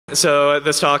So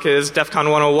this talk is DEF CON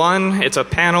 101. It's a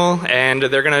panel, and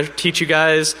they're going to teach you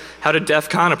guys how to DEF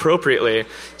CON appropriately.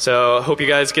 So I hope you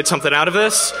guys get something out of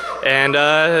this, and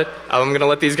I'm going to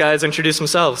let these guys introduce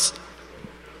themselves.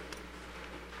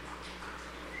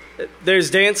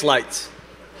 There's dance lights,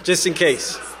 just in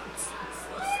case.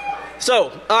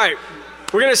 So, all right,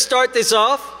 we're going to start this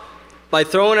off by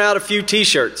throwing out a few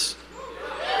t-shirts.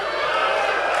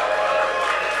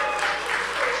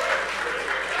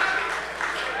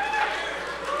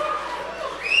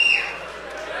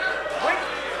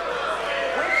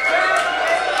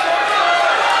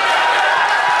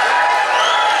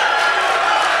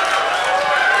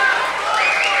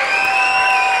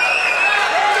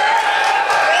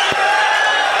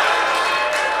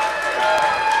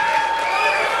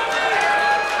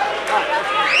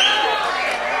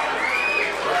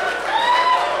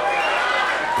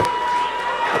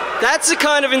 That's the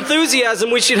kind of enthusiasm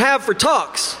we should have for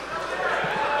talks.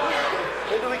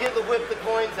 When do we get to whip the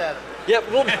coins at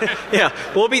them? Yeah,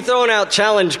 we'll be throwing out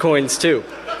challenge coins too.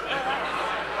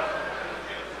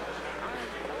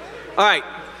 All right,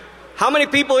 how many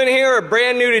people in here are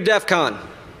brand new to DEF CON?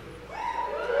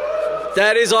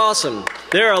 That is awesome.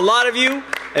 There are a lot of you,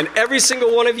 and every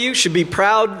single one of you should be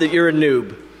proud that you're a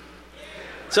noob.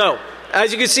 So,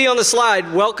 as you can see on the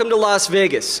slide, welcome to Las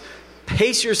Vegas.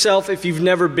 Pace yourself if you've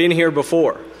never been here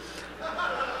before.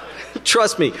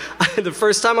 Trust me, the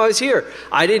first time I was here,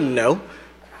 I didn't know.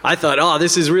 I thought, oh,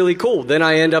 this is really cool. Then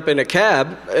I end up in a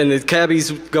cab, and the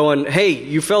cabbie's going, hey,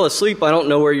 you fell asleep, I don't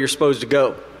know where you're supposed to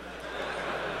go.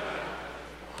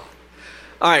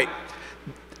 All right,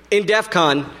 in DEF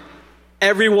CON,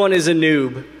 everyone is a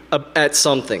noob at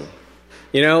something.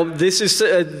 You know, this is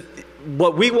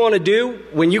what we want to do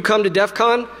when you come to DEF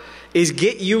CON is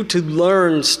get you to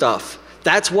learn stuff.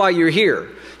 That's why you're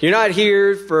here. You're not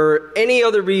here for any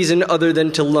other reason other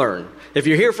than to learn. If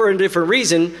you're here for a different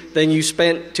reason, then you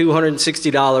spent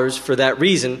 $260 for that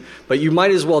reason, but you might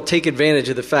as well take advantage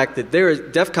of the fact that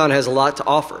DEF CON has a lot to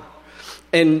offer.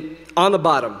 And on the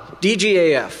bottom,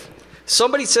 DGAF.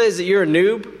 Somebody says that you're a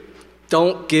noob,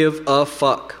 don't give a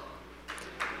fuck.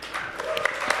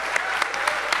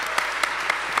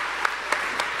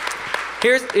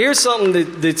 Here's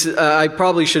something that's I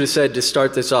probably should have said to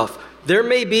start this off. There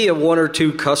may be one or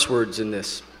two cuss words in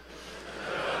this.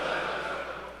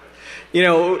 You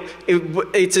know,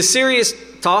 it's a serious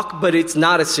talk, but it's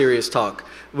not a serious talk.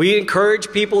 We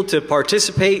encourage people to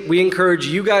participate. We encourage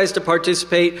you guys to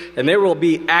participate, and there will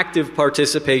be active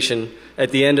participation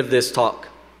at the end of this talk.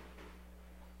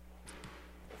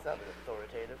 Is that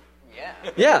authoritative? Yeah.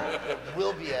 Yeah. There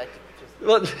will be active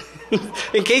participation.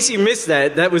 Well, in case you missed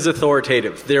that, that was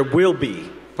authoritative. There will be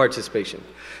participation.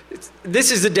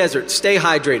 This is the desert. Stay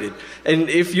hydrated. And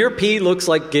if your pee looks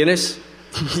like Guinness,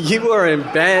 you are in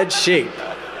bad shape.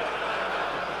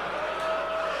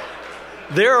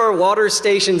 There are water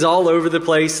stations all over the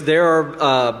place. There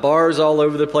are bars all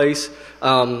over the place.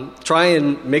 Try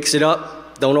and mix it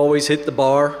up. Don't always hit the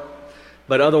bar.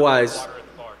 But otherwise... Water at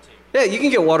the bar too. Yeah, you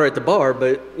can get water at the bar,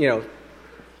 but, you know,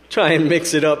 try and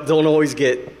mix it up. Don't always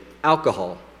get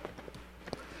alcohol.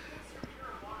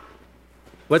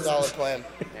 What's solid plan?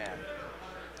 Yeah.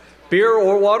 Beer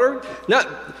or water? No,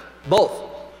 both.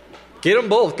 Get them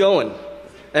both going.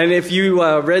 And if you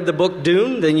read the book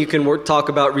Dune, then you can talk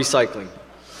about recycling.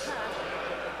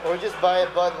 Or just buy a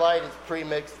Bud Light, it's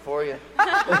pre-mixed for you. All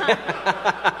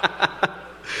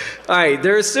right,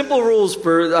 there are simple rules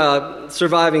for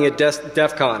surviving at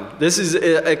DEF CON. This is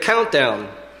a countdown.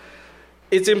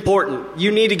 It's important.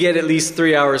 You need to get at least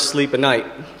 3 hours sleep a night.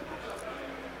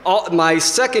 My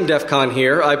second DEF CON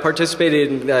here, I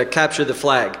participated in Capture the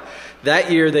Flag.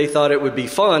 That year they thought it would be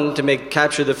fun to make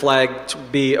Capture the Flag to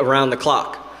be around the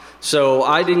clock. So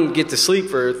I didn't get to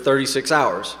sleep for 36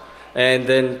 hours and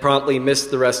then promptly missed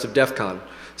the rest of DEF CON.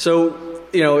 So,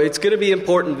 you know, it's going to be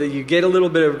important that you get a little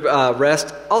bit of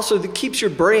rest. Also, that keeps your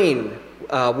brain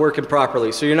working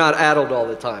properly so you're not addled all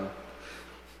the time.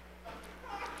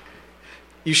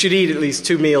 You should eat at least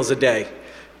 2 meals a day.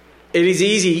 It is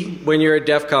easy when you're at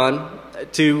DEF CON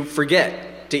to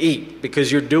forget to eat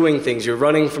because you're doing things. You're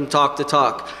running from talk to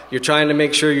talk. You're trying to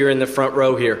make sure you're in the front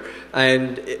row here.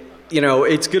 And, you know,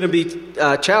 it's going to be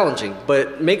challenging,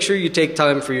 but make sure you take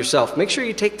time for yourself. Make sure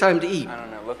you take time to eat. I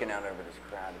don't know, looking out over this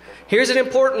crowd. Here's an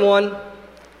important one.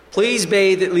 Please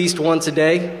bathe at least once a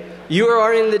day. You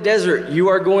are in the desert. You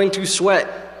are going to sweat.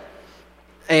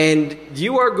 And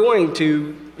you are going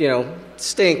to, you know,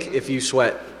 stink if you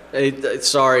sweat.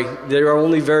 Sorry, there are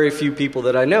only very few people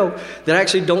that I know that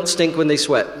actually don't stink when they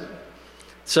sweat.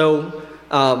 So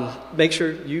make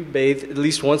sure you bathe at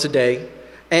least once a day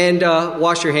and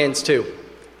wash your hands too.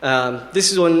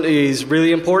 This one is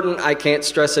really important. I can't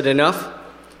stress it enough.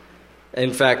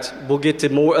 In fact, we'll get to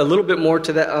a little bit more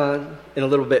to that in a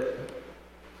little bit.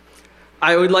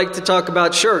 I would like to talk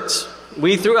about shirts.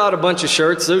 We threw out a bunch of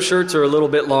shirts. Those shirts are a little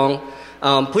bit long.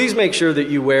 Please make sure that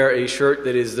you wear a shirt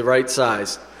that is the right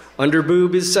size. Under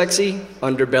boob is sexy,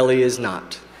 underbelly is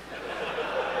not.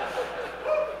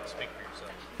 Speak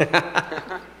for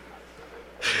yourself.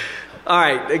 All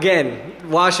right, again,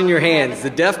 washing your hands, the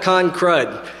DEF CON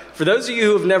crud. For those of you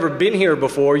who have never been here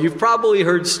before, you've probably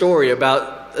heard stories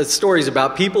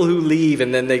about people who leave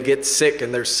and then they get sick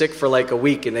and they're sick for like a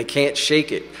week and they can't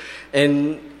shake it.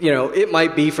 And, you know, it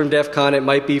might be from DEF CON, it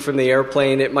might be from the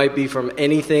airplane, it might be from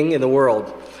anything in the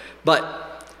world.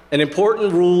 But an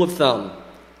important rule of thumb,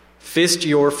 fist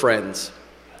your friends.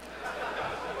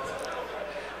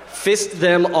 Fist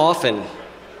them often.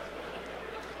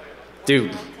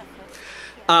 Dude.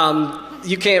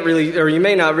 You can't really, or you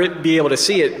may not be able to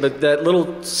see it, but that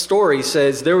little story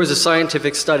says there was a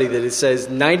scientific study that it says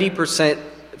 90%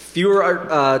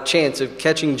 fewer chance of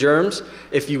catching germs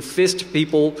if you fist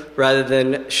people rather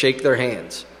than shake their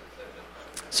hands.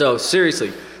 So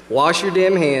seriously, wash your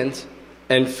damn hands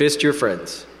and fist your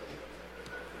friends.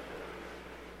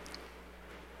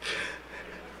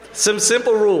 Some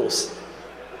simple rules.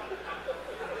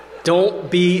 Don't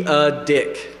be a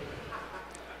dick.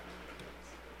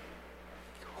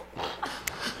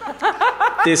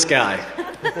 This guy.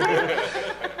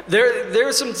 There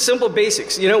are some simple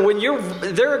basics. You know,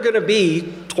 there are going to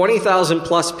be 20,000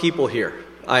 plus people here,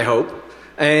 I hope.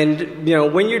 And, you know,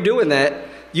 when you're doing that,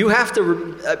 you have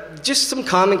to, just some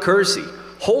common courtesy.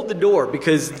 Hold the door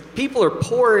because people are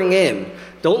pouring in.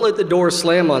 Don't let the door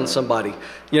slam on somebody.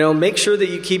 You know, make sure that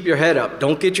you keep your head up.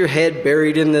 Don't get your head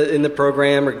buried in the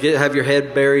program or have your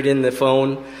head buried in the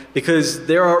phone because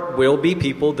there will be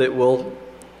people that will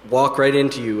walk right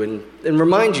into you and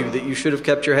remind you that you should have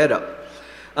kept your head up.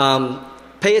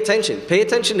 Pay attention. Pay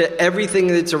attention to everything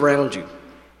that's around you.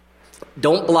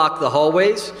 Don't block the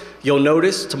hallways. You'll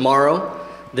notice tomorrow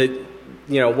that,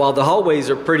 you know, while the hallways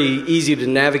are pretty easy to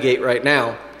navigate right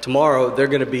now, tomorrow they're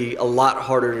going to be a lot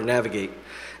harder to navigate.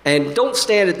 And don't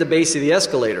stand at the base of the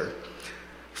escalator.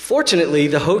 Fortunately,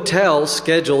 the hotel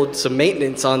scheduled some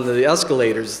maintenance on the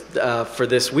escalators for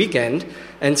this weekend,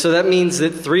 and so that means that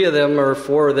 3 of them or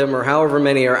 4 of them or however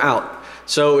many are out.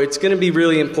 So it's going to be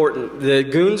really important. The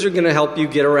goons are going to help you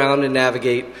get around and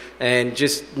navigate, and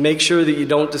just make sure that you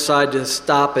don't decide to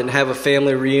stop and have a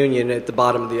family reunion at the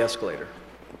bottom of the escalator.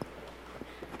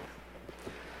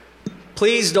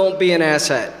 Please don't be an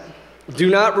asshat. Do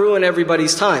not ruin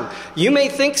everybody's time. You may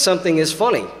think something is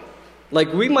funny.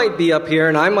 Like, we might be up here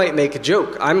and I might make a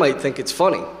joke. I might think it's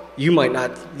funny. You might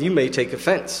not. You may take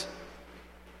offense.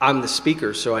 I'm the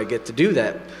speaker, so I get to do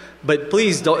that. But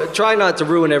please try not to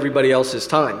ruin everybody else's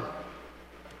time.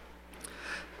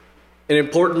 An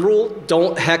important rule,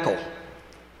 don't heckle.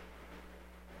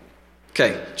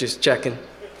 Okay, just checking.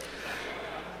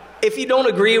 If you don't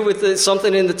agree with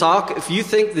something in the talk, if you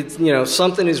think that, you know,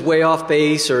 something is way off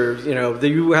base or, you know, that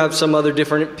you have some other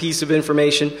different piece of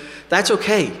information, that's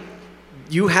okay.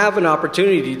 You have an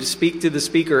opportunity to speak to the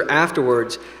speaker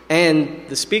afterwards, and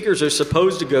the speakers are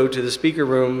supposed to go to the speaker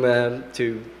room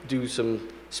to do some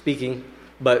speaking,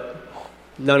 but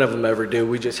none of them ever do.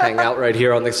 We just hang out right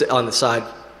here on the side.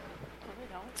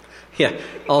 Yeah.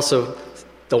 Also,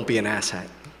 don't be an asshat.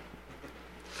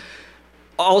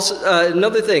 Also,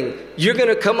 another thing, you're going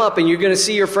to come up and you're going to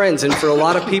see your friends, and for a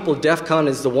lot of people, DEF CON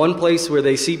is the one place where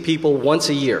they see people once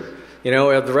a year. You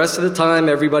know, the rest of the time,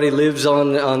 everybody lives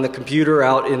on the computer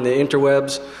out in the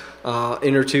interwebs,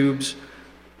 inner tubes.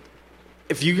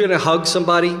 If you're going to hug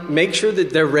somebody, make sure that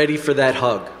they're ready for that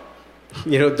hug.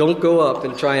 You know, don't go up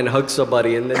and try and hug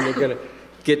somebody and then they're going to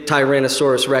get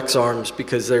Tyrannosaurus Rex arms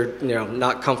because they're, you know,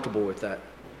 not comfortable with that.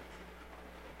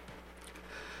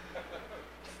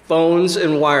 Phones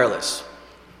and wireless.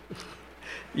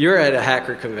 You're at a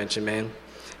hacker convention, man.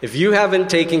 If you haven't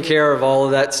taken care of all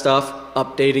of that stuff,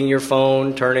 updating your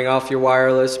phone, turning off your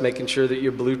wireless, making sure that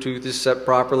your Bluetooth is set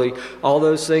properly, all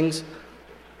those things,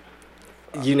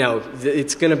 you know,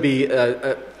 it's going to be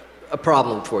a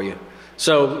problem for you.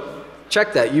 So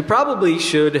check that. You probably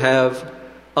should have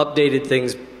updated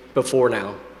things before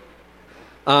now.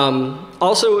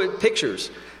 Also, pictures.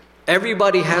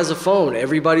 Everybody has a phone.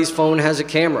 Everybody's phone has a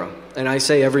camera. And I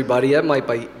say everybody, that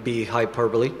might be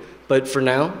hyperbole. But for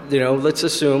now, you know, let's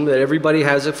assume that everybody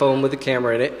has a phone with a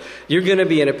camera in it. You're going to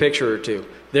be in a picture or two.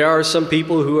 There are some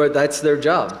people who that's their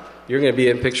job. You're going to be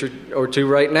in a picture or two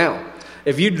right now.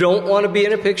 If you don't want to be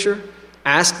in a picture,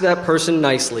 ask that person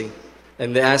nicely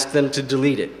and ask them to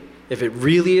delete it. If it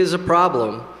really is a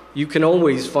problem, you can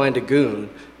always find a goon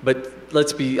But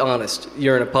let's be honest,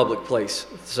 you're in a public place,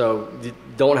 so you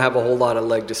don't have a whole lot of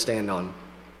leg to stand on.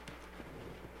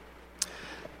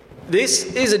 This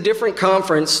is a different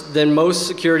conference than most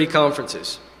security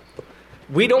conferences.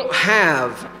 We don't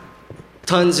have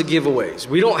tons of giveaways.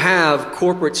 We don't have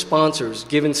corporate sponsors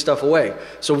giving stuff away.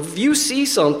 So if you see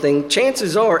something,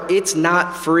 chances are it's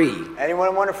not free.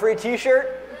 Anyone want a free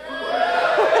t-shirt?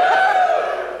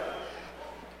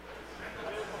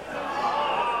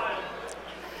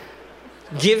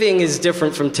 Giving is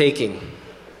different from taking.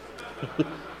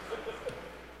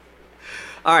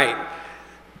 All right.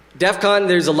 DEF CON,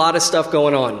 there's a lot of stuff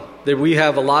going on. We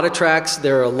have a lot of tracks.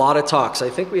 There are a lot of talks. I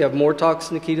think we have more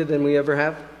talks, Nikita, than we ever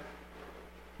have.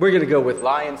 We're going to go with...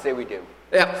 Lie and say we do.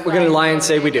 Yeah, we're going to lie and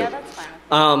say we do. Yeah, that's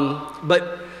fine.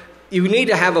 But you need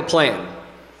to have a plan.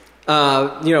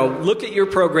 You know, look at your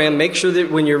program. Make sure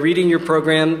that when you're reading your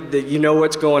program that you know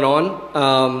what's going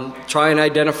on. Try and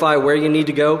identify where you need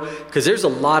to go, because there's a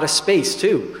lot of space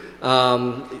too.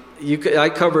 I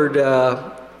covered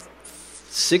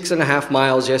 6.5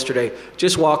 miles yesterday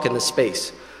just walking the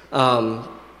space.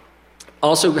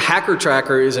 Also, Hacker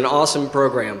Tracker is an awesome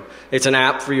program. It's an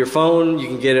app for your phone. You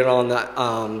can get it on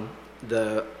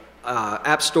the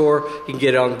App Store. You can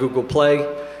get it on Google Play.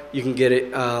 You can get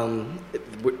it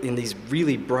in these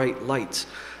really bright lights.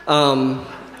 You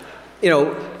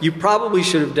know, you probably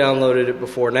should have downloaded it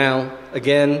before now.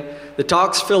 Again, the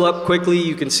talks fill up quickly.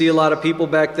 You can see a lot of people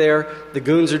back there. The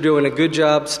goons are doing a good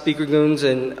job, speaker goons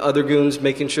and other goons,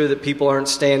 making sure that people aren't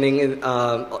standing in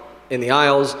the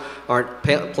aisles, aren't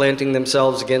planting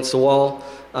themselves against the wall.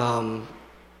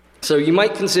 So you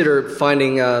might consider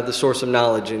finding the source of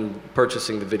knowledge and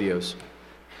purchasing the videos,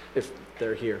 if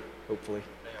they're here, hopefully.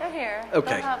 They're here.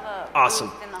 Okay. They'll have a Awesome.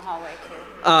 booth in the hallway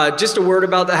too. Just a word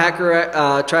about the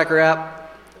Hacker Tracker app.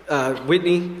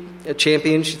 Whitney, a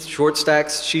champion, she's short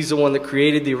stacks. She's the one that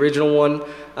created the original one.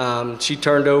 She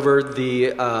turned over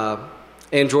the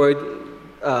Android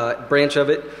branch of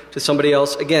it to somebody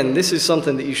else. Again, this is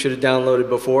something that you should have downloaded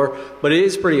before, but it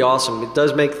is pretty awesome. It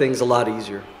does make things a lot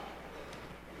easier.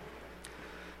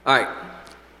 All right,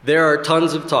 there are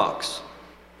tons of talks.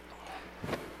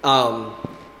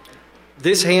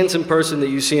 This handsome person that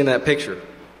you see in that picture,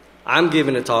 I'm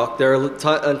giving a talk. There are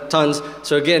tons.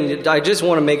 So again, I just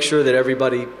want to make sure that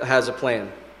everybody has a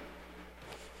plan.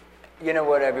 You know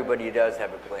what? Everybody does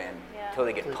have a plan. Yeah. Until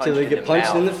they get punched, Until they get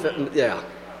punched in the mouth. yeah.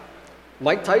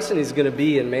 Mike Tyson is going to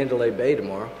be in Mandalay Bay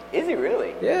tomorrow. Is he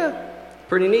really? Yeah,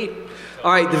 pretty neat.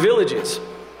 All right, the villages.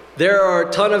 There are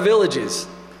a ton of villages.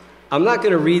 I'm not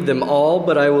going to read them all,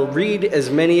 but I will read as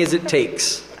many as it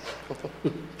takes.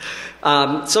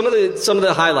 Some of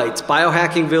the highlights: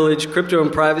 Biohacking Village, Crypto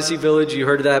and Privacy Village. You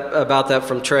heard about that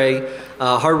from Trey.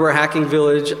 Hardware Hacking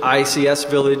Village, ICS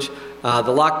Village.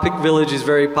 The Lockpick Village is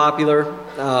very popular.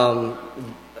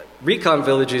 Recon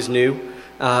Village is new.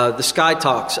 The Sky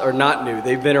Talks are not new.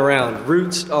 They've been around.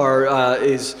 Roots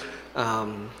is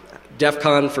DEF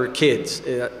CON for kids.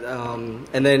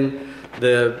 And then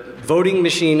the Voting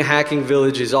Machine Hacking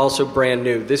Village is also brand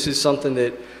new. This is something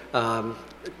that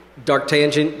Dark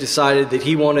Tangent decided that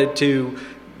he wanted to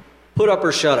put up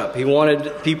or shut up. He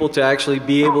wanted people to actually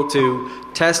be able to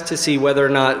test to see whether or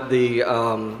not the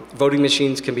voting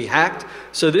machines can be hacked.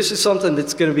 So this is something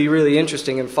that's going to be really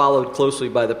interesting and followed closely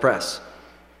by the press.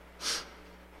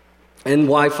 And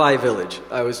Wi-Fi Village.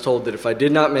 I was told that if I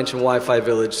did not mention Wi-Fi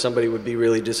Village, somebody would be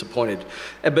really disappointed.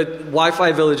 But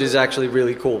Wi-Fi Village is actually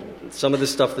really cool. Some of the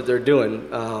stuff that they're doing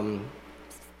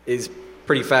is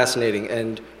pretty fascinating,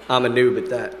 and I'm a noob at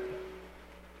that.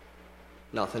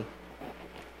 Nothing?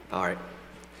 All right.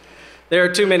 There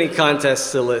are too many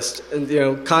contests to list. And, you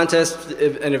know, contests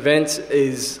and events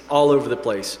is all over the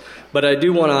place. But I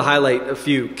do want to highlight a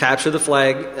few. Capture the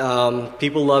Flag.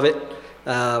 People love it.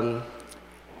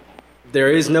 There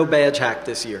is no badge hack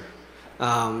this year,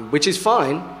 which is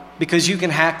fine because you can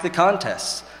hack the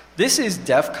contests. This is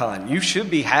DEF CON. You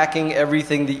should be hacking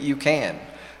everything that you can.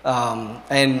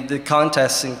 And the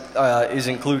contest is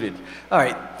included. All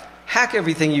right, hack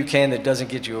everything you can that doesn't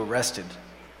get you arrested.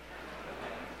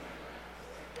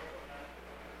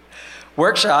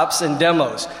 Workshops and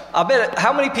demos. I'll bet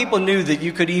how many people knew that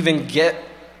you could even get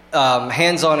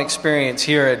hands-on experience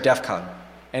here at DEF CON?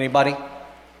 Anybody?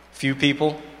 Few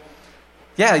people?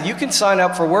 Yeah, you can sign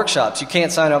up for workshops. You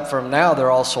can't sign up for them now. They're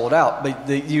all sold out. But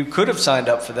you could have signed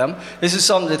up for them. This is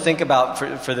something to think about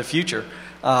for the future.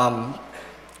 And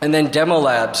then Demo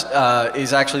Labs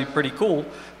is actually pretty cool.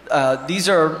 These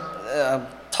are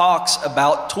talks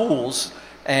about tools.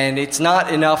 And it's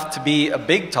not enough to be a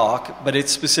big talk, but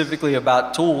it's specifically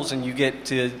about tools, and you get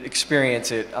to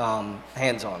experience it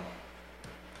hands-on.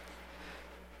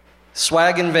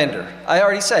 Swag and vendor. I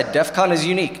already said DEF CON is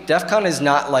unique. DEF CON is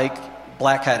not like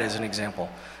Black Hat as an example.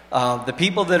 The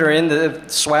people that are in the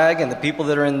swag and the people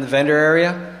that are in the vendor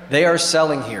area, they are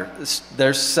selling here.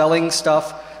 They're selling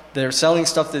stuff. They're selling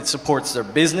stuff that supports their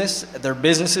business. Their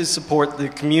businesses support the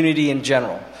community in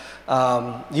general.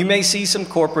 You may see some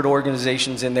corporate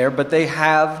organizations in there, but they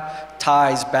have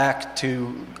ties back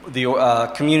to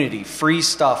the community, free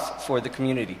stuff for the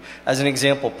community. As an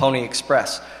example, Pony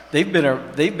Express. They've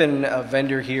been a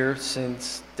vendor here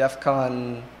since DEF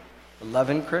CON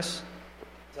 11, Chris?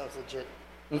 Sounds legit.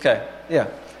 Okay, yeah.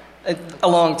 A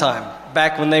long time,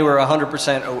 back when they were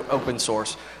 100% open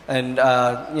source. And,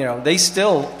 you know, they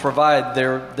still provide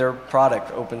their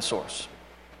product open source.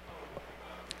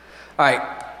 All right.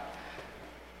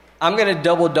 I'm going to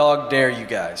double dog dare you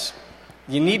guys.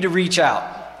 You need to reach out.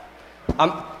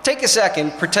 Take a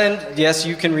second, pretend, yes,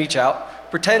 you can reach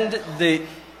out. Pretend that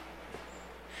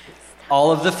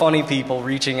all of the funny people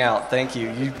reaching out, thank you.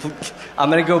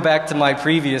 I'm going to go back to my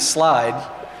previous slide.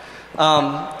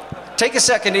 Take a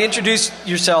second to introduce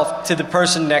yourself to the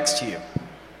person next to you.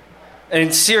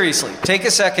 And seriously, take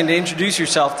a second to introduce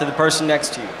yourself to the person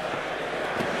next to you.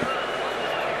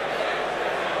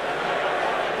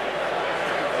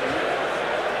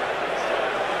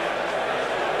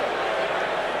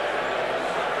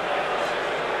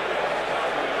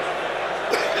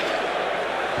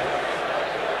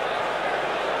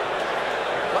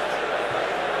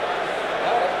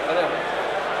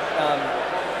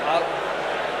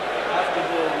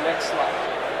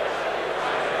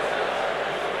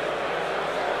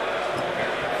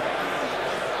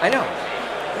 I know.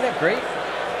 Isn't that great?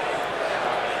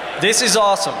 This is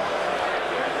awesome.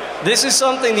 This is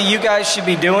something that you guys should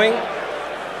be doing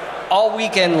all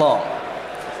weekend long.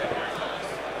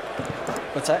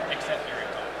 What's that? Except during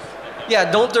talks.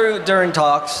 Yeah, don't do it during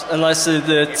talks unless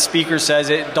the speaker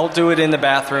says it. Don't do it in the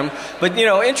bathroom. But, you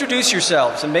know, introduce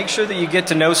yourselves and make sure that you get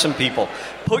to know some people.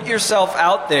 Put yourself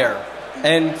out there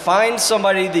and find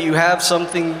somebody that you have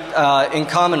something in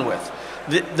common with.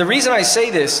 The reason I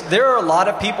say this, there are a lot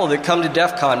of people that come to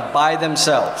DEF CON by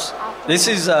themselves. This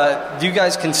is, you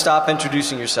guys can stop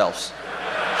introducing yourselves.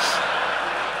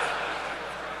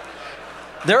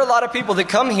 There are a lot of people that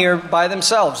come here by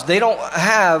themselves. They don't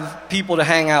have people to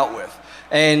hang out with.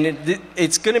 And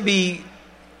it's going to be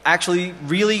actually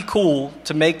really cool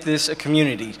to make this a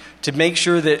community, to make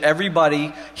sure that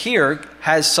everybody here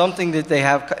has something that they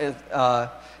have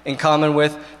in common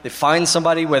with. They find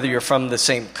somebody, whether you're from the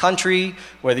same country,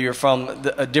 whether you're from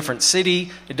a different city,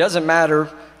 it doesn't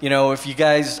matter. You know, if you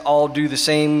guys all do the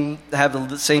same, have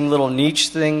the same little niche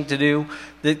thing to do,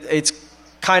 it's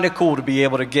kind of cool to be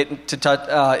able to get in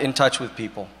touch with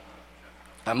people.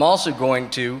 I'm also going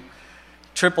to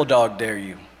triple dog dare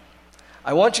you.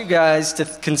 I want you guys to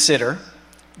consider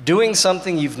doing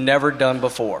something you've never done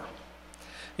before.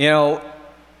 You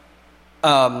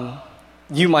know,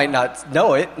 you might not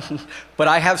know it, but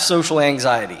I have social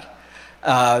anxiety.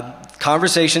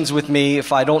 Conversations with me,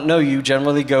 if I don't know you,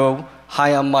 generally go, "Hi,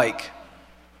 I'm Mike."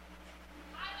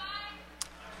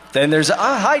 Then there's,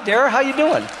 "Hi, Dara, how you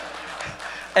doing?"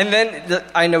 And then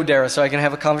I know Dara, so I can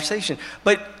have a conversation.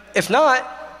 But if not,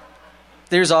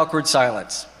 there's awkward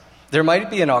silence. There might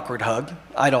be an awkward hug.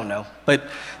 I don't know. But,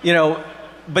 you know,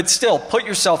 but still, put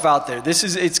yourself out there.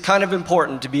 It's kind of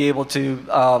important to be able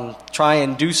to try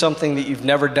and do something that you've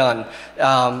never done.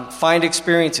 Find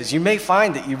experiences. You may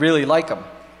find that you really like them.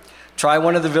 Try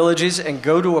one of the villages and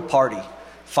go to a party.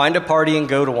 Find a party and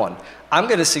go to one. I'm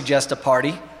going to suggest a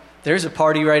party. There's a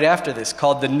party right after this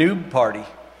called the Noob Party.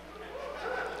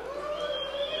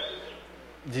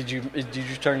 Did you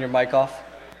turn your mic off?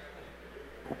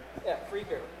 Yeah, free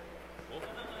beer.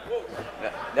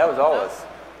 That was all of us.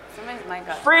 Somebody's mic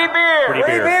got Free beer! Free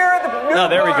beer. At the Noob Oh,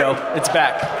 there we go. Party. It's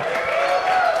back.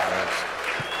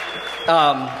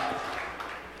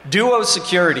 Duo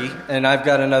Security, and I've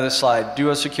got another slide.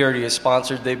 Duo Security is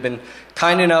sponsored. They've been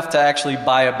kind enough to actually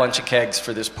buy a bunch of kegs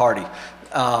for this party.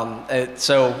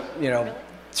 So, you know,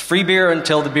 it's free beer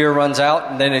until the beer runs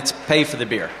out, and then it's pay for the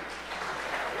beer.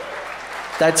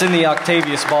 That's in the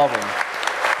Octavius Ballroom.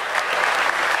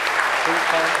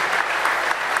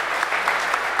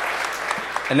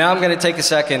 And now I'm going to take a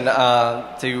second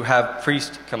to have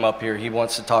Priest come up here. He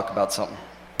wants to talk about something.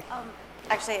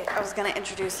 Actually, I was going to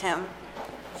introduce him.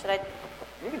 Should I?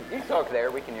 You can talk there.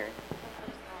 We can hear you.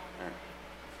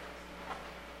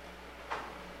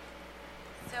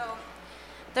 So,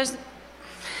 there's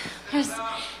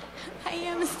I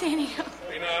am standing up.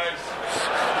 Be nice.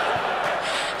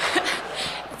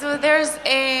 So there's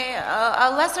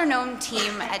a lesser known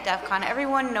team at DEF CON.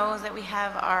 Everyone knows that we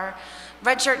have our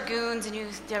red shirt goons, and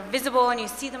they're visible, and you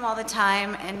see them all the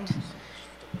time, and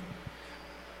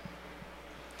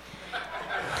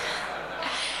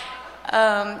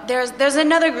there's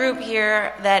another group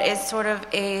here that is sort of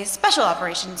a special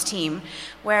operations team,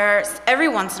 where every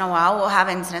once in a while we'll have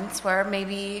incidents where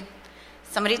maybe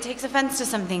somebody takes offense to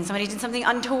something, somebody did something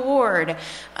untoward,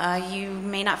 you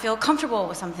may not feel comfortable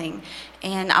with something,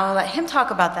 and I'll let him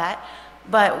talk about that.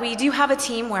 But we do have a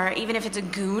team where even if it's a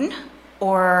goon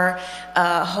or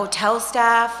hotel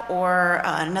staff or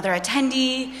another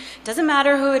attendee, doesn't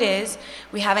matter who it is,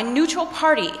 we have a neutral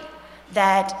party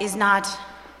that is not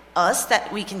us,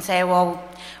 that we can say, well,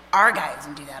 our guy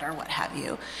doesn't do that or what have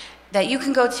you, that you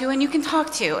can go to and you can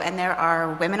talk to. And there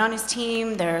are women on his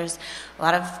team, there's a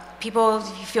lot of people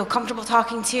you feel comfortable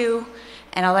talking to,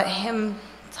 and I'll let him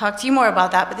talk to you more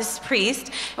about that, but this is Priest.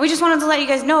 And we just wanted to let you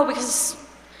guys know because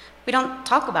we don't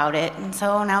talk about it, and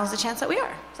so now's the chance that we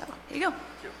are. So here you go.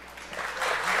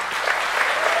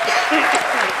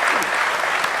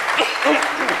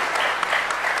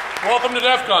 Welcome to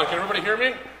DEF CON. Can everybody hear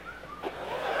me?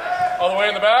 All the way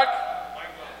in the back?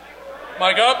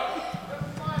 Mic up?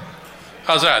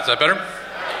 How's that? Is that better?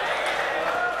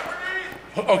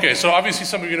 Okay, so obviously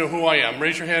some of you know who I am.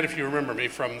 Raise your hand if you remember me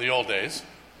from the old days.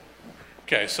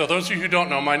 Okay, so those of you who don't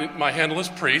know, my handle is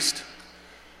Priest.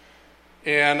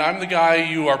 And I'm the guy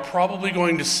you are probably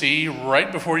going to see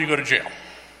right before you go to jail.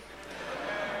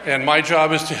 And my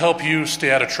job is to help you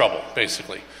stay out of trouble,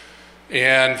 basically.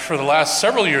 And for the last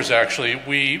several years, actually,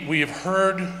 we have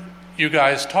heard you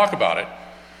guys talk about it.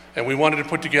 And we wanted to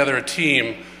put together a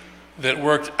team that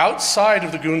worked outside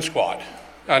of the Goon Squad.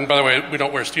 And by the way, we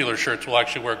don't wear Steelers shirts, we'll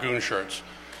actually wear Goon shirts.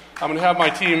 I'm going to have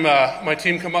my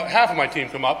team come up, half of my team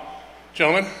come up.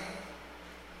 Gentlemen,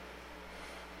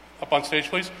 up on stage,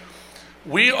 please.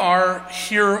 We are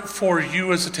here for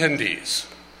you as attendees.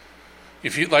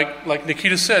 If you, like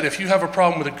Nikita said, if you have a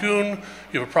problem with a goon,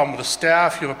 you have a problem with a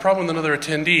staff, you have a problem with another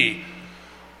attendee,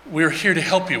 we're here to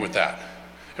help you with that.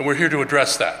 And we're here to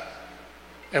address that.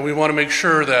 And we want to make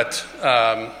sure that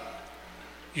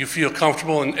you feel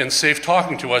comfortable and safe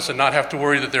talking to us and not have to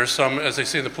worry that there's some, as they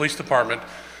say in the police department,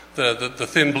 the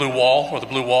thin blue wall or the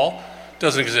blue wall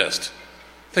doesn't exist.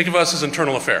 Think of us as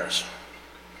internal affairs.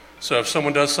 So if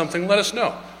someone does something, let us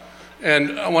know.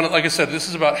 And I want to, like I said, this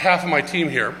is about half of my team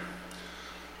here.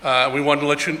 We wanted to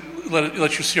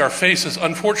let you see our faces.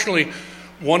 Unfortunately,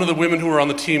 one of the women who are on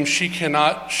the team, she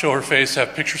cannot show her face,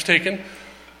 have pictures taken.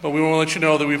 But we want to let you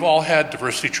know that we've all had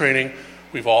diversity training,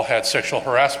 we've all had sexual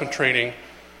harassment training,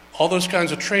 all those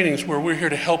kinds of trainings where we're here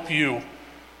to help you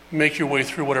make your way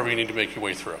through whatever you need to make your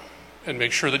way through and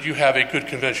make sure that you have a good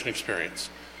convention experience.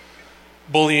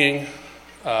 Bullying,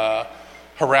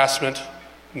 harassment,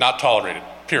 not tolerated,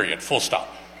 period, full stop.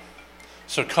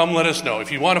 So come let us know.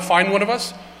 If you want to find one of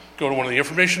us, go to one of the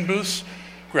information booths,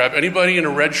 grab anybody in a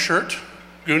red shirt,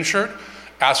 goon shirt,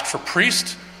 ask for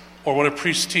Priest or one of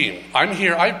Priest's team. I'm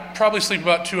here, I probably sleep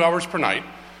about 2 hours per night,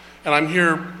 and I'm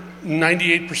here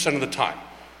 98% of the time.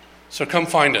 So come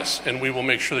find us, and we will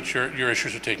make sure that your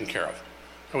issues are taken care of.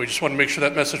 And we just want to make sure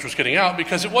that message was getting out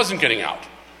because it wasn't getting out.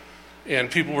 And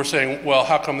people were saying, well,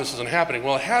 how come this isn't happening?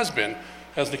 Well, it has been.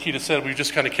 As Nikita said, we've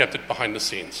just kind of kept it behind the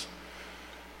scenes.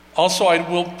 Also, I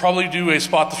will probably do a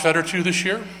Spot the Fed or two this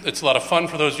year. It's a lot of fun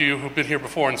for those of you who've been here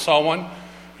before and saw one.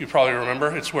 You probably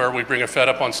remember. It's where we bring a Fed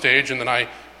up on stage and then I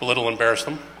belittle and embarrass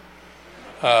them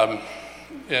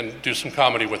and do some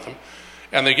comedy with them.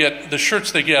 And the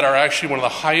shirts they get are actually one of the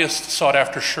highest sought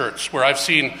after shirts, where I've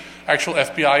seen actual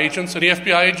FBI agents. Any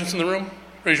FBI agents in the room?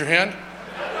 Raise your hand.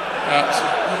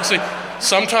 See,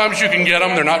 sometimes you can get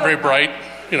them, they're not very bright,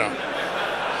 you know.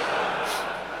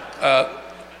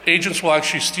 Agents will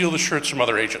actually steal the shirts from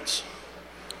other agents.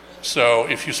 So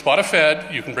if you spot a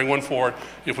Fed, you can bring one forward.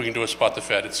 If we can do a Spot the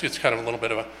Fed, it's kind of a little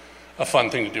bit of a fun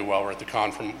thing to do while we're at the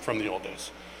con from the old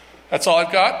days. That's all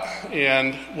I've got,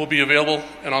 and we'll be available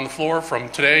and on the floor from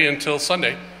today until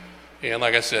Sunday. And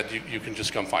like I said, you can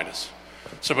just come find us.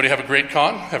 So everybody have a great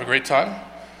con, have a great time,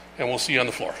 and we'll see you on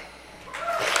the floor.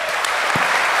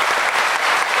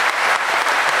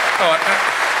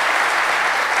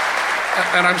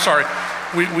 And I'm sorry,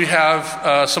 we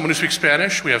have someone who speaks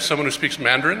Spanish, we have someone who speaks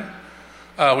Mandarin,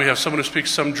 we have someone who speaks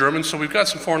some German, so we've got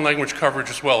some foreign language coverage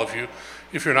as well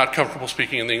if you're not comfortable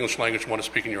speaking in the English language and want to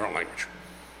speak in your own language.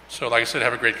 So like I said,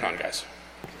 have a great con, guys.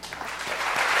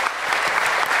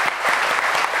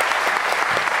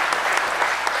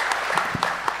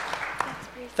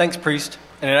 Thanks, Priest.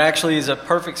 And it actually is a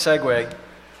perfect segue.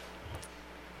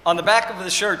 On the back of the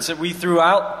shirts that we threw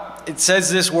out, it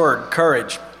says this word,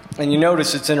 courage. And you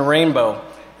notice it's in a rainbow.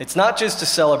 It's not just to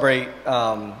celebrate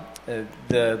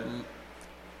the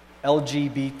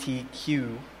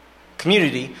LGBTQ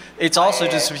community, it's also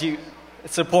just if you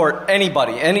support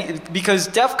anybody, because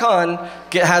DEF CON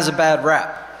has a bad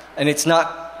rap, and it's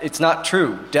not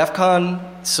true. DEF CON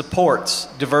supports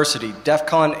diversity. DEF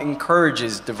CON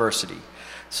encourages diversity.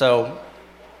 So,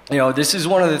 this is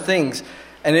one of the things,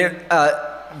 and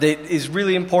that is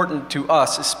really important to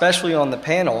us, especially on the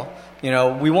panel.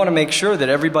 We want to make sure that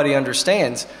everybody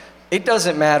understands it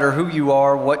doesn't matter who you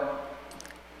are,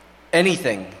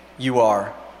 anything you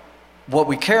are. What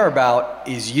we care about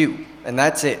is you, and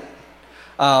that's it.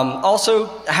 Also,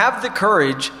 have the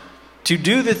courage to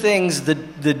do the things,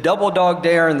 the double dog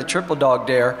dare and the triple dog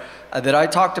dare that I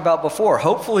talked about before.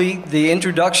 Hopefully, the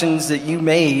introductions that you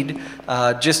made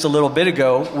just a little bit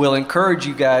ago will encourage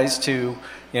you guys to,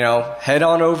 head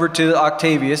on over to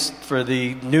Octavius for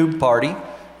the Noob party,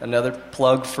 another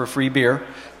plug for free beer,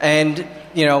 and,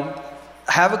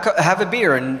 have a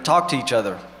beer and talk to each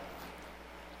other.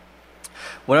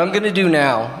 What I'm going to do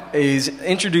now is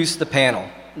introduce the panel.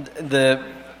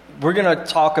 We're going to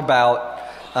talk about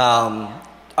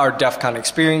our DEF CON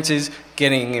experiences,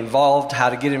 getting involved, how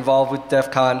to get involved with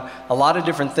DEF CON, a lot of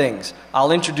different things.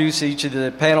 I'll introduce each of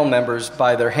the panel members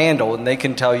by their handle, and they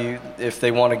can tell you if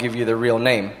they want to give you their real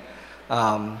name.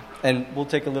 And we'll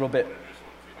take a little bit.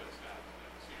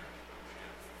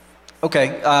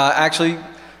 Okay, actually,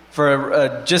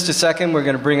 for just a second, we're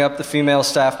going to bring up the female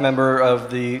staff member of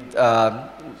the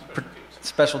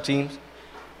special teams.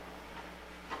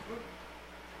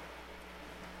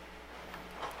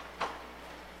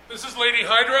 This is Lady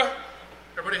Hydra.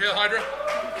 Everybody hail Hydra.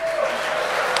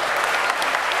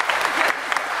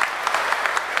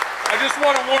 I just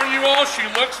want to warn you all, she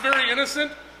looks very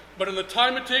innocent, but in the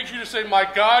time it takes you to say, my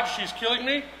God, she's killing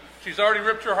me, she's already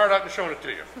ripped your heart out and shown it to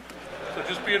you. So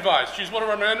just be advised. She's one of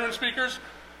our Mandarin speakers.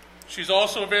 She's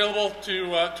also available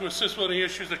to assist with any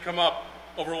issues that come up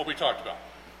over what we talked about.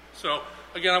 So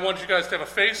again, I want you guys to have a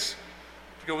face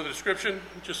to go with the description,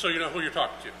 just so you know who you're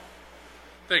talking to.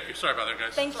 Thank you. Sorry about that,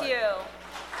 guys. Thank you.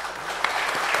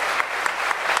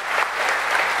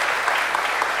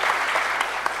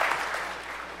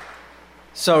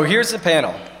 So here's the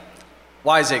panel.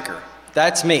 Wiseacre.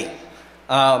 That's me.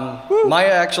 My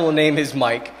actual name is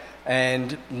Mike,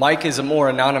 and Mike is a more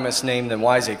anonymous name than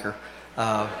Wiseacre.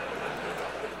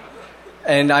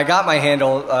 And I got my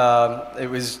handle, it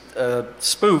was a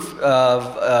spoof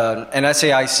of an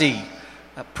SAIC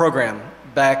program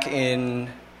back in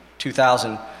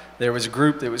 2000. There was a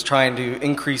group that was trying to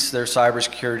increase their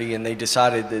cybersecurity, and they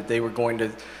decided that they were going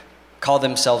to call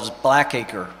themselves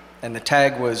Blackacre, and the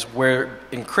tag was where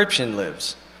encryption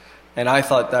lives. And I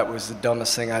thought that was the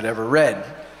dumbest thing I'd ever read.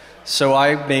 So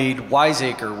I made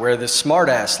Wiseacre, where the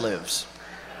smartass lives.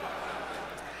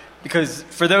 Because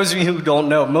for those of you who don't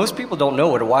know, most people don't know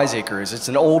what a Wiseacre is. It's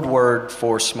an old word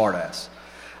for smartass.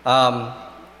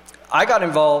 I got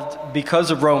involved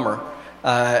because of Romer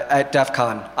at DEF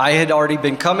CON. I had already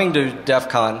been coming to DEF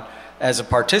CON as a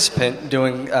participant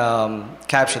doing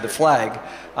Capture the Flag.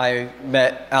 I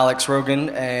met Alex Rogan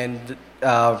and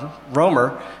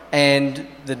Romer, and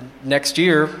the next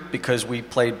year, because we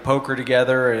played poker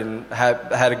together and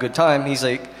had a good time, he's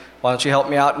like, why don't you help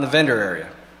me out in the vendor area?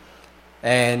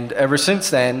 And ever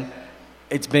since then,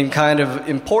 it's been kind of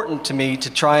important to me to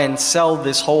try and sell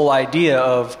this whole idea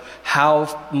of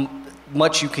how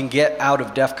much you can get out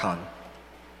of DEF CON.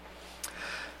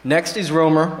 Next is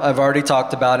Romer. I've already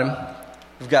talked about him.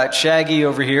 We've got Shaggy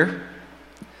over here,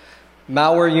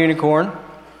 Malware Unicorn,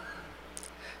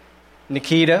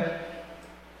 Niki7a,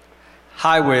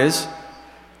 HighWiz,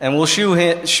 and we'll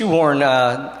shoehorn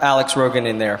Alex Rogan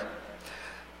in there.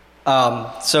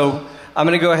 So I'm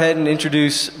going to go ahead and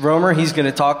introduce Romer. He's going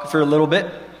to talk for a little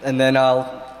bit, and then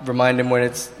I'll remind him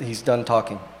when he's done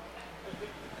talking.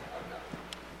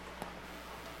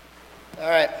 All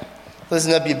right.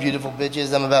 Listen up, you beautiful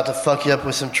bitches. I'm about to fuck you up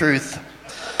with some truth.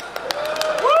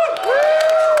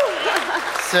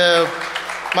 So,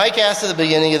 Mike asked at the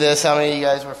beginning of this how many of you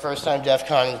guys were first-time DEF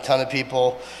CON, and a ton of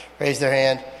people raised their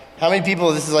hand. How many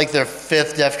people, this is like their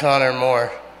 5th DEF CON or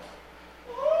more?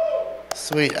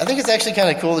 Sweet. I think it's actually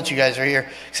kind of cool that you guys are here,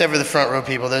 except for the front row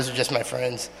people. Those are just my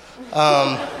friends.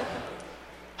 How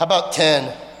about 10?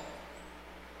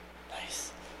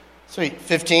 Nice. Sweet.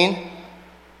 15?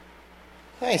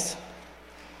 Nice.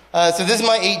 So this is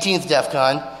my 18th DEF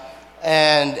CON,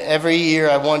 and every year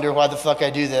I wonder why the fuck I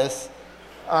do this.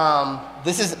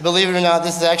 This is, believe it or not,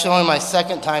 this is actually only my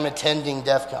 2nd time attending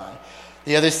DEF CON.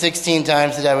 The other 16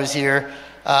 times that I was here,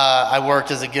 I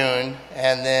worked as a goon,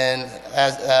 and then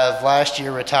as of last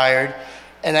year retired,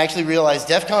 and actually realized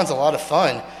DEF CON's a lot of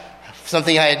fun.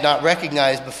 Something I had not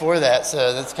recognized before that,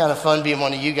 so that's kind of fun being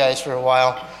one of you guys for a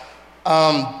while.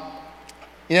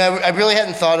 I really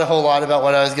hadn't thought a whole lot about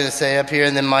what I was going to say up here,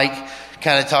 and then Mike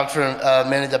kind of talked for a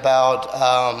minute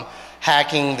about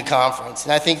hacking the conference.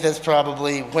 And I think that's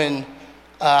probably when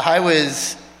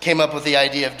HighWiz came up with the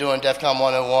idea of doing DEF CON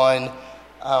 101,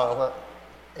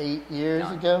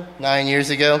 9 years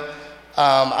ago.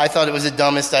 I thought it was the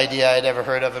dumbest idea I'd ever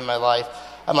heard of in my life.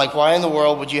 I'm like, why in the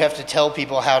world would you have to tell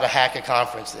people how to hack a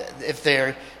conference? If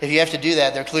you have to do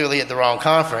that, they're clearly at the wrong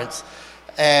conference.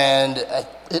 And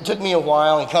it took me a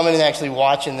while, and coming and actually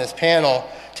watching this panel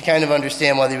to kind of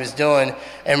understand what he was doing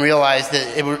and realize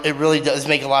that it really does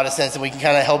make a lot of sense, and we can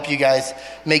kind of help you guys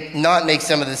not make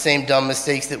some of the same dumb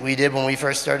mistakes that we did when we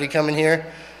first started coming here.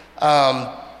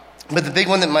 But the big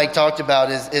one that Mike talked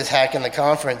about is hacking the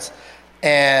conference.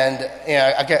 And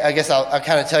I guess I'll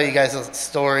kind of tell you guys a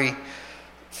story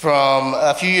from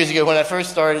a few years ago. When I first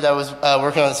started, I was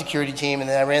working on the security team, and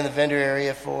then I ran the vendor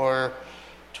area for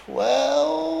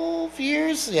 12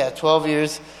 years. Yeah, 12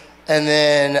 years. And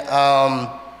then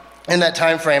in that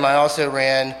time frame, I also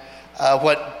ran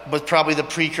what was probably the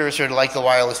precursor to like the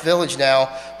Wireless Village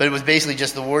now, but it was basically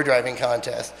just the war driving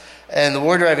contest. And the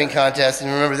war driving contest,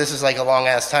 and remember this is like a long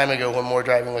ass time ago when war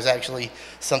driving was actually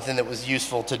something that was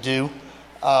useful to do.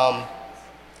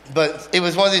 But it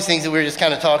was one of these things that we were just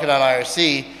kind of talking on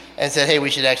IRC and said, hey, we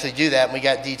should actually do that. And we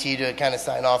got DT to kind of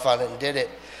sign off on it and did it.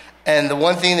 And the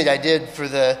one thing that I did for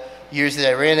the years that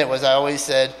I ran it was I always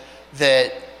said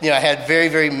that I had very,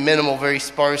 very minimal, very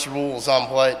sparse rules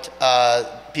on what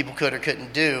people could or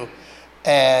couldn't do,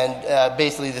 and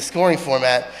basically the scoring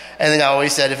format. And then I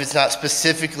always said if it's not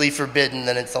specifically forbidden,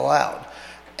 then it's allowed.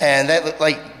 And that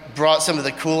brought some of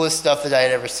the coolest stuff that I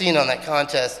had ever seen on that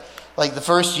contest. Like the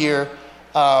first year,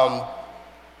 the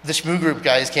Shmoo Group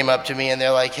guys came up to me and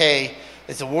they're like, hey,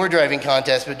 it's a war driving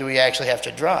contest, but do we actually have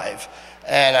to drive?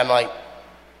 And I'm like,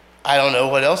 I don't know,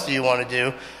 what else do you want to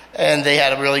do? And they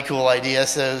had a really cool idea.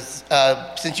 So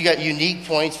since you got unique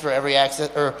points for every access,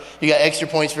 or you got extra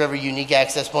points for every unique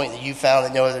access point that you found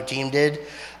that no other team did,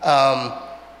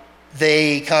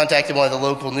 they contacted one of the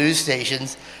local news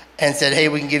stations and said, hey,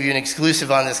 we can give you an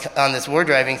exclusive on this war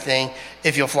driving thing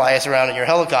if you'll fly us around in your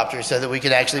helicopter so that we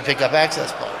can actually pick up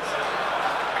access points.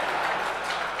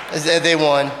 They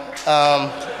won.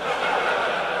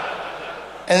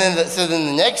 And then, so then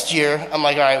the next year, I'm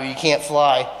like, all right, well, you can't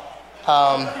fly.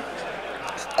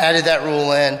 Added that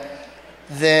rule in.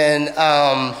 Then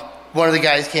one of the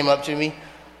guys came up to me,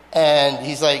 and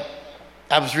he's like,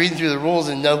 I was reading through the rules,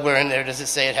 and nowhere in there does it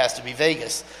say it has to be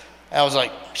Vegas. I was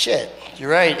like, shit, you're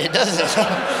right, it doesn't.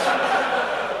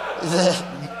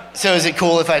 So is it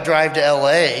cool if I drive to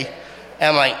LA? And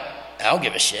I'm like, I don't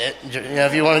give a shit.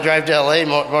 If you want to drive to LA,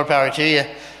 more power to you.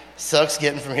 Sucks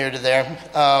getting from here to there.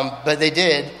 But they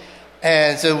did.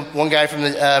 And so one guy from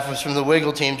the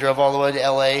Wiggle team drove all the way to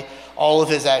LA. All of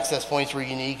his access points were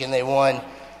unique, and they won.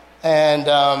 And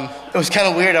it was kind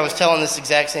of weird. I was telling this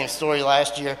exact same story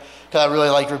last year because I really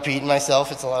like repeating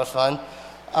myself. It's a lot of fun.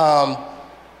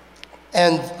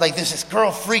 And there's this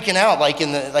girl freaking out,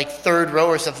 in the third row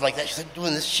or something like that. She's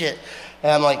doing this shit,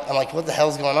 and I'm like, what the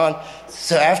hell's going on?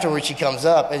 So afterwards, she comes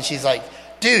up and she's like,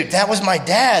 dude, that was my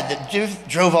dad that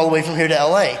drove all the way from here to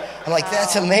LA. I'm like,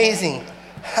 that's amazing.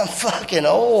 I'm fucking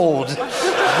old.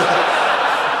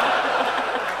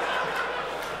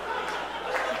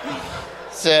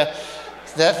 So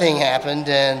that thing happened,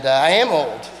 and I am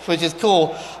old, which is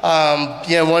cool.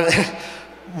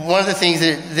 One of the things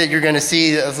that you're going to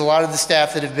see is a lot of the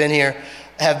staff that have been here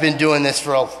have been doing this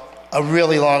for a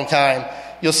really long time.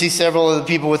 You'll see several of the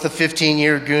people with the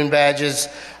 15-year goon badges,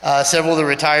 several of the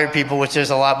retired people, which there's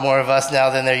a lot more of us now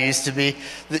than there used to be.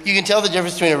 You can tell the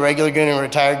difference between a regular goon and a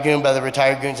retired goon by the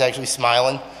retired goons actually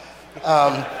smiling.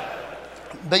 But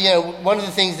one of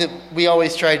the things that we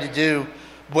always tried to do,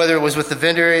 whether it was with the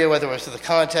vendor area, whether it was with the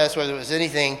contest, whether it was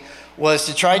anything, was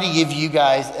to try to give you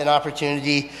guys an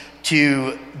opportunity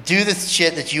to do the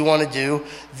shit that you want to do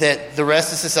that the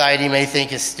rest of society may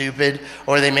think is stupid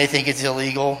or they may think it's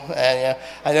illegal. And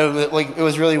I know that, it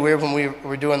was really weird when we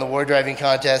were doing the war driving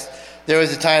contest. There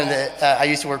was a time that I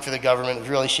used to work for the government. It was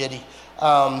really shitty.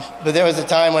 But there was a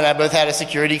time when I both had a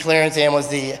security clearance and was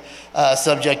the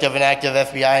subject of an active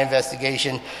FBI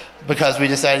investigation because we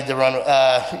decided to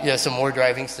run some war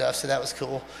driving stuff. So that was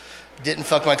cool. Didn't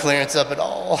fuck my clearance up at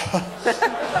all.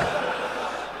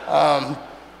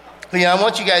 But I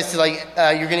want you guys to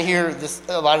you're going to hear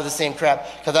a lot of the same crap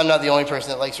because I'm not the only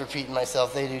person that likes repeating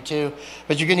myself. They do too.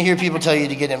 But you're going to hear people tell you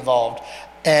to get involved.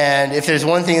 And if there's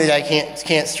one thing that I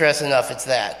can't stress enough, it's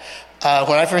that.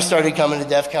 When I first started coming to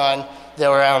DEF CON, there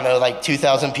were,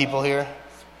 2,000 people here,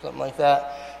 something like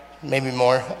that, maybe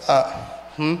more.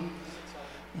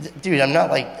 Dude, I'm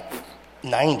not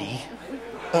 90.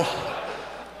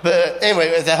 But anyway,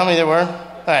 is that how many there were?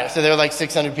 All right, so there were like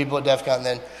 600 people at DEF CON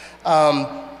then.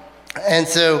 And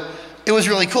so it was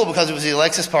really cool because it was the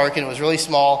Alexis Park and it was really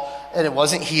small and it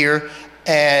wasn't here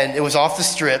and it was off the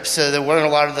strip, so there weren't a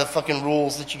lot of the fucking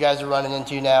rules that you guys are running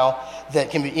into now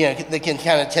that can be, you know, that can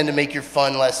kind of tend to make your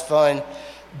fun less fun.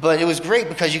 But it was great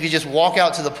because you could just walk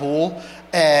out to the pool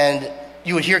and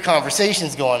you would hear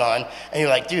conversations going on, and you're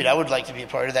like, dude, I would like to be a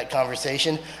part of that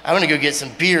conversation. I'm going to go get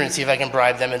some beer and see if I can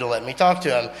bribe them into letting me talk to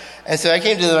them. And so I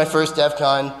came to my first DEF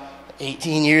CON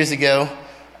 18 years ago,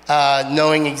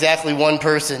 knowing exactly one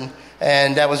person,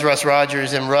 and that was Russ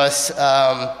Rogers. And Russ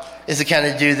is the kind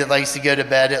of dude that likes to go to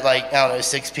bed at like, I don't know,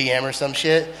 6 p.m. or some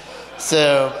shit.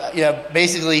 So, you know,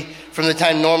 basically from the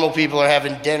time normal people are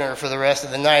having dinner for the rest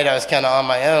of the night, I was kind of on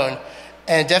my own.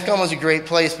 And DEF CON was a great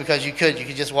place because you could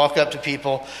just walk up to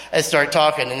people and start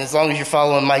talking. And as long as you're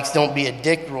following Mike's don't be a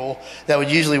dick rule, that would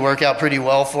usually work out pretty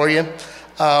well for you.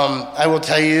 I will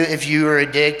tell you, if you are a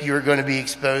dick, you're going to be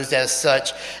exposed as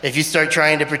such. If you start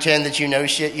trying to pretend that you know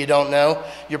shit you don't know,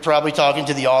 you're probably talking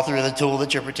to the author of the tool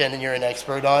that you're pretending you're an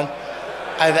expert on.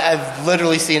 I've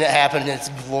literally seen it happen, and it's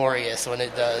glorious when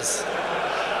it does.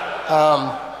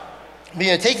 But,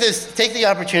 you know, take the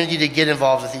opportunity to get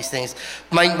involved with these things.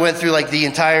 Mike went through like the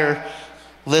entire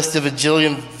list of a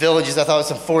jillion villages. I thought it was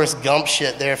some Forrest Gump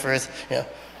shit there for his, you know,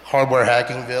 hardware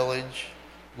hacking village,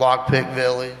 lockpick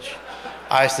village,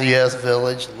 ICS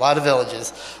village, a lot of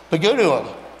villages. But go to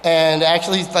them and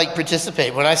actually like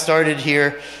participate. When I started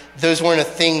here, those weren't a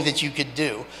thing that you could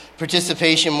do.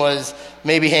 Participation was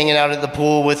maybe hanging out at the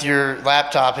pool with your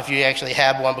laptop if you actually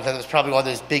had one, because it was probably one of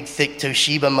those big, thick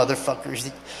Toshiba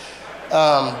motherfuckers.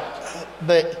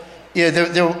 But you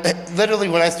know, literally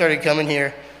when I started coming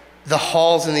here, the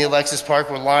halls in the Alexis Park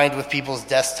were lined with people's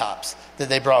desktops that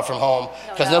they brought from home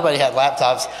because nobody had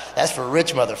laptops. That's for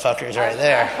rich motherfuckers right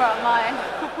there. I brought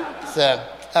mine. So,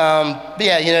 but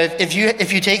yeah, you know, if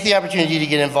you take the opportunity to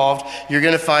get involved, you're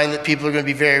going to find that people are going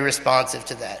to be very responsive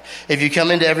to that. If you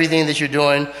come into everything that you're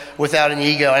doing without an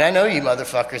ego, and I know you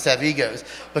motherfuckers have egos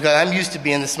because I'm used to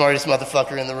being the smartest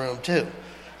motherfucker in the room too.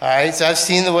 All right, so I've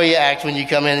seen the way you act when you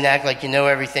come in and act like you know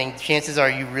everything. Chances are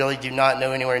you really do not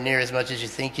know anywhere near as much as you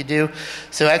think you do.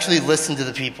 So actually listen to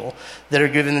the people that are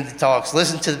giving the talks.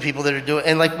 Listen to the people that are doing,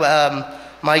 and like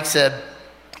Mike said,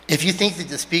 if you think that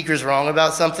the speaker's wrong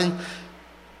about something,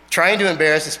 trying to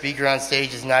embarrass a speaker on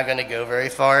stage is not going to go very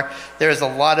far. There's a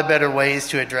lot of better ways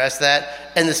to address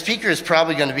that, and the speaker is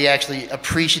probably going to be actually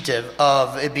appreciative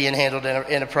of it being handled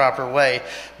in a proper way.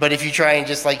 But if you try and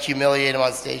just like humiliate them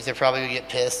on stage, they're probably going to get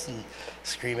pissed and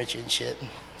scream at you and shit.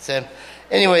 So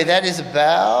anyway, that is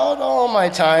about all my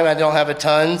time. I don't have a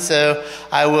ton, so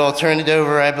I will turn it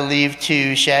over, I believe,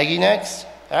 to Shaggy next.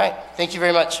 All right, thank you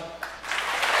very much.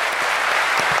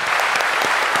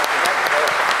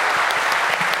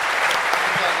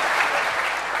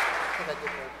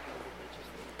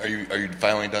 Are you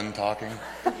finally done talking?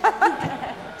 All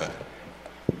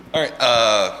right,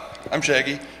 I'm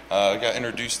Shaggy. I got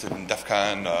introduced in DEF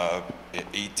CON at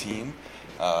 18.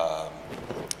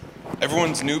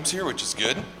 Everyone's noobs here, which is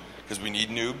good, because we need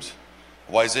noobs.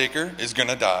 Wiseacre is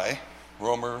gonna die.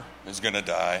 Romer is gonna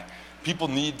die. People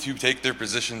need to take their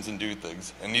positions and do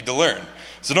things, and need to learn.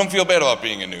 So don't feel bad about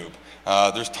being a noob.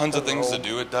 There's tons of things to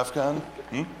do at DEF CON.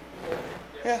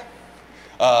 Yeah.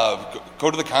 Go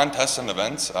to the contests and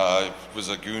events. Was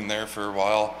a goon there for a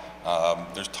while.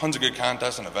 There's tons of good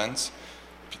contests and events.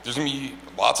 There's going to be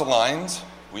lots of lines.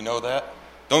 We know that.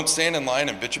 Don't stand in line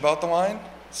and bitch about the line.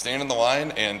 Stand in the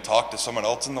line and talk to someone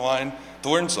else in the line to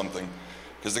learn something.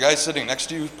 Because the guy sitting next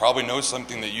to you probably knows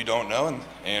something that you don't know,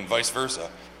 and vice versa.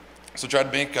 So try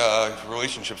to make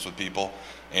relationships with people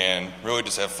and really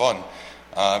just have fun.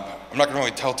 I'm not going to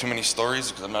really tell too many stories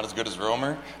because I'm not as good as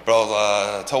Romer, but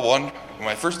I'll tell one. In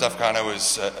my first DEF CON, I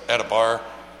was at a bar,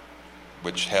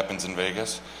 which happens in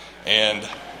Vegas, and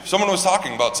someone was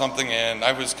talking about something, and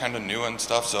I was kind of new and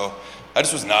stuff, so I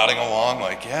just was nodding along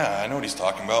like, yeah, I know what he's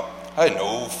talking about. I had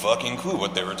no fucking clue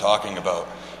what they were talking about.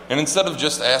 And instead of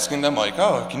just asking them like,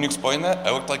 oh, can you explain that?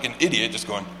 I looked like an idiot just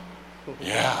going,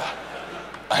 yeah,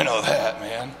 I know that,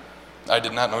 man. I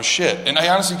did not know shit. And I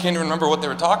honestly can't even remember what they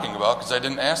were talking about because I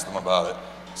didn't ask them about it.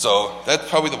 So that's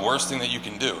probably the worst thing that you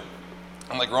can do.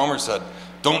 And like Romer said,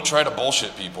 don't try to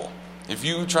bullshit people. If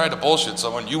you try to bullshit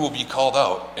someone, you will be called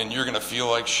out and you're going to feel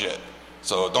like shit.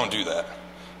 So don't do that.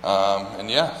 And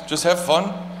yeah, just have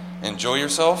fun. Enjoy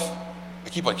yourself. I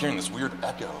keep like hearing this weird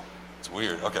echo. It's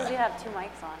weird. Okay. We have 2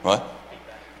 mics on. What?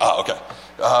 Ah, okay.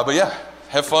 But yeah,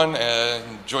 have fun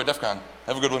and enjoy DEF CON.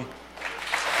 Have a good one.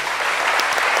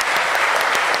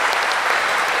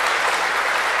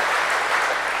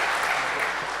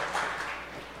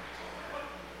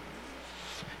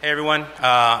 Hey everyone,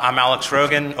 I'm Alex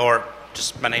Rogan, or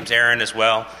just my name's Aaron as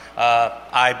well.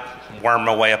 I worm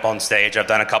my way up on stage. I've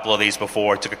done a couple of these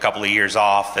before, took a couple of years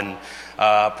off, and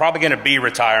probably going to be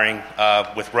retiring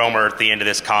with Romer at the end of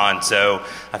this con, so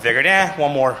I figured,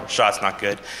 one more shot's not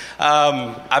good.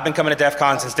 I've been coming to DEF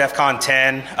CON since DEF CON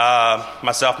 10.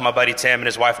 Myself and my buddy Tim and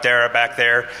his wife Dara back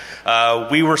there.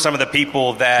 We were some of the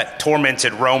people that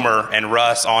tormented Romer and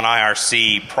Russ on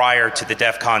IRC prior to the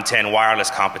DEF CON 10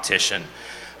 wireless competition.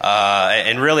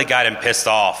 And really got him pissed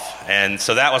off. And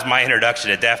so that was my introduction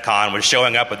to DEF CON, was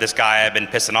showing up with this guy I've been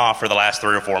pissing off for the last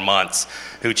 3 or 4 months,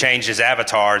 who changed his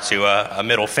avatar to a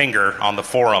middle finger on the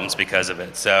forums because of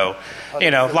it. So,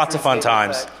 you know, lots of fun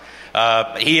times.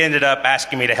 He ended up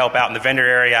asking me to help out in the vendor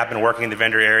area. I've been working in the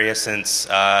vendor area since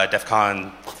DEF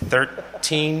CON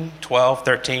 13, 12,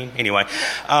 13, anyway.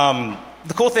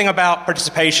 The cool thing about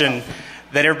participation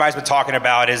that everybody's been talking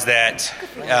about is that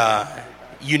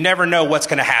you never know what's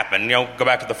going to happen. You know, go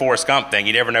back to the Forrest Gump thing.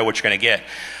 You never know what you're going to get.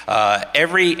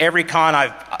 Every con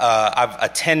I've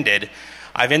attended,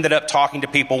 I've ended up talking to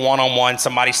people one-on-one.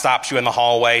 Somebody stops you in the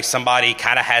hallway. Somebody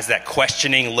kind of has that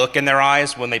questioning look in their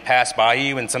eyes when they pass by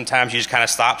you, and sometimes you just kind of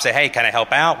stop, say, "Hey, can I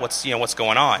help out? What's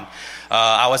going on?"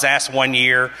 I was asked one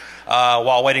year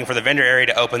while waiting for the vendor area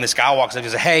to open. This guy walks up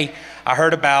and says, "Hey, I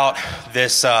heard about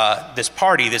this this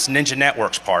party, this Ninja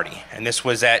Networks party, and this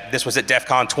was at DEF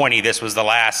CON 20. This was the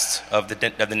last of the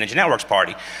Ninja Networks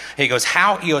party." He goes,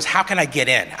 how can I get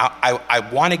in? I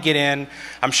want to get in.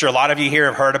 I'm sure a lot of you here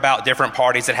have heard about different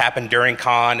parties that happen during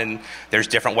con, and there's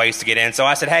different ways to get in. So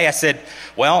I said, "Hey," I said,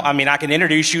 "well, I mean, I can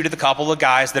introduce you to the couple of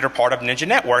guys that are part of Ninja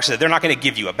Networks. So they're not going to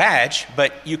give you a badge,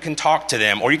 but you can talk to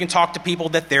them, or you can talk to people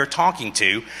that they're talking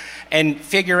to, and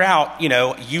figure out, you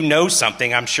know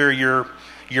something. I'm sure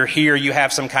you're here, you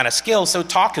have some kind of skill, so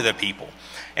talk to the people."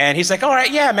 And he's like, "All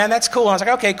right, yeah, man, that's cool." I was like,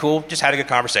 "Okay, cool." Just had a good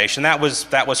conversation. That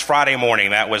was Friday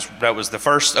morning. That was the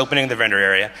first opening of the vendor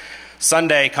area.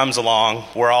 Sunday comes along.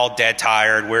 We're all dead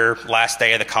tired. We're last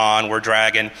day of the con. We're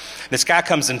dragging. This guy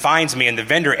comes and finds me in the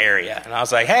vendor area. And I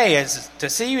was like, "Hey, is to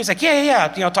see you?" He's like, yeah.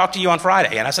 Talk to you on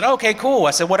Friday. And I said, "Okay, cool."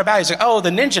 I said, "What about it?" He's like, "Oh,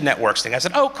 the Ninja Networks thing." I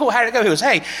said, "Oh, cool. How did it go?" He goes,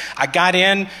 "Hey, I got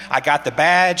in. I got the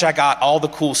badge. I got all the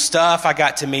cool stuff. I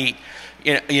got to meet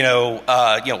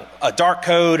a dark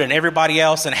code and everybody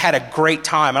else, and had a great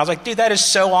time." And I was like, "Dude, that is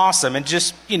so awesome." And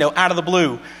just, out of the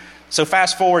blue. So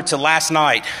fast forward to last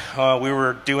night, we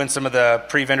were doing some of the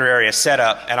pre-vendor area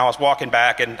setup, and I was walking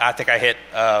back, and I think I hit,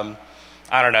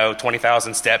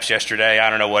 20,000 steps yesterday. I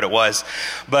don't know what it was.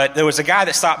 But there was a guy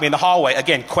that stopped me in the hallway,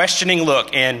 again, questioning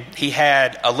look, and he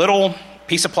had a little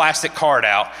piece of plastic card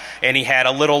out, and he had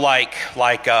a little like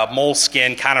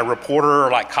moleskin kind of reporter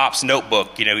or like cop's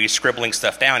notebook. He's scribbling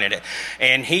stuff down in it.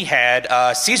 And he had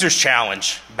Caesar's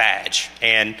Challenge badge,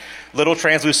 and little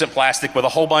translucent plastic with a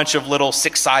whole bunch of little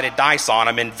 6-sided dice on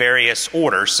them in various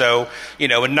orders. So,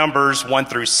 in numbers 1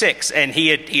 through 6. And he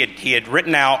had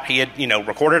written out, he had,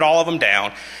 recorded all of them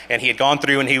down, and he had gone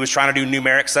through and he was trying to do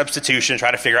numeric substitution,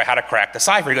 try to figure out how to crack the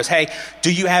cipher. He goes, "Hey, do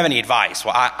you have any advice?"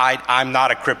 Well, I'm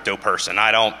not a crypto person.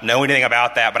 I don't know anything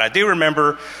about that, but I do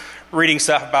remember reading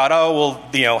stuff about,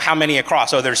 how many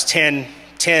across? Oh, there's 10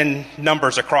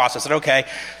 numbers across. I said, "Okay,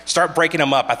 start breaking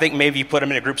them up. I think maybe you put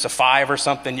them into groups of 5 or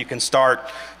something. You can start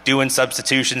doing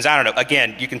substitutions." I don't know.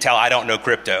 Again, you can tell I don't know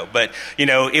crypto, but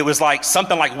it was like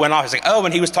something like went off. He's like, "Oh,"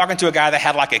 and he was talking to a guy that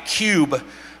had like a cube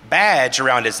badge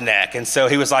around his neck, and so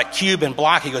he was like, "Cube and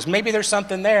block." He goes, "Maybe there's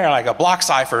something there, like a block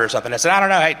cipher or something." I said, "I don't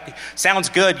know. Hey, sounds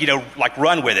good. Like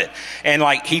run with it." And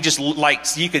like he just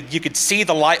you could see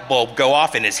the light bulb go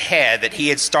off in his head that he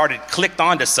had clicked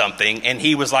onto something, and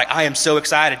he was like, "I am so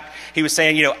excited." He was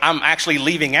saying, "I'm actually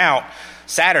leaving out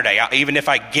Saturday. Even if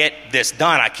I get this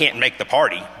done, I can't make the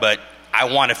party, but I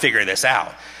want to figure this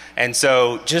out." And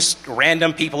so just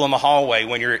random people in the hallway,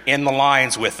 when you're in the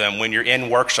lines with them, when you're in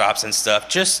workshops and stuff,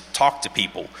 just talk to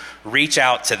people, reach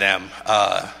out to them.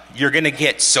 You're going to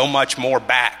get so much more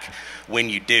back when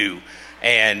you do.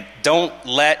 And don't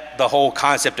let the whole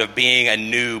concept of being a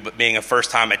noob, being a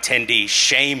first-time attendee,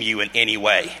 shame you in any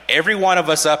way. Every one of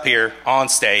us up here on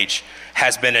stage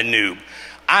has been a noob.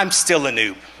 I'm still a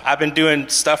noob. I've been doing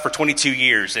stuff for 22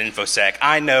 years in InfoSec.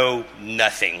 I know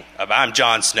nothing about, I'm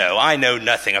Jon Snow. I know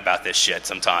nothing about this shit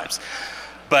sometimes.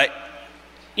 But,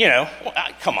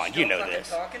 come on, you know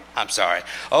this. I'm sorry.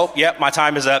 Oh, yep, my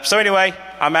time is up. So anyway,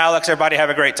 I'm Alex. Everybody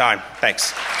have a great time.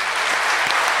 Thanks.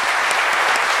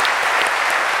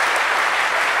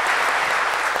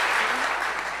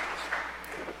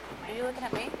 Are you looking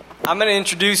at me? I'm going to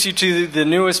introduce you to the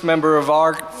newest member of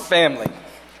our family,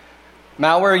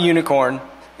 Malware Unicorn.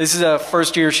 This is the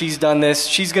first year she's done this.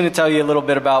 She's going to tell you a little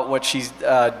bit about what she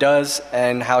does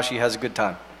and how she has a good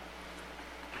time.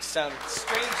 sound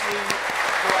strangely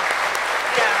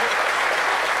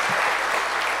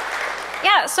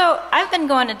Yeah, so I've been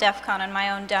going to DEF CON on my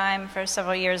own dime for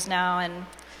several years now, and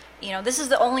this is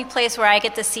the only place where I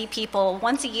get to see people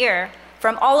once a year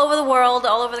from all over the world,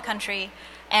 all over the country,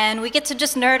 and we get to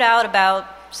just nerd out about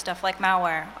stuff like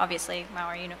malware, obviously,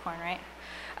 malware unicorn, right?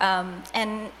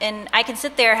 And I can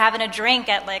sit there having a drink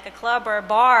at like a club or a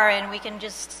bar, and we can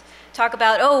just talk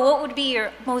about, what would be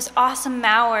your most awesome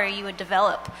malware you would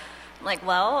develop? I'm like,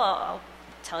 well, I'll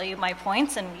tell you my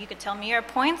points, and you could tell me your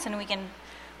points, and we can,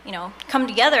 come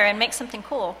together and make something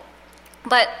cool.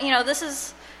 But, this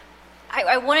is,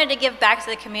 I wanted to give back to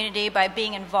the community by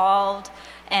being involved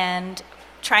and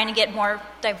trying to get more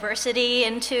diversity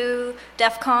into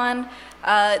DEF CON.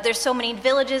 There's so many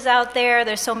villages out there,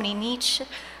 there's so many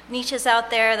niches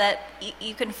out there that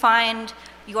you can find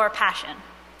your passion.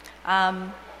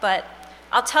 But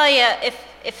I'll tell you,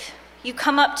 if you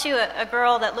come up to a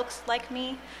girl that looks like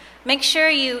me, make sure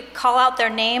you call out their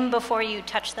name before you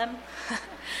touch them.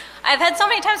 I've had so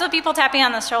many times with people tapping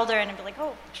on the shoulder and be like,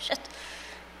 oh, shit.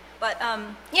 But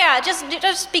yeah,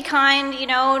 just be kind,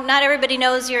 not everybody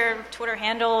knows your Twitter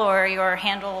handle or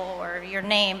your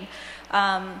name.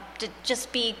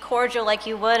 Just be cordial like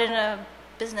you would in a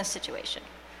business situation.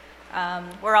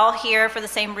 We're all here for the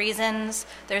same reasons.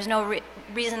 There's no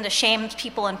reason to shame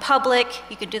people in public.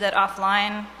 You could do that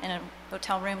offline in a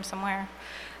hotel room somewhere.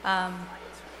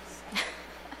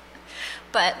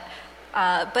 But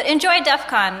enjoy DEF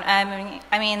CON.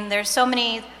 I mean, there's so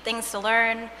many things to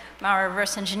learn. Malware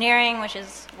reverse engineering, which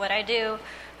is what I do.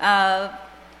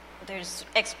 There's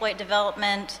exploit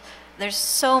development. There's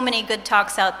so many good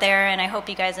talks out there, and I hope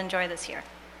you guys enjoy this here.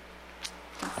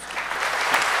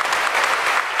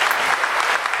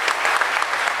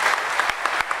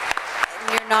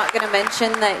 You're not going to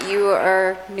mention that you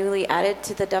are newly added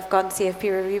to the DEF CON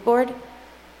CFP review board?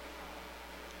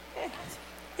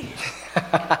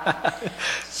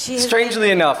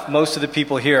 Strangely enough, most of the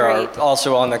people here are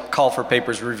also on the Call for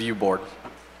Papers review board.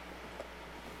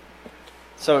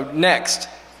 So next,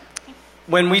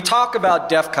 when we talk about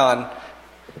DEF CON,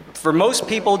 for most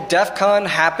people, DEF CON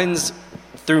happens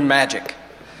through magic.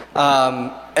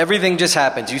 Everything just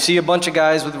happens. You see a bunch of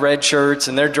guys with red shirts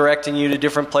and they're directing you to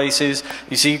different places.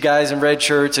 You see guys in red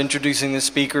shirts introducing the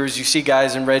speakers. You see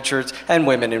guys in red shirts and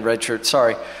women in red shirts,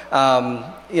 sorry.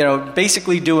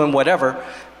 Basically doing whatever.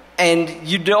 And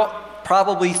you don't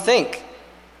probably think,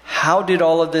 how did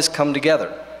all of this come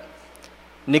together?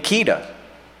 Niki7a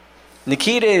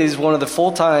is one of the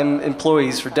full-time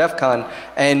employees for DEF CON,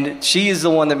 and she is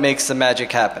the one that makes the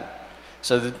magic happen.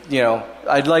 So,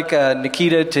 I'd like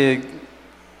Niki7a to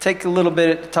take a little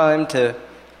bit of time to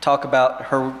talk about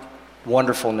her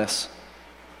wonderfulness.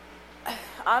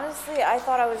 Honestly, I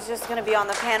thought I was just going to be on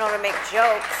the panel to make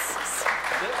jokes.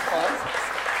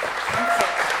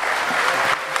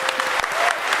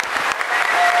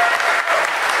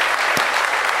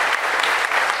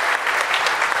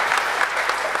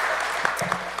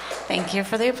 Thank you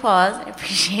for the applause. I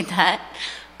appreciate that.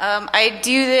 I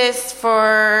do this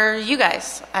for you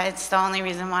guys. It's the only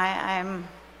reason why I'm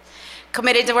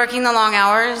committed to working the long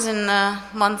hours and the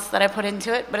months that I put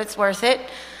into it, but it's worth it.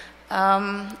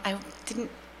 I didn't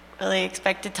really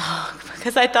expect to talk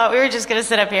because I thought we were just going to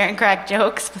sit up here and crack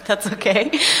jokes, but that's okay.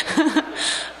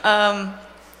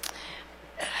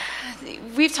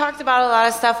 We've talked about a lot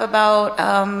of stuff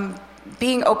about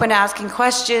being open to asking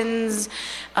questions.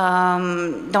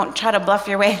 Don't try to bluff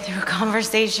your way through a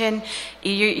conversation.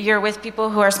 You're with people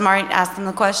who are smart, ask them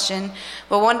the question.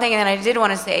 But one thing that I did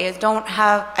want to say is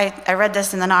I read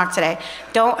this in the NOC today,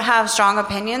 don't have strong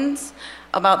opinions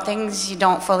about things you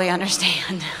don't fully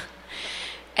understand.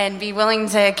 And be willing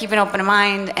to keep an open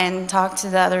mind and talk to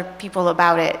the other people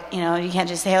about it. You can't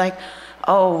just say like,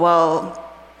 oh, well,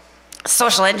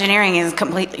 social engineering is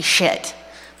completely shit.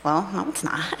 Well, no, it's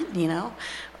not,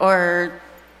 Or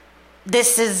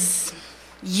this is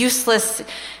useless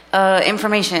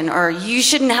information, or you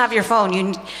shouldn't have your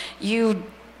phone. You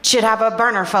should have a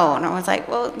burner phone. I was like,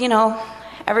 well,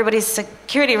 everybody's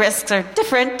security risks are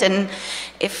different, and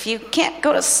if you can't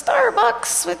go to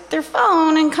Starbucks with your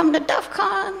phone and come to DEF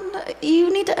CON,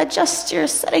 you need to adjust your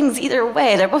settings either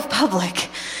way. They're both public.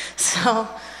 So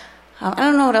I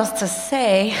don't know what else to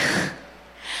say.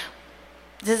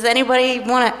 Does anybody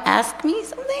want to ask me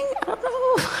something? I don't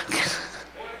know.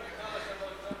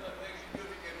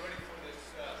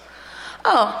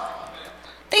 Oh,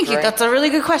 thank you. That's a really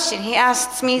good question. He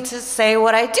asked me to say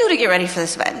what I do to get ready for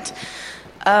this event.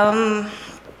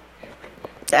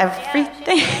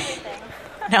 Everything.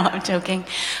 No, I'm joking.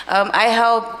 I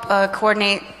help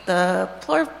coordinate the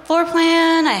floor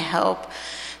plan. I help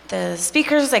the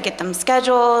speakers, I get them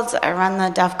scheduled, I run the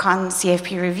DEF CON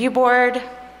CFP review board,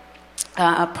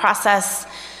 process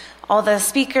all the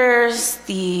speakers,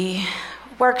 the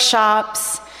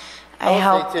workshops. I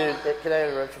help. Say too, can I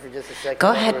interrupt you for just a second?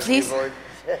 Go ahead, please.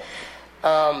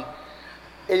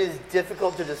 It is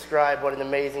difficult to describe what an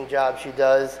amazing job she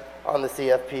does on the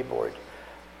CFP board.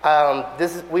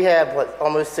 We have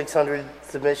almost 600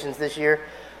 submissions this year,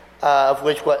 of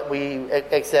which we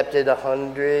accepted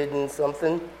 100 and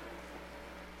something.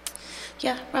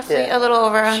 Yeah, roughly a little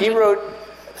over 100. She wrote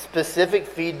specific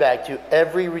feedback to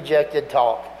every rejected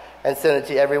talk and sent it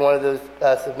to every one of those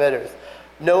submitters.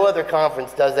 No other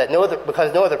conference does that.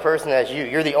 Because no other person has you.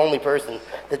 You're the only person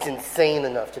that's insane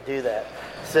enough to do that.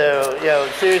 So,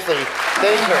 seriously,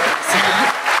 thank her.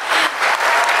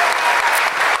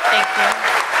 Thank you.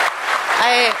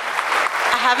 I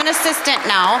have an assistant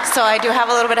now, so I do have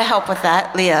a little bit of help with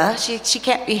that, Leah. She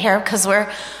can't be here because we're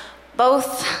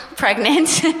both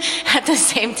pregnant at the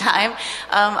same time.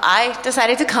 I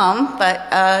decided to come,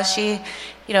 but she,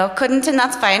 couldn't, and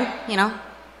that's fine.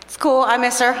 It's cool. I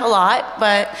miss her a lot,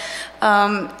 but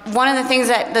one of the things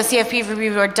that the CFP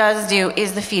review board does do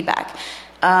is the feedback.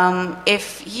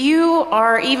 If you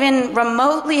are even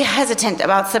remotely hesitant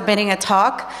about submitting a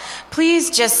talk, please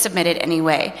just submit it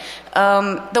anyway.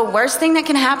 The worst thing that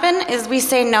can happen is we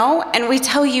say no and we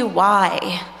tell you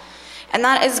why. And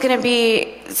that is going to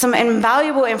be some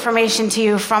invaluable information to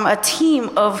you from a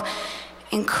team of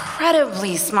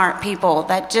incredibly smart people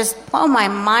that just blow my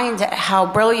mind at how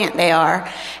brilliant they are.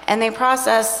 And they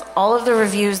process all of the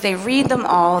reviews, they read them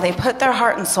all, they put their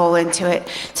heart and soul into it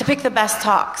to pick the best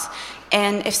talks.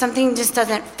 And if something just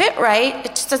doesn't fit right, it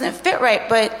just doesn't fit right,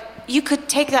 but you could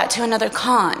take that to another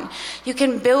con. You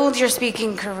can build your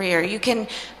speaking career. You can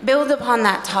build upon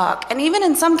that talk. And even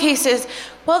in some cases,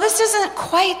 well, this isn't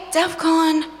quite DEF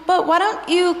CON, but why don't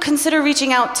you consider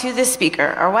reaching out to this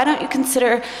speaker? Or why don't you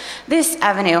consider this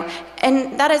avenue?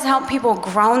 And that has helped people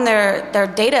grown their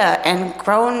data and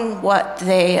grown what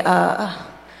their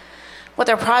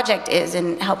project is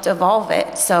and helped evolve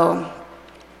it. So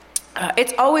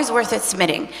it's always worth it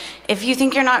submitting. If you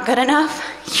think you're not good enough,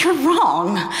 you're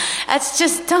wrong. That's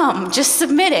just dumb. Just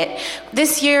submit it.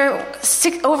 This year,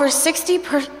 over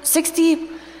 61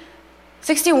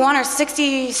 or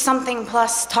 60 something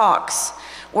plus talks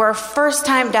were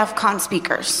first-time DEF CON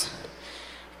speakers.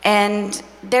 And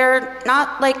they're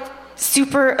not like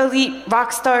super elite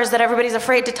rock stars that everybody's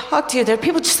afraid to talk to. They're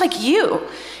people just like you.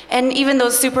 And even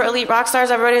those super elite rock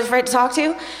stars everybody's afraid to talk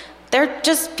to, they're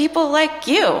just people like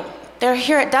you. They're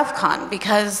here at DEF CON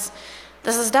because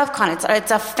this is DEF CON. It's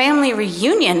a family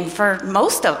reunion for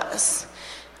most of us.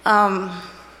 Yeah,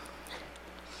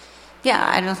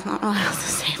 I don't know what else to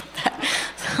say about that.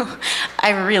 So,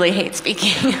 I really hate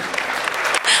speaking.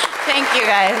 Thank you,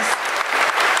 guys.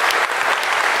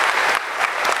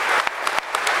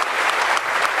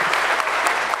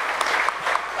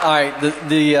 All right,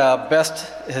 the best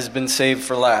has been saved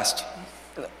for last.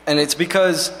 And it's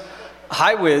because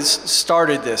HighWiz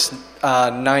started this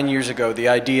 9 years ago, the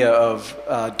idea of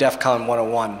DEF CON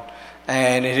 101,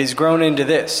 and it has grown into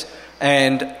this.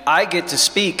 And I get to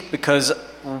speak because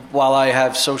while I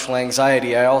have social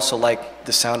anxiety, I also like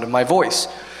the sound of my voice.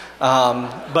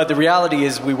 But the reality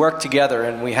is we work together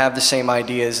and we have the same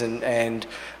ideas, and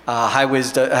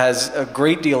HighWiz has a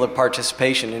great deal of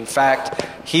participation. In fact,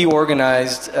 he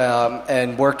organized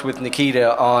and worked with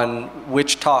Niki7a on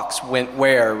which talks went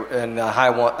where in the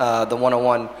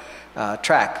 101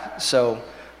 track. So,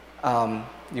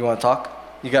 you want to talk?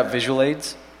 You got visual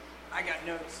aids? I got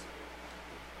notes.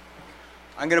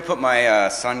 I'm going to put my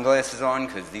sunglasses on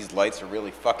because these lights are really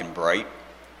fucking bright.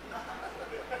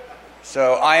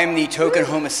 So, I am the token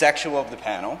homosexual of the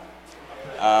panel.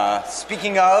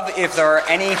 Speaking of, if there are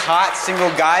any hot single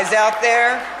guys out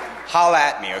there, holla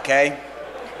at me, okay?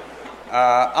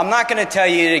 I'm not going to tell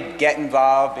you to get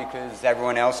involved because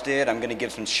everyone else did. I'm going to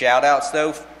give some shout-outs,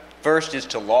 though. First is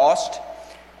to Lost.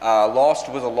 Lost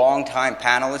was a long-time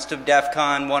panelist of DEF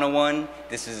CON 101.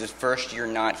 This is his first year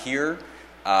not here.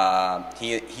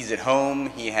 He's at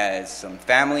home. He has some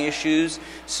family issues.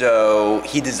 So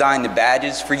he designed the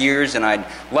badges for years, and I'd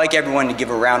like everyone to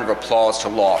give a round of applause to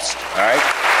Lost, all right?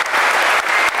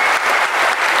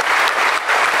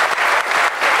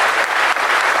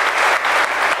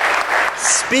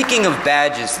 Speaking of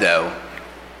badges, though,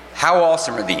 how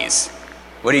awesome are these?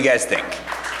 What do you guys think?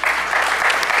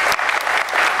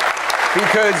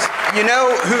 Because you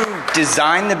know who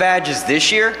designed the badges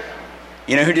this year?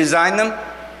 You know who designed them?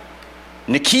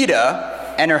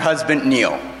 Niki7a and her husband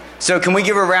Neil. So can we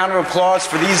give a round of applause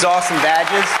for these awesome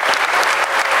badges?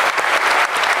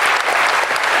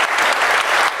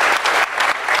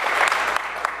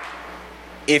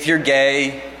 If you're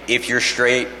gay, if you're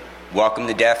straight, welcome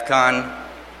to DEF CON.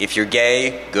 If you're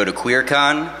gay, go to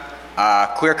QueerCon.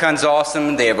 QueerCon's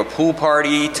awesome. They have a pool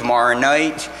party tomorrow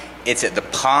night. It's at the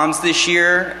Palms this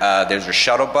year. There's a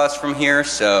shuttle bus from here,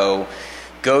 so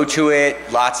go to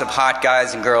it. Lots of hot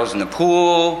guys and girls in the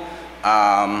pool.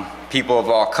 People of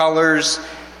all colors.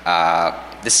 The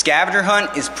scavenger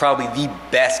hunt is probably the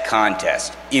best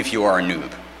contest if you are a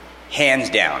noob. Hands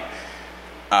down.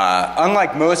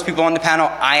 Unlike most people on the panel,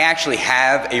 I actually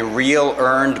have a real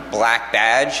earned black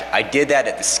badge. I did that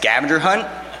at the scavenger hunt,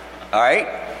 all right?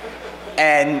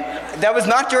 And that was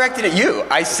not directed at you.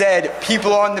 I said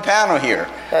people on the panel here.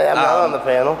 Hey, I'm not on the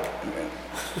panel.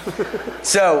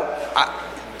 So,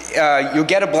 you'll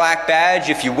get a black badge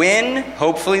if you win,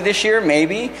 hopefully this year,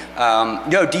 maybe.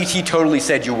 No, DT totally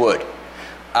said you would.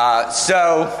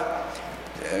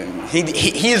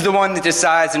 He's the one that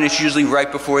decides, and it's usually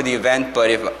right before the event, but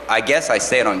if I guess I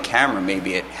say it on camera,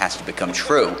 maybe it has to become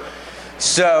true.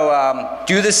 So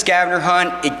do the scavenger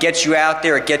hunt. It gets you out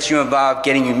there. It gets you involved,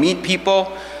 getting you meet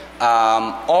people.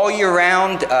 All year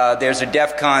round, there's a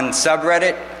DEF CON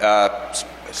subreddit,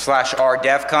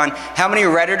 /r/DEFCON. How many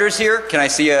Redditors here? Can I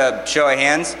see a show of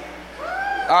hands?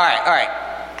 All right.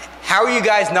 How are you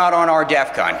guys not on our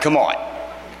DEF CON? Come on.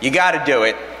 You got to do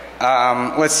it.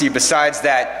 Let's see, besides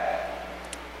that,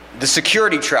 the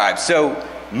security tribe. So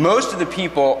most of the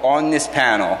people on this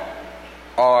panel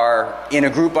are in a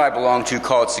group I belong to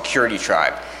called Security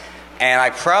Tribe. And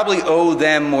I probably owe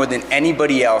them more than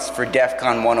anybody else for DEF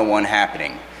CON 101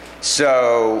 happening.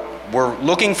 So we're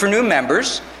looking for new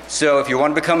members. So if you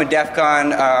want to become a DEF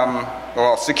CON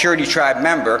Security Tribe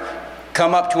member,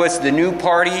 come up to us at the new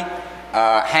party,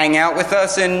 hang out with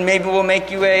us, and maybe we'll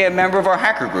make you a member of our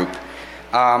hacker group.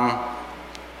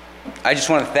 I just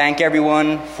want to thank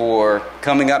everyone for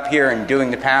coming up here and doing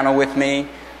the panel with me.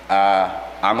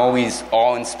 I'm always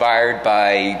awe-inspired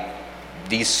by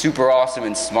these super awesome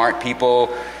and smart people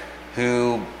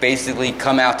who basically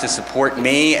come out to support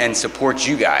me and support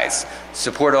you guys,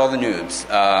 support all the noobs.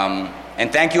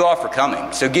 And thank you all for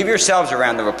coming. So give yourselves a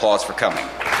round of applause for coming.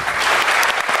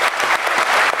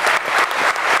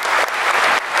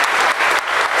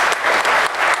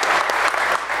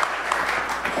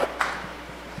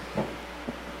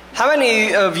 How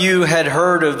many of you had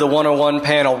heard of the 101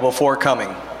 panel before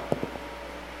coming?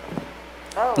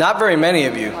 Oh. Not very many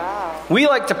of you. Wow. We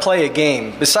like to play a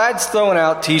game. Besides throwing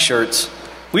out t-shirts,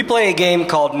 we play a game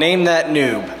called Name That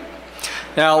Noob.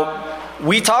 Now,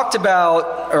 I talked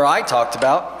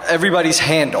about everybody's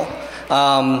handle.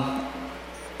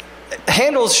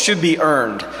 Handles should be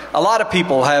earned. A lot of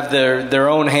people have their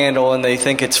own handle and they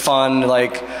think it's fun,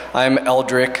 like I'm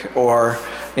Eldrick or,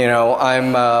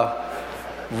 I'm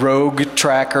Rogue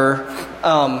Tracker.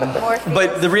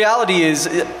 But the reality is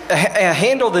a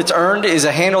handle that's earned is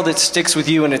a handle that sticks with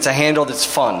you, and it's a handle that's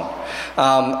fun.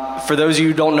 For those of you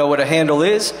who don't know what a handle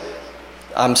is,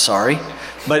 I'm sorry.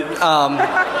 But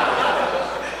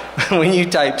when you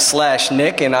type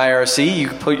 /Nick in IRC, you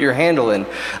can put your handle in.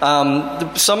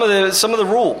 Some of the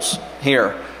rules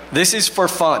here. This is for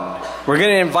fun. We're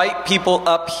going to invite people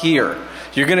up here.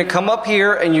 You're going to come up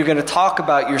here and you're going to talk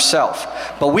about yourself.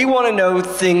 But we want to know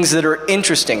things that are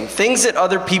interesting, things that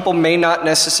other people may not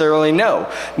necessarily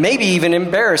know, maybe even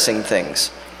embarrassing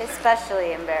things.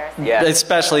 Especially embarrassing. Yeah.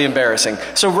 Especially embarrassing.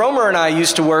 So Romer and I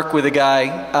used to work with a guy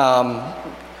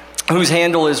whose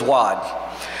handle is WAD.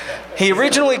 He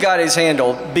originally got his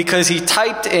handle because he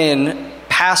typed in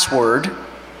password,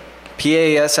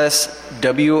 PASSWORD,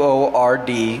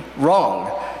 wrong,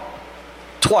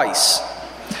 twice.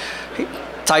 He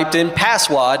typed in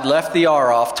passwad, left the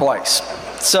R off twice.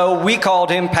 So we called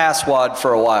him Passwad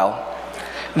for a while.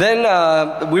 Then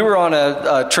we were on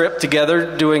a trip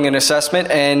together doing an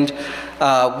assessment, and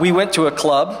we went to a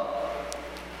club,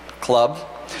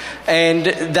 and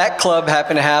that club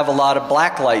happened to have a lot of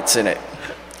black lights in it.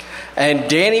 And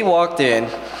Danny walked in,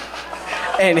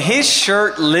 and his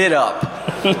shirt lit up.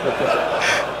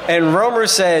 And Romer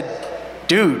said,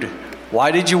 "Dude,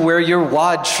 why did you wear your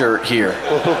WAD shirt here?"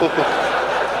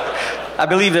 I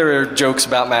believe there were jokes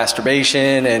about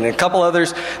masturbation and a couple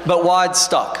others, but WAD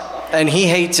stuck. And he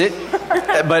hates it,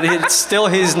 but it's still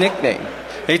his nickname.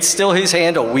 It's still his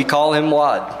handle. We call him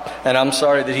WAD. And I'm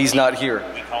sorry that he's not here.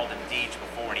 We called him Deej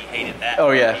before, and he hated that. Oh,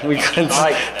 yeah.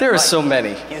 There are so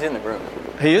many. He's in the room.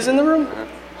 He is in the room?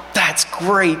 That's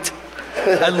great.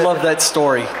 I love that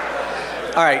story.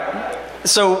 All right.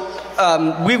 So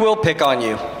we will pick on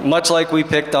you, much like we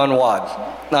picked on WAD.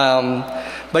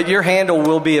 But your handle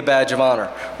will be a badge of honor.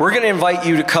 We're going to invite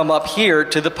you to come up here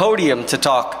to the podium to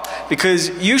talk, because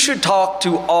you should talk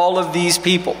to all of these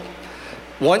people.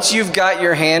 Once you've got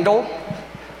your handle,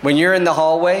 when you're in the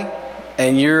hallway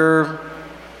and you're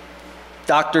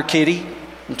Dr. Kitty,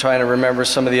 I'm trying to remember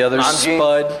some of the others,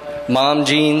 Spud, Mom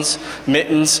Jeans,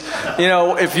 Mittens. You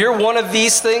know, if you're one of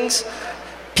these things,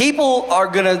 people are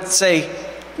going to say,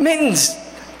 Mittens,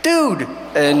 dude,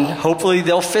 and hopefully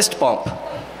they'll fist bump.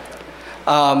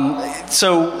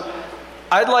 So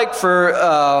I'd like for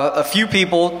a few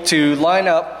people to line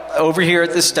up over here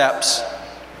at the steps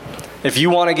if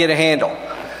you want to get a handle.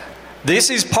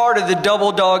 This is part of the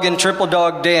double dog and triple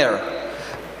dog dare.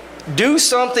 Do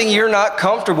something you're not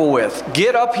comfortable with.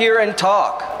 Get up here and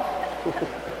talk.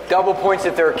 Double points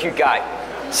if they're a cute guy.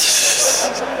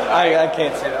 I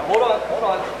can't say that. Hold on.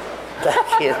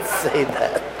 I can't say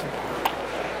that.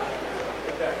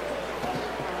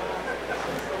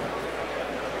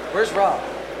 Where's Rob?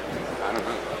 I don't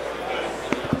know.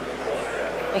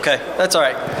 Okay, that's all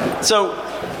right. So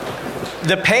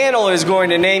the panel is going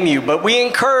to name you, but we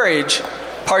encourage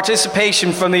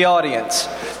participation from the audience.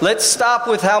 Let's stop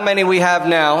with how many we have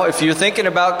now. If you're thinking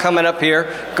about coming up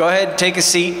here, go ahead and take a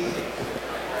seat.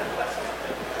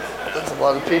 That's a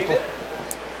lot of people.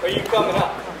 Are you coming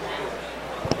up?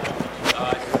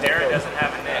 Darren doesn't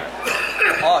have a neck.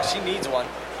 Oh, she needs one.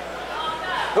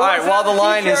 All right, while the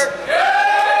line is...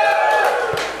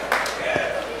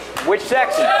 Which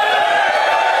section? One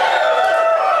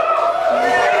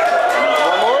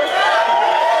more?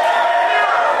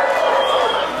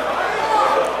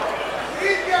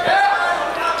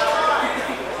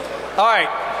 All right,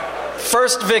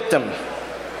 first victim.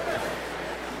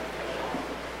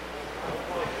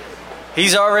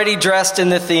 He's already dressed in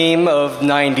the theme of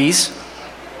 90s.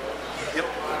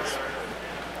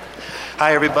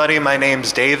 Hi everybody, my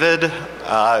name's David.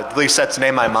 At least that's the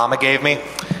name my mama gave me.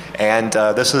 And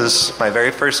this is my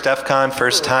very first DEF CON,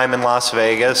 first time in Las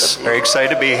Vegas. Very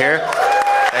excited to be here.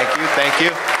 Thank you.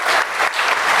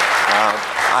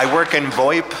 I work in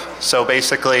VoIP, so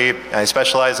basically I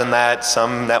specialize in that,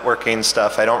 some networking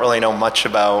stuff. I don't really know much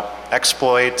about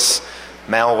exploits,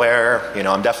 malware. You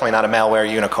know, I'm definitely not a malware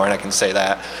unicorn, I can say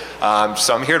that.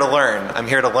 So I'm here to learn. I'm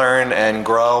here to learn and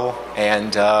grow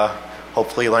and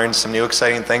hopefully learn some new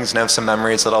exciting things and have some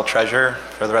memories that I'll treasure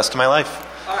for the rest of my life.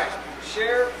 All right,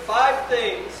 share 5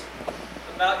 things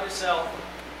about yourself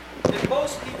that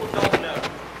most people don't know.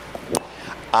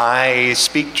 I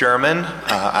speak German.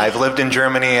 I've lived in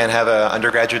Germany and have an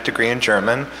undergraduate degree in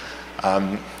German.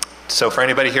 So for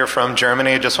anybody here from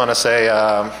Germany, I just want to say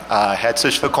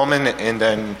herzlich willkommen in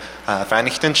den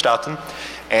Vereinigten Staaten.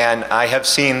 And I have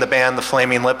seen the band The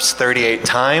Flaming Lips 38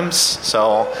 times,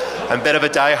 so I'm a bit of a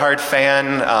diehard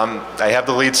fan. I have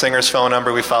the lead singer's phone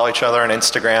number. We follow each other on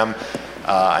Instagram.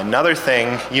 Another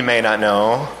thing you may not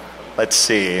know, let's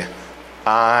see.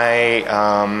 I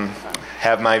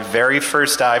have my very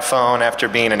first iPhone after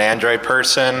being an Android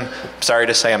person. I'm sorry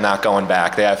to say I'm not going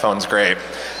back. The iPhone's great.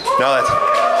 No, that's...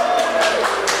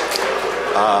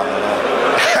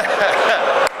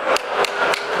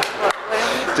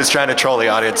 just trying to troll the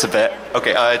audience a bit.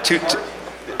 Okay,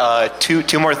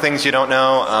 two more things you don't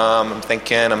know. I'm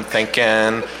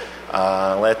thinking.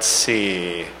 Let's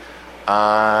see.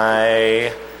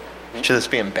 Should this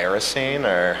be embarrassing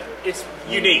or? It's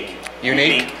unique.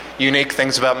 Unique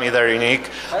things about me that are unique.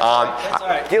 That's all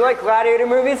right. Do you like gladiator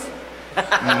movies?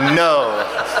 No.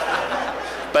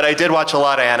 But I did watch a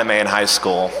lot of anime in high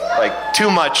school. Like,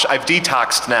 too much. I've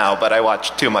detoxed now, but I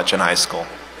watched too much in high school.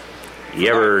 You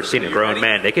ever seen a grown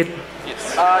man naked?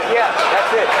 Yes. Yeah,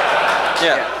 that's it.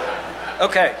 Yeah.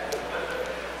 Okay.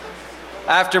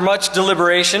 After much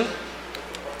deliberation,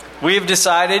 we have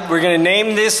decided we're going to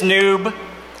name this noob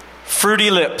Fruity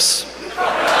Lips.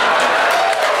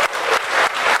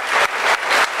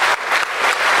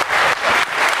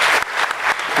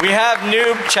 We have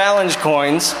noob challenge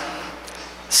coins.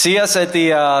 See us at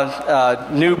the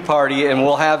noob party, and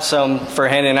we'll have some for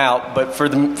handing out. But for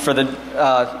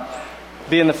the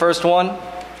being the first one,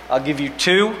 I'll give you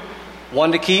 2,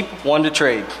 1 to keep, 1 to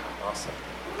trade. Awesome.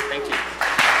 Thank you.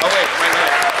 Oh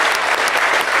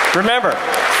wait, Remember,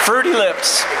 Fruity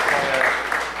Lips.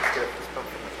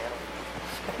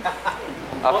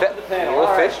 We'll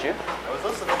fist you.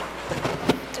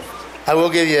 I will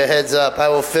give you a heads up. I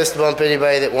will fist bump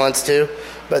anybody that wants to,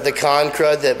 but the con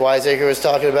crud that Wiseacre was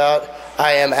talking about,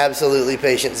 I am absolutely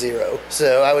patient zero.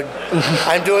 So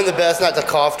I'm doing the best not to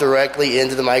cough directly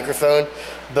into the microphone,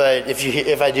 but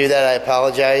if I do that, I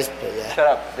apologize. But yeah. Shut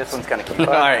up. This one's gonna keep All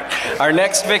right, our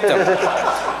next victim.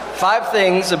 5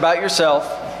 things about yourself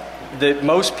that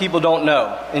most people don't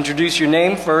know. Introduce your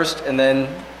name first, and then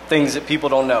things that people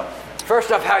don't know.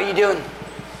 First off, how are you doing?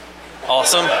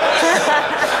 Awesome.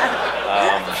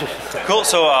 Cool.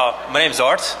 So my name's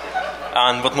Art.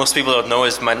 And what most people don't know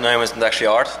is my name isn't actually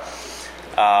Art.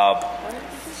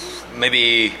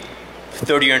 Maybe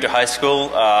third year into high school,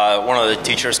 one of the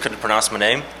teachers couldn't pronounce my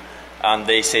name, and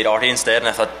they said Artie instead, and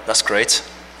I thought, that's great.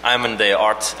 I'm in the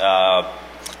art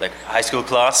like high school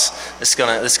class. This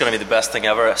is gonna be the best thing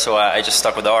ever. So I just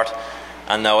stuck with Art,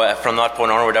 and now from that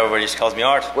point onward, everybody just calls me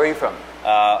Art. Where are you from?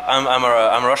 I'm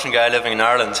a Russian guy living in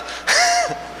Ireland.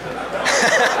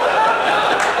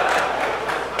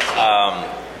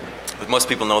 But most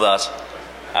people know that.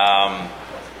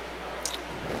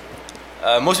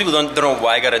 Most people don't know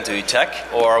why I got into tech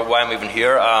or why I'm even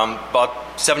here.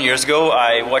 About 7 years ago,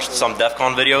 I watched some DEF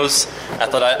CON videos. I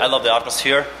thought I love the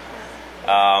atmosphere.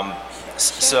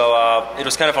 So it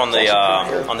was kind of on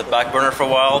the back burner for a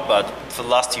while, but for the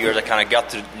last 2 years, I kind of got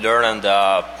to learn and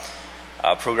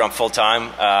program full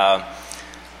time.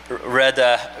 Read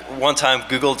one time,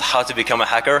 Googled how to become a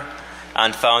hacker,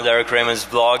 and found Eric Raymond's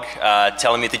blog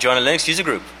telling me to join a Linux user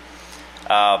group.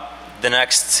 The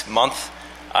next month,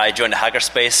 I joined a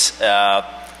hackerspace,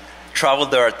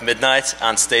 traveled there at midnight,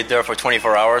 and stayed there for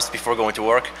 24 hours before going to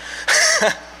work.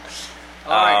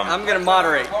 All right, I'm going to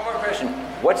moderate. One more question.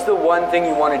 What's the one thing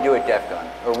you want to do at DEF CON?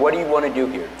 Or what do you want to do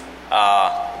here?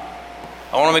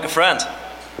 I want to make a friend.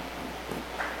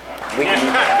 We can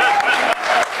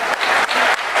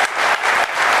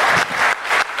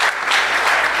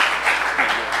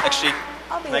Actually,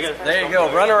 there you go.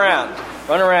 Run around.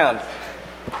 Run around.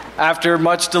 After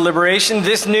much deliberation,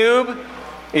 this noob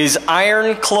is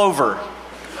Iron Clover.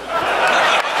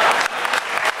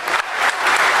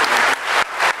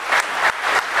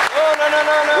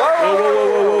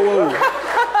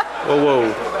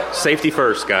 Whoa. Safety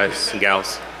first, guys and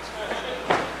gals.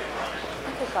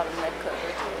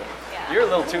 You're a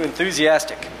little too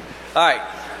enthusiastic. All right,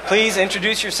 please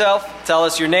introduce yourself. Tell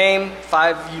us your name,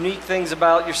 5 unique things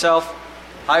about yourself.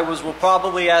 HighWiz will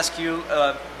probably ask you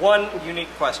one unique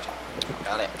question.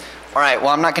 Got it. All right, well,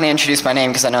 I'm not going to introduce my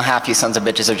name because I know half you sons of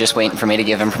bitches are just waiting for me to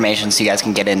give information so you guys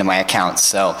can get into my account.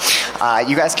 So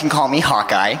you guys can call me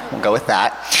Hawkeye. We'll go with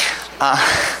that.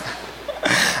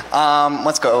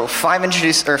 Let's go. 5.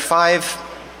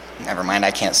 Never mind,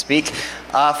 I can't speak.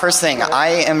 First thing, I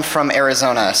am from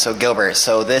Arizona, so Gilbert.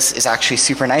 So this is actually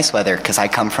super nice weather because I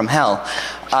come from hell.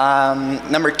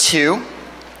 Number 2.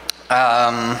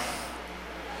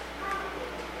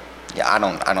 Yeah, I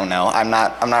don't know. I'm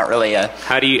not really a.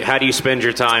 How do you spend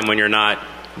your time when you're not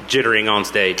jittering on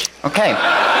stage? Okay.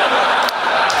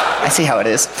 I see how it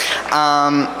is.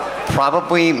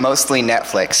 Probably mostly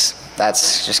Netflix.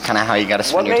 That's just kind of how you got to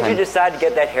spend your time. What made you decide to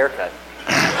get that haircut?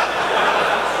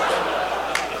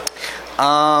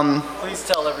 Please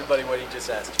tell everybody what he just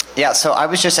asked. Yeah, so I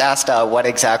was just asked what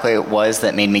exactly it was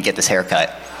that made me get this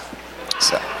haircut.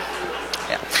 So,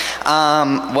 yeah.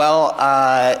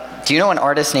 Do you know an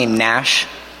artist named Nash?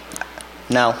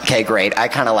 No? Okay, great. I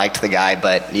kind of liked the guy,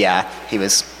 but yeah,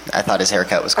 I thought his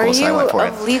haircut was cool, so I went for it.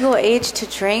 Are you of legal age to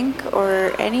drink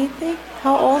or anything?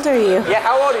 How old are you? Yeah,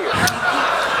 how old are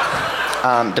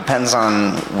you? Depends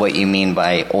on what you mean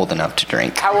by old enough to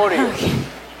drink. How old are you?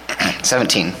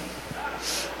 17.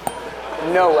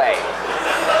 No way. No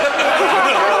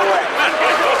way.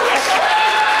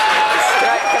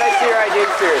 Can I see your ID?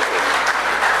 Seriously.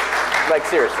 Like,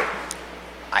 seriously.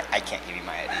 I can't give you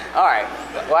my ID. All right.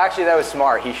 Well, actually, that was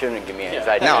smart. He shouldn't give me his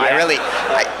ID. No, yeah.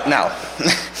 No.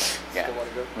 Yeah.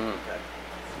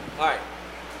 All right.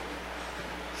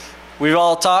 We've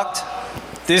all talked.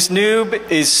 This noob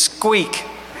is Squeak.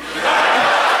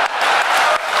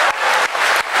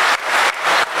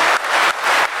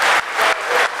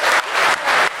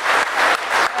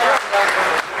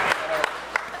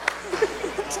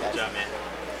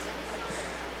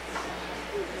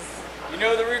 You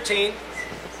know the routine.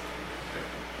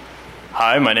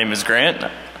 Hi, my name is Grant.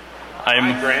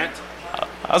 Hi, Grant.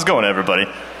 How's it going, everybody?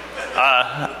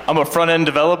 I'm a front-end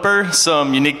developer.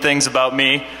 Some unique things about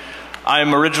me.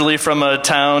 I'm originally from a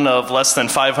town of less than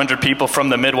 500 people from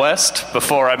the Midwest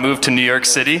before I moved to New York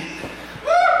City.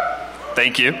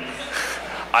 Thank you.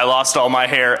 I lost all my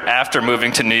hair after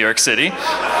moving to New York City.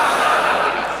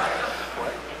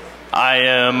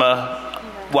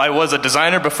 I was a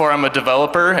designer before I'm a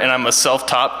developer, and I'm a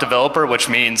self-taught developer, which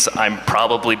means I'm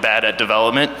probably bad at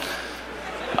development.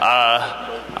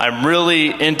 I'm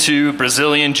really into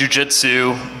Brazilian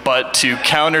Jiu-Jitsu, but to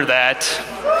counter that,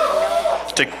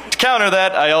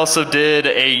 I also did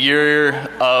a year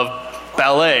of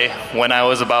ballet when I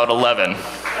was about 11. I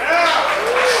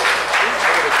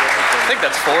think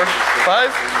that's 4,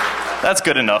 5. That's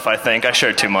good enough, I think. I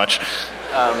shared too much.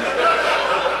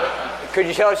 Could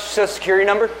you tell us your social security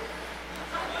number?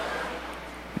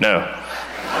 No.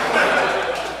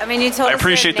 I mean, you told I us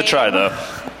appreciate your the try, name, though.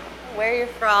 where you're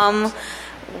from,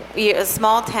 a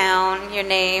small town, your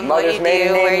name, Mother's what you maiden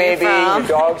do, name, where maybe, you're your from.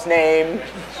 dog's name.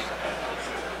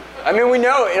 I mean, we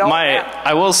know it.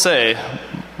 I will say,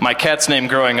 my cat's name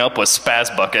growing up was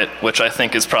Spaz Bucket, which I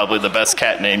think is probably the best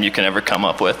cat name you can ever come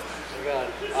up with.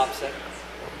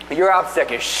 You're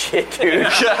OPSEC as shit, dude.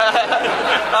 All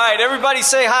right, everybody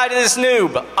say hi to this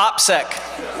noob, OPSEC.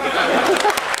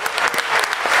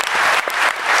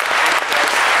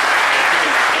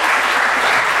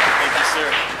 Thank you,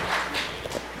 sir.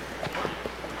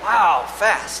 Wow,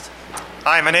 fast.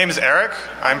 Hi, my name is Eric.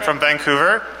 I'm from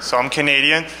Vancouver, so I'm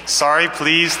Canadian. Sorry,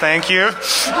 please, thank you.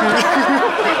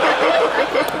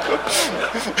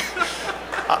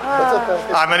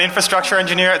 I'm an infrastructure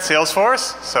engineer at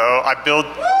Salesforce, so I build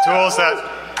tools that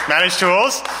manage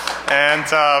tools, and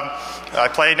I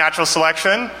play natural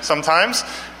selection sometimes.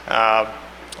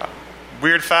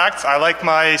 Weird fact, I like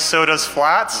my sodas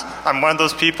flat. I'm one of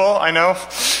those people, I know.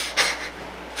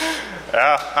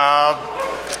 Yeah.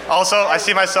 Also, I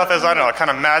see myself as, I don't know, a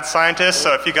kind of mad scientist,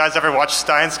 so if you guys ever watch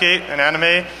Steins Gate, an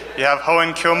anime, you have Ho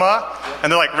and Kyouma,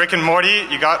 and they're like Rick and Morty,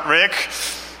 you got Rick.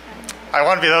 I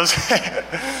want to be those.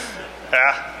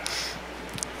 Yeah.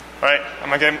 All right,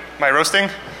 am I getting my roasting?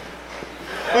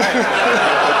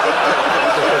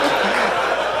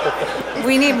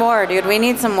 We need more, dude. We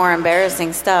need some more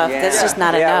embarrassing stuff. That's just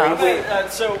not enough.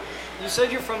 So, you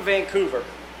said you're from Vancouver.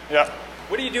 Yeah.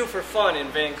 What do you do for fun in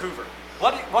Vancouver?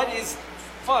 What is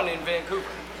fun in Vancouver?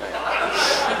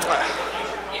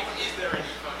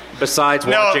 Besides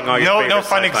watching all your favorite no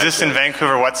fun sci-fi exists in shows.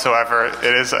 Vancouver whatsoever.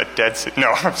 It is a dead city.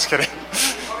 No, I'm just kidding.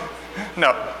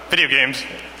 No, video games,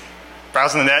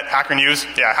 browsing the net, Hacker News.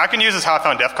 Yeah, Hacker News is how I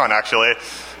found DEF CON, actually.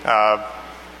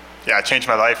 Yeah, it changed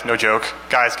my life, no joke.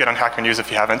 Guys, get on Hacker News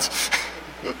if you haven't.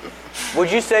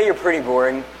 Would you say you're pretty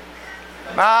boring?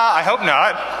 I hope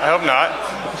not. I hope not.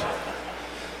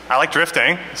 I like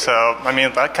drifting, so, I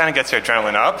mean, that kind of gets your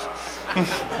adrenaline up. All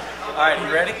right,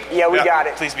 you ready? Yeah, we got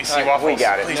it. Please be All sea right, waffles. we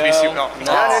got it. Please be sea waffles.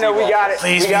 No, we got it.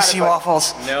 Please we be got sea it, buddy.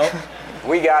 waffles. No.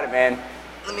 We got it, man.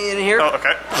 Let me in here. Oh,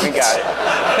 okay. We got it.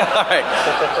 All right.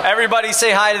 Everybody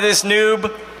say hi to this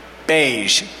noob,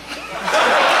 Beige.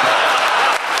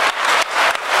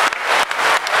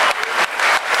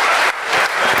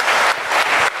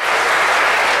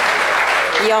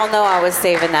 Y'all know I was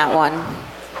saving that one.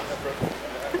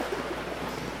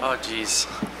 Oh, jeez.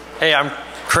 Hey, I'm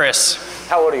Chris.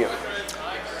 How old are you?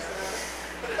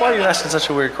 Why are you asking such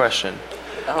a weird question?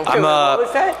 Okay, I'm what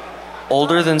was that?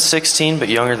 older than 16, but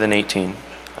younger than 18. I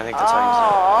think that's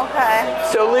how Oh, okay.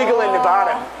 So legal in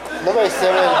Nevada. Nobody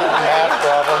said we had math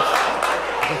problems.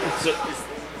 So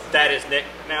that is Nick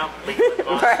now?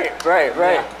 Right.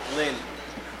 Lynn.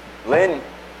 Lynn.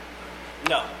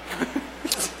 No.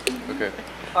 Okay.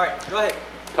 All right, go ahead.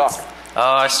 Talk.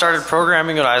 I started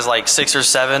programming when I was like 6 or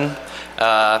 7.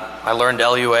 I learned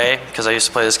LUA because I used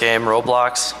to play this game,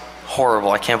 Roblox. Horrible.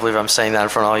 I can't believe I'm saying that in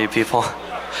front of all you people.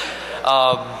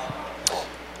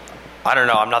 I don't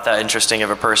know. I'm not that interesting of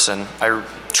a person. I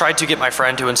tried to get my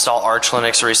friend to install Arch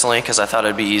Linux recently because I thought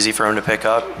it'd be easy for him to pick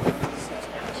up.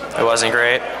 It wasn't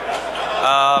great.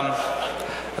 And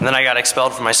then I got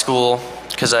expelled from my school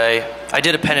because I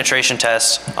did a penetration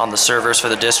test on the servers for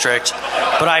the district,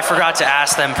 but I forgot to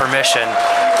ask them permission.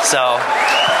 So.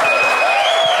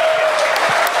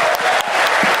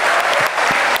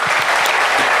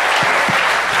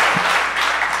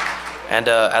 And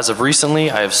as of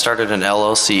recently, I have started an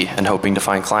LLC and hoping to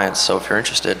find clients, so if you're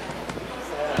interested.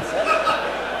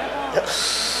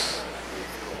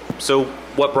 So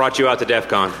what brought you out to DEF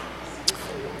CON?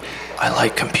 I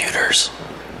like computers.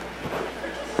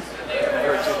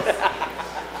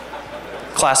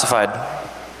 Classified.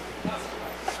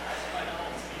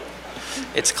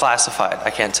 It's classified. I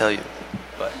can't tell you.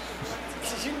 But.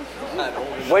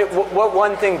 Wait, what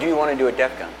one thing do you want to do at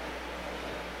DEF CON?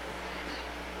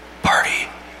 Party.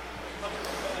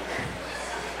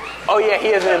 Oh yeah, he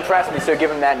hasn't impressed me, so give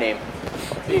him that name.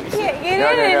 You can't get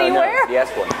in anywhere.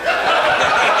 Yes, one.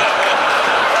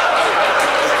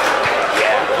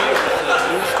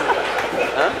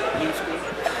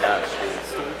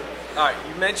 All right,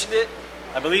 you mentioned it.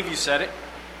 I believe you said it.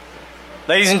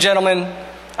 Ladies and gentlemen,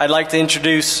 I'd like to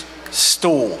introduce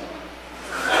Stool.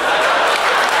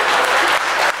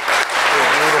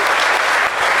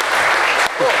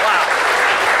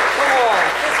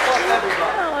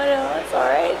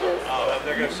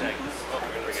 There goes Shaggy.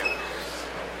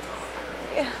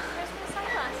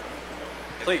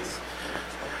 Please.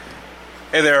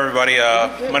 Hey there, everybody.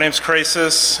 My name's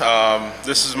Crisis.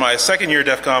 This is my second year at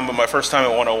DEF CON, but my first time at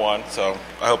 101, so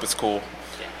I hope it's cool.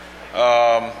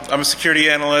 I'm a security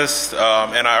analyst,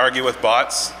 and I argue with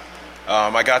bots.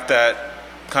 I got that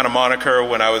kind of moniker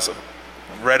when I was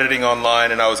Redditing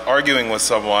online, and I was arguing with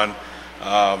someone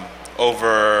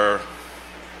over,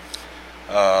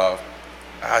 I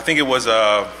think it was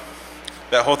that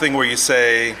whole thing where you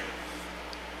say,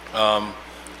 I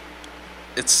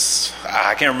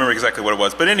can't remember exactly what it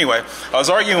was, but anyway, I was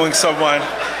arguing with someone,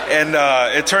 and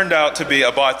it turned out to be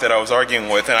a bot that I was arguing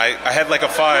with, and I had like a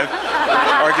 5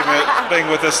 argument thing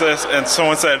with this, and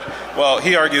someone said, well,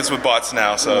 he argues with bots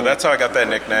now, so that's how I got that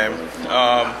nickname.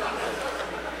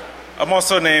 I'm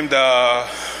also named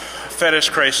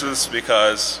Fetish Crisis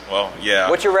because, well,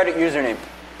 yeah. What's your Reddit username?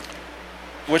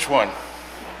 Which one?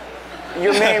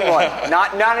 Your main one,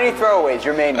 not any throwaways,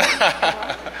 your main one.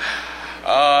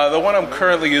 The one I'm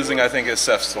currently using, I think, is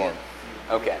Seth Storm.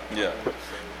 Okay. Yeah.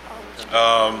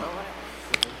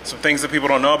 Some things that people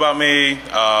don't know about me.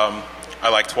 I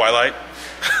like Twilight.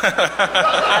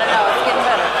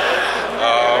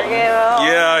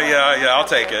 Yeah, I'll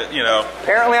take it, you know.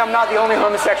 Apparently I'm not the only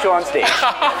homosexual on stage.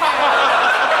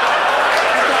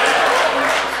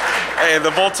 Hey,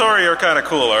 the Volturi are kind of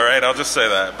cool, all right? I'll just say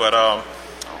that. But,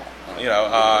 you know,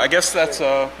 I guess that's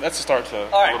a start to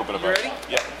a little bit about it. Ready?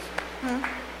 Yeah.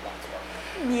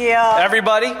 Yeah.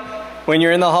 Everybody, when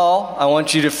you're in the hall, I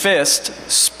want you to fist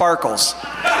Sparkles.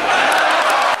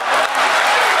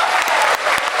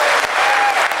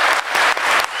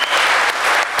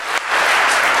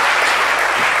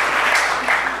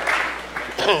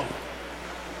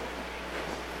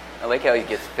 I like how he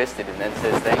gets fisted and then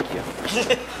says thank you.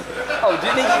 Oh,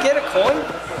 didn't he get a coin?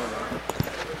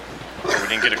 We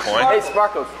didn't get a coin? Hey,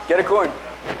 Sparkles, get a coin.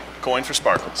 Coin for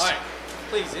Sparkles. All right,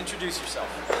 please introduce yourself.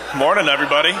 Morning,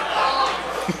 everybody.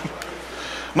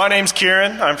 My name's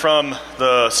Kieran. I'm from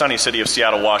the sunny city of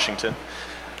Seattle, Washington.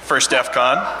 First DEF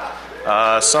CON.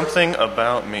 Something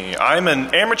about me. I'm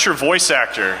an amateur voice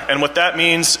actor, and what that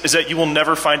means is that you will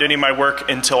never find any of my work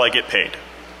until I get paid.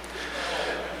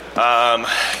 God,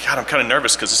 I'm kind of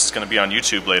nervous because this is going to be on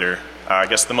YouTube later. I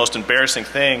guess the most embarrassing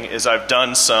thing is I've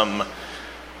done some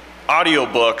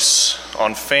audiobooks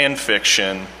on fan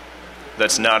fiction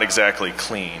that's not exactly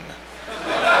clean.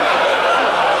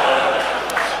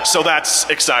 So that's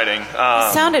exciting.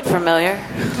 Sounded familiar.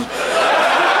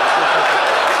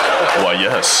 Why,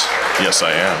 yes. Yes,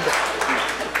 I am.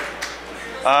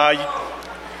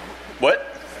 What?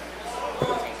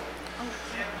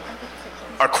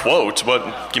 A quote?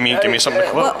 What? Give me something to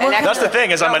quote. That's the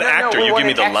thing, is I'm an actor. You give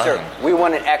me the line. We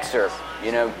want an excerpt.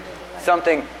 You know,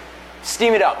 something.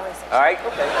 Steam it up. All right.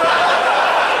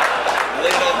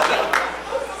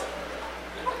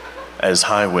 As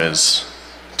HighWiz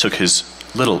took his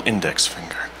little index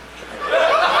finger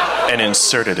and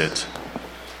inserted it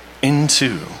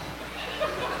into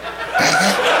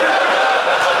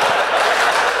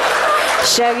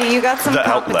Shaggy, you got some the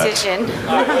outlet, competition.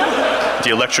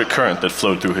 the electric current that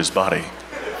flowed through his body.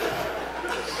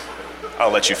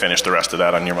 I'll let you finish the rest of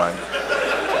that on your mind.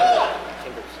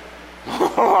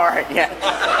 All right, yeah.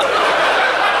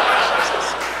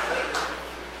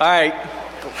 All right.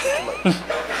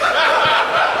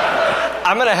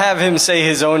 I'm going to have him say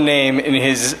his own name in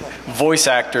his voice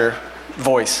actor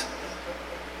voice.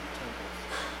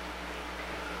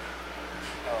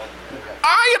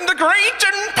 I am the great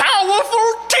and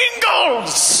powerful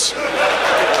Tingles!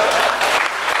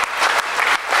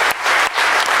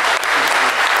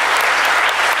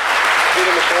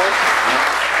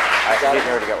 I didn't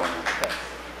already got one. Okay.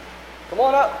 Come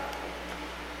on up.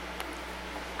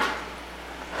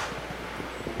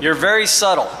 You're very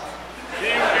subtle. You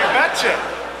betcha.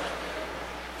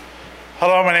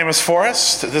 Hello, my name is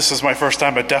Forrest. This is my first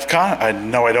time at DEF CON. I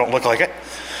know I don't look like it.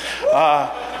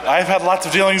 I've had lots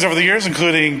of dealings over the years,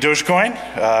 including Dogecoin.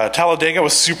 Talladega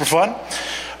was super fun.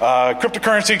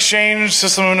 Cryptocurrency exchange,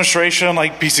 system administration,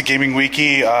 like PC Gaming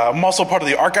Wiki. I'm also part of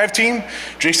the archive team.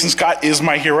 Jason Scott is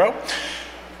my hero.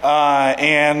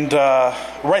 And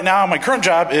right now, my current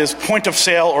job is point of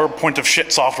sale or point of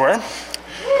shit software.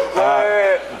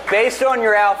 Based on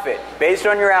your outfit,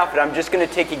 I'm just going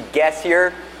to take a guess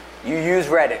here. You use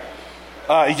Reddit.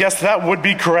 Yes, that would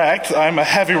be correct. I'm a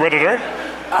heavy Redditor.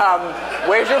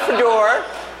 Where's your fedora?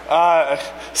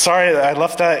 Sorry, I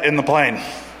left that in the plane.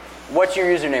 What's your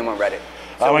username on Reddit?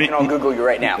 So we can all Google you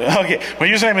right now. Okay, my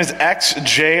username is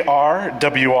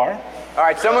XJRWR. All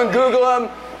right, someone Google him.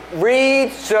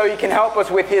 Read so you can help us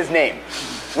with his name.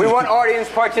 We want audience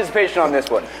participation on this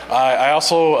one. I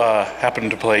also happen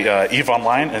to play EVE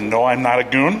Online, and no, I'm not a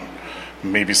goon.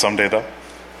 Maybe someday, though.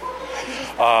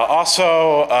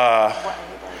 Also,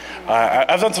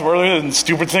 I've done some earlier and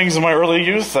stupid things in my early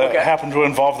youth that happened to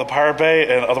involve the Pirate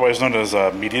Bay, and otherwise known as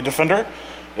Media Defender,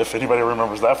 if anybody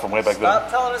remembers that from way back then. Stop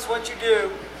telling us what you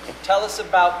do. Tell us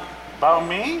about... About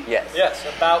me? Yes. Yes,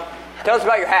 about... Tell us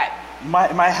about your hat.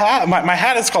 My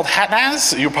hat is called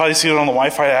HatNaz. You'll probably see it on the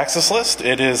Wi-Fi access list.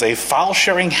 It is a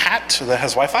file-sharing hat that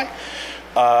has Wi-Fi.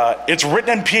 It's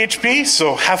written in PHP,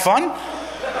 so have fun.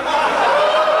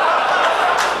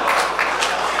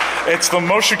 It's the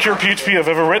most secure PHP I've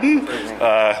ever written.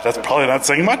 That's probably not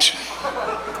saying much.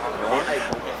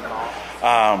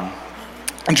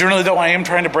 And generally, though, I am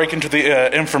trying to break into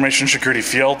the information security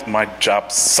field. My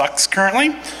job sucks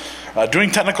currently.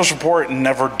 Doing technical support,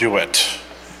 never do it.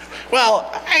 Well,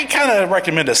 I kind of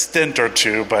recommend a stint or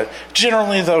two, but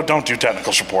generally, though, don't do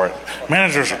technical support.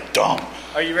 Managers are dumb.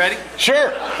 Are you ready?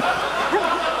 Sure.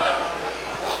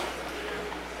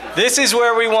 This is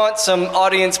where we want some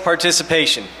audience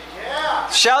participation. Yeah.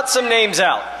 Shout some names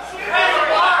out.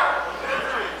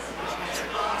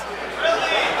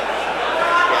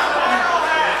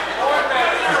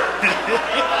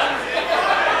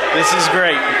 This is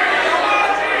great.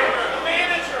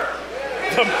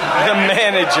 The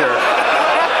manager.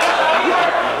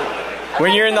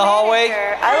 When you're in the hallway,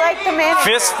 I like the manager.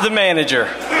 fist the manager.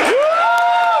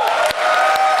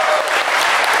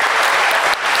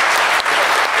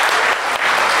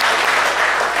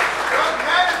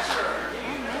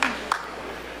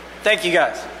 Thank you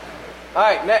guys. All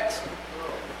right, next.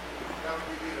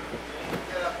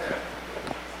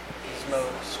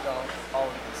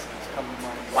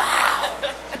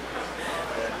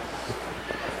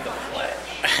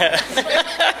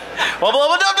 Wubba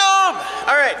wubba dub dub!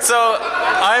 Alright, so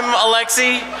I'm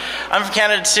Alexi. I'm from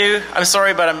Canada too. I'm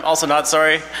sorry, but I'm also not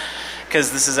sorry.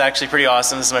 Because this is actually pretty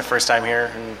awesome. This is my first time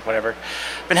here and whatever.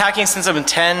 Been hacking since I've been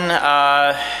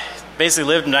 10. Basically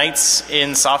lived nights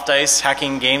in soft ice,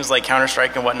 hacking games like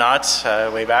Counter-Strike and whatnot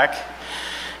way back.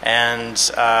 And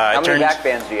How many back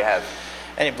bands do you have?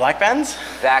 Any black bands?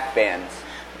 Back bands.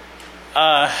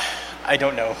 I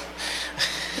don't know.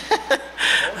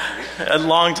 A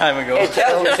long time ago. Hey,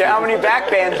 tell me, how many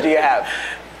back bands do you have?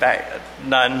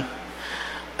 None.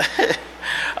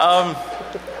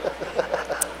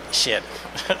 Shit.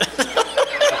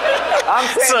 I'm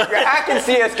saying, if you're hacking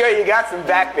CSGO, you got some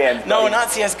back bands. No, not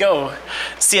CSGO.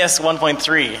 CS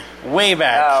 1.3. Way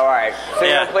back. Oh, all right. So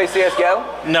you don't play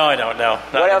CSGO? No, I don't know.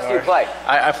 What else do you play?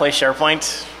 I play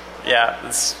SharePoint. Yeah,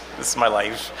 this is my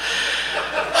life.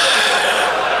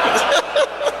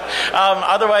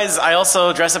 Otherwise, I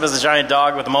also dress up as a giant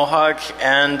dog with a mohawk,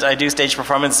 and I do stage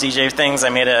performance DJ things. I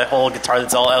made a whole guitar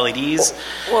that's all LEDs,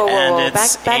 and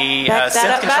it's a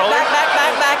synth controller.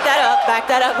 Back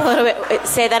that up a little bit.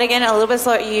 Say that again a little bit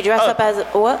slower. You dress up as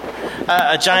what?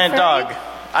 A giant dog.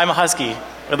 I'm a husky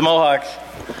with a mohawk,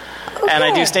 and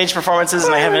I do stage performances,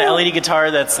 and I have an LED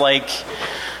guitar that's like.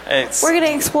 We're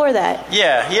gonna explore that.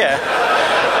 Yeah.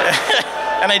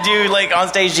 And I do like on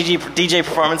stage DJ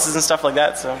performances and stuff like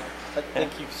that. So. I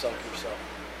think you've sunk yourself.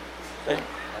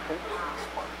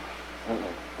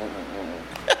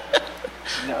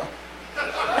 No.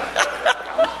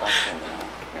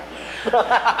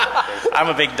 I'm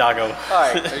a big doggo. All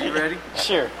right, are you ready?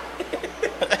 Sure.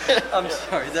 I'm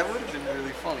sorry, that would have been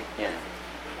really funny. Yeah.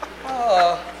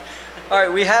 All right,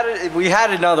 we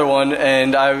had another one,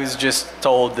 and I was just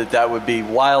told that would be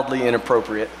wildly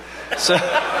inappropriate. So,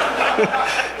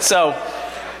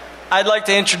 I'd like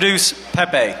to introduce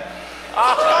Pepe.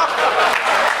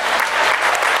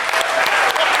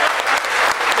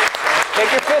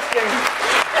 Take your fisting.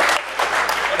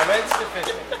 Commence the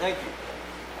fisting. Thank you.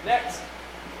 Next.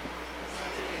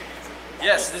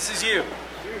 Yes, this is you.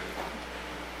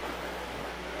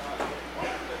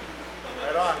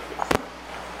 Right on.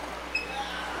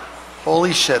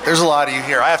 Holy shit, there's a lot of you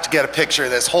here. I have to get a picture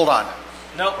of this. Hold on.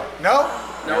 Nope. No?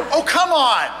 No. Oh, come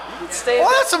on. We'll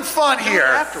have some fun here.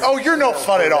 Oh, you're no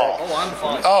fun at all. Oh, I'm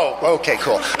fun. Oh, okay,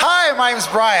 cool. Hi, my name's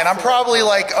Brian. I'm probably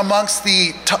like amongst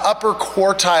the upper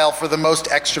quartile for the most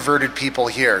extroverted people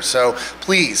here. So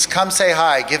please come say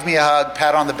hi, give me a hug,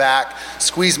 pat on the back,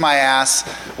 squeeze my ass,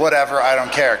 whatever. I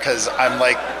don't care because I'm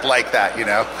like that, you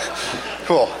know.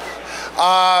 Cool.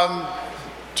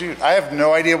 Dude, I have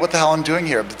no idea what the hell I'm doing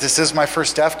here, but this is my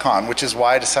first DEF CON, which is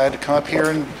why I decided to come up here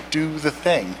and do the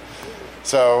thing.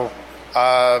 So,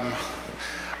 I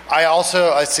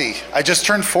just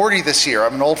turned 40 this year.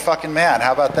 I'm an old fucking man.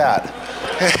 How about that?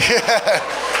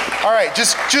 All right,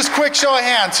 just quick show of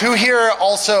hands. Who here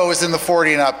also is in the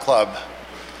 40 and up club?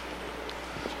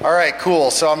 All right,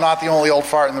 cool. So I'm not the only old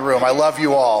fart in the room. I love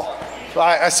you all.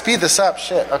 I speed this up.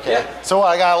 Shit. Okay. Yeah. So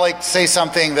I gotta like say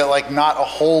something that like not a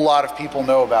whole lot of people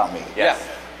know about me. Yeah.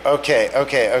 Okay.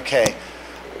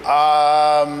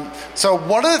 So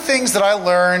one of the things that I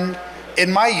learned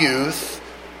in my youth,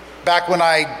 back when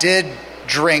I did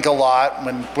drink a lot,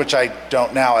 which I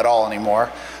don't now at all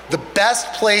anymore, the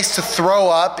best place to throw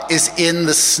up is in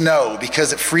the snow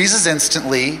because it freezes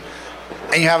instantly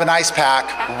and you have an ice pack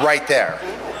right there.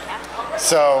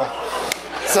 So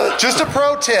just a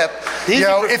pro tip,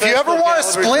 if you ever want to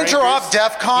splinter off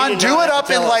DEF CON, do it up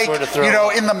in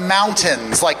in the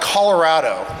mountains, like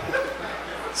Colorado.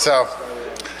 So,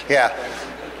 yeah.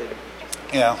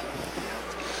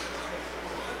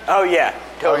 Oh yeah.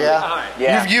 Totally. Oh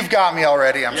yeah? You've got me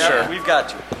already, I'm sure. We've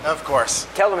got you. Of course.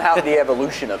 Tell them how the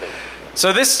evolution of it.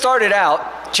 So this started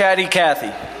out Chatty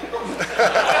Cathy.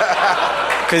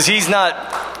 Because he's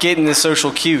not getting the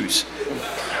social cues.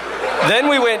 Then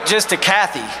we went just to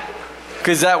Cathy,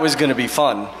 because that was going to be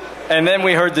fun. And then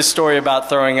we heard the story about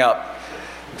throwing up.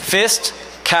 Fist,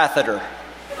 catheter.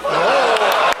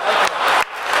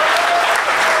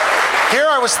 Here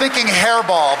I was thinking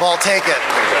hairball, but I'll take it.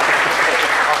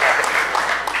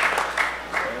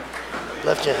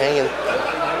 Left you hanging.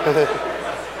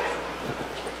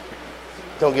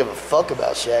 Don't give a fuck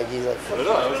about Shaggy.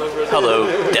 Hello,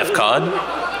 DEF CON.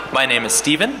 My name is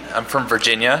Steven. I'm from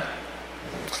Virginia.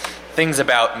 Things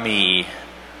about me.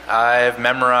 I've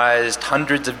memorized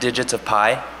hundreds of digits of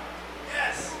pi.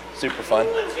 Yes. Super fun.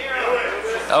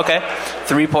 Okay.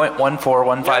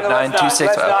 3.1415926.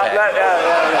 Okay.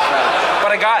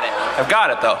 But I got it. I've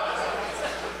got it though.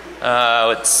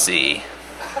 Let's see.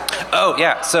 Oh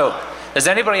yeah. So, does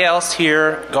anybody else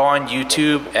here go on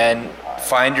YouTube and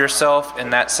find yourself in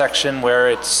that section where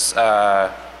it's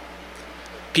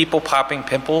people popping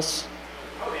pimples?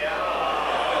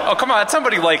 Oh, come on,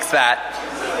 somebody likes that.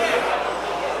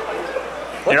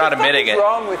 You're not admitting it. What's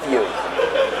wrong with you?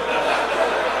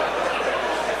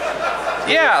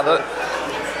 Yeah,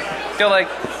 they'll like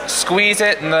squeeze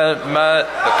it and the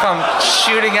come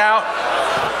shooting out.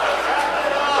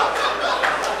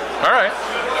 All right.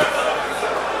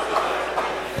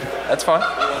 That's fine.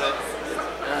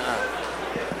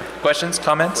 Questions,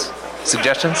 comments,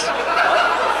 suggestions?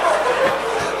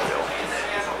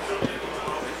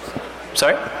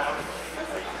 Sorry?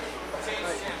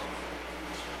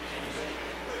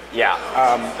 Yeah.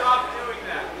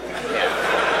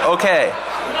 Okay.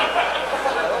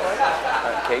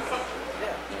 Cake?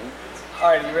 All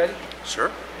right, are you ready?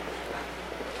 Sure.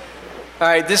 All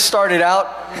right, this started out,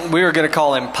 we were going to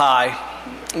call him Pie,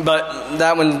 but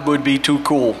that one would be too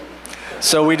cool.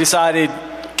 So we decided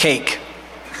Cake.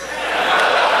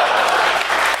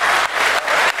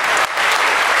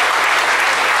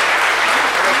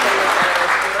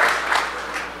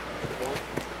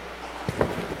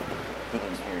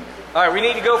 All right, we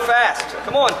need to go fast.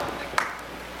 Come on.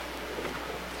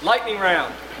 Lightning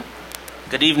round.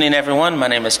 Good evening, everyone. My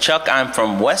name is Chuck. I'm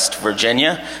from West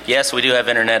Virginia. Yes, we do have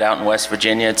internet out in West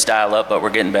Virginia. It's dial-up, but we're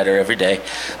getting better every day.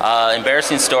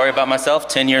 Embarrassing story about myself.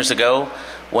 10 years ago,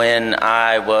 when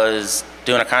I was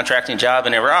doing a contracting job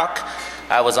in Iraq,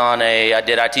 I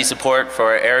did IT support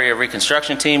for an area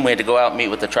reconstruction team. We had to go out and meet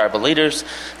with the tribal leaders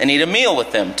and eat a meal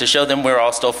with them to show them we're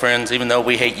all still friends, even though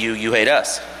we hate you, you hate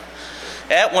us.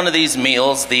 At one of these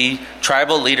meals, the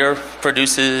tribal leader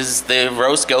produces the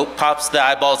roast goat, pops the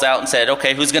eyeballs out and said,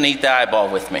 okay, who's going to eat the eyeball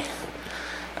with me?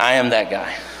 I am that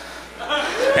guy.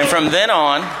 And from then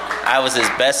on, I was his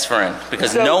best friend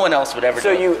because no one else would ever do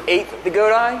it. So you ate the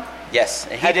goat eye? Yes.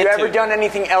 And Have you ever done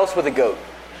anything else with a goat?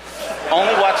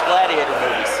 Only watch Gladiator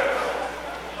movies.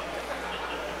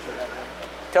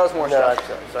 Tell us more stuff.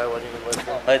 Sorry, I wasn't even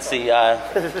listening. Let's see.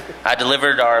 I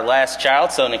delivered our last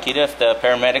child, so Nikita, if the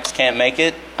paramedics can't make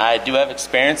it, I do have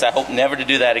experience. I hope never to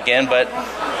do that again, but...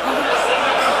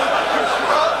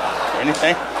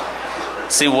 Anything?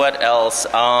 Let's see what else.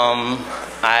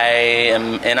 I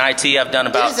am in IT. I've done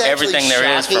about everything there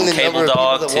is, from cable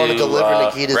dog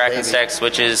to rack and stack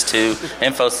switches to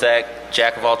infosec,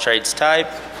 jack of all trades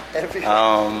type. It's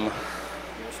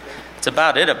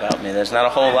about it about me. There's not a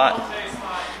whole lot.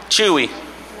 Chewy.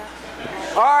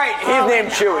 All right, he's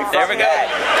named Chewy. There we go.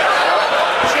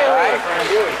 Chewy.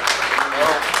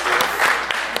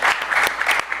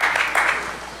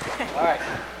 All right.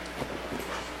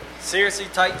 Seriously,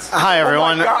 tights? Hi,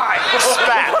 everyone. Oh my God.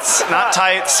 Spats, not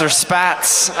tights. They're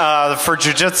spats for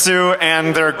jiu-jitsu,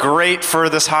 and they're great for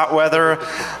this hot weather.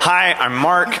 Hi, I'm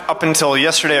Mark. Up until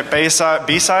yesterday at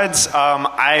B-Sides,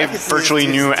 I virtually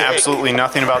knew absolutely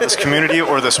nothing about this community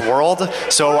or this world,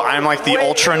 so I'm like the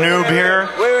ultra noob here.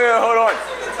 Wait, hold on.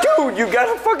 Dude, you got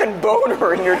a fucking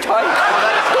boner in your tights.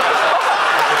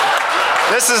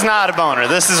 This is not a boner.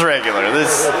 This is regular.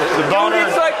 The boner. Dude,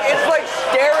 it's like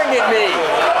staring at me.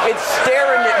 It's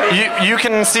staring at me. you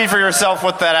can see for yourself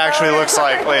what that actually looks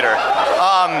like later.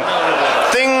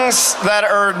 Things that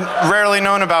are rarely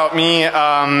known about me,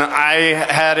 I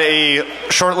had a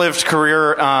short-lived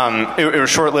career. It was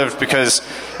short-lived because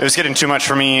it was getting too much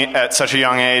for me at such a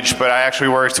young age, but I actually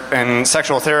worked in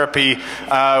sexual therapy.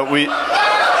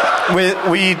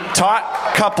 We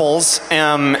taught couples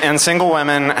and single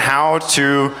women how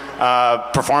to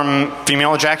perform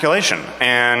female ejaculation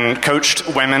and coached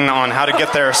women on how to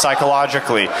get there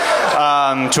psychologically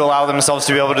to allow themselves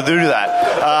to be able to do that.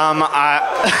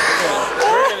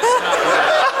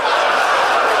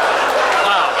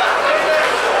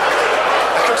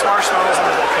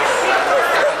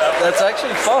 That's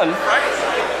actually fun.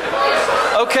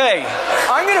 Okay.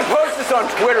 I'm gonna post this on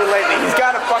Twitter lately. He's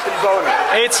got a fucking boner.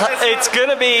 It's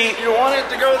gonna be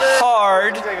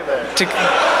hard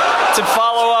to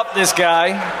follow up this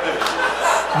guy,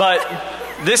 but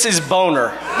this is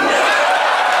boner.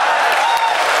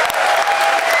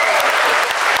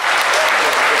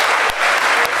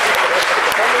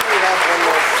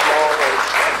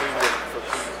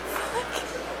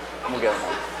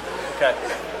 Okay.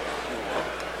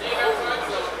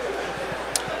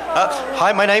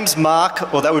 Hi, my name's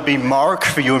Mark, or that would be Mark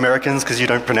for you Americans because you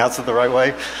don't pronounce it the right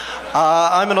way.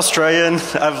 I'm an Australian.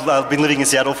 I've been living in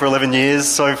Seattle for 11 years.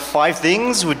 So 5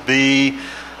 things would be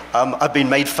I've been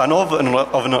made fun of on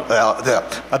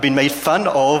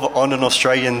an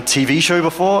Australian TV show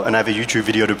before, and I have a YouTube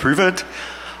video to prove it.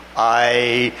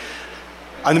 I'm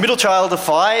the middle child of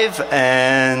 5,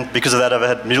 and because of that I've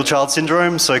had middle child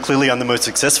syndrome, so clearly I'm the most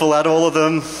successful out of all of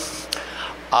them.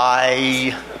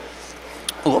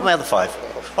 What are my other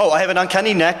 5? Oh, I have an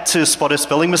uncanny knack to spot a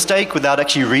spelling mistake without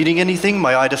actually reading anything.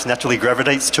 My eye just naturally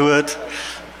gravitates to it.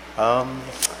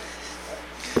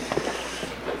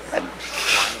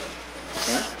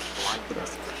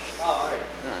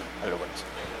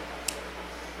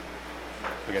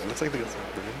 Okay, it looks like they got some.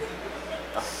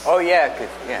 Oh yeah,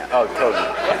 yeah. Oh, totally.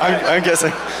 I'm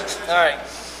guessing. All right.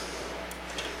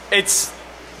 It's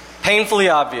painfully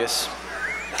obvious.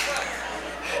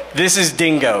 This is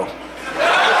dingo.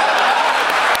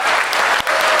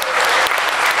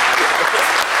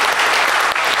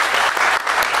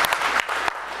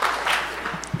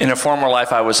 In a former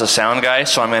life, I was a sound guy,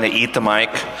 so I'm going to eat the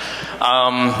mic.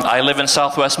 I live in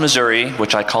Southwest Missouri,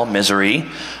 which I call misery.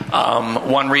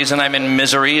 One reason I'm in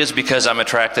misery is because I'm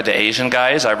attracted to Asian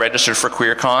guys. I registered for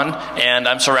QueerCon, and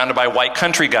I'm surrounded by white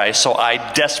country guys, so I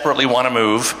desperately want to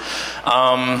move.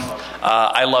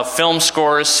 I love film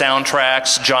scores,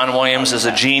 soundtracks. John Williams is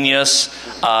a genius.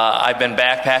 I've been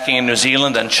backpacking in New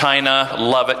Zealand and China.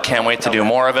 Love it. Can't wait to do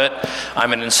more of it.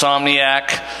 I'm an insomniac.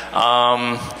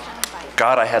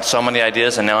 God, I had so many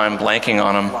ideas, and now I'm blanking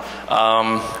on them.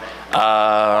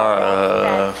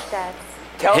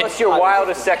 Tell us your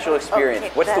wildest sexual experience.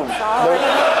 What's the...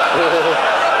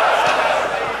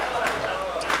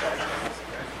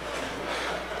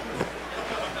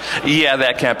 Yeah,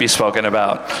 that can't be spoken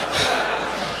about.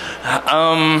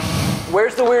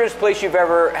 Where's the weirdest place you've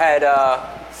ever had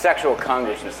sexual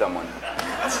congress with someone?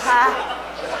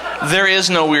 There is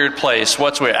no weird place.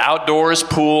 What's weird? Outdoors,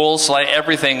 pools, like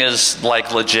everything is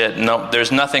like legit. No,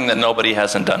 there's nothing that nobody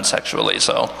hasn't done sexually.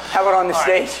 So. How about on the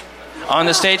stage? On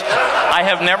the stage, I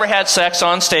have never had sex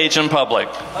on stage in public.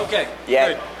 Okay.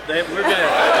 Yeah. Good. We're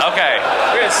gonna. Okay.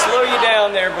 We're gonna slow you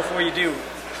down there before you do.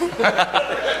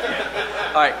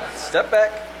 All right. Step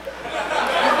back.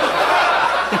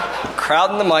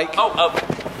 Crowding the mic.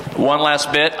 One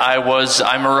last bit.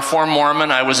 I'm a Reformed Mormon.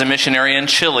 I was a missionary in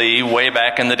Chile way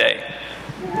back in the day.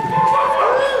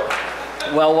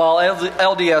 Well, while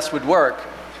LDS would work,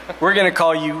 we're going to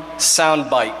call you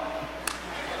Soundbite.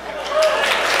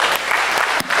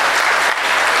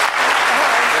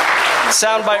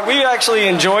 Soundbite, we actually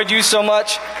enjoyed you so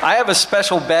much. I have a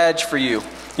special badge for you.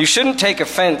 You shouldn't take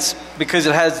offense because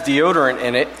it has deodorant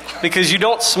in it, because you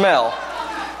don't smell.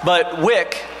 But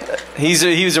Wick, he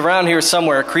was around here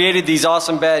somewhere, created these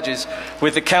awesome badges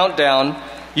with a countdown.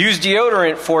 Use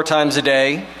deodorant 4 times a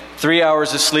day, 3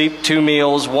 hours of sleep, 2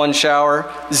 meals, 1 shower,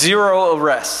 0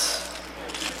 arrests.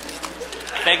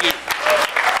 Thank you.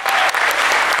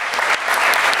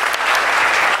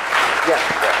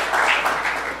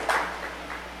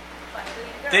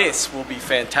 This will be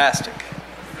fantastic.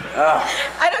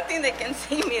 I don't think they can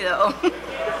see me though.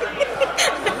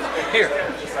 Here.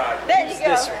 There you go.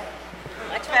 This one.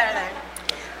 Much better there.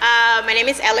 My name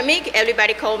is Elamik.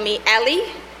 Everybody call me Ellie,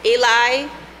 Eli,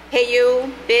 hey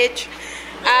you, bitch.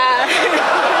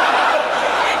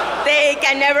 They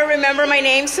can never remember my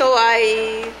name, so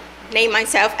I named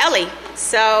myself Ellie.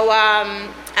 So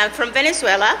I'm from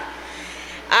Venezuela.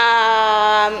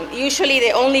 Usually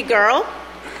the only girl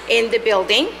in the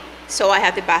building, so I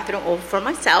have the bathroom all for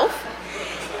myself.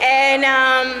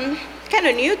 And kind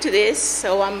of new to this,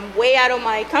 so I'm way out of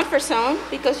my comfort zone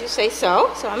because you say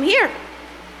so I'm here.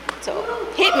 So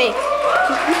hit me.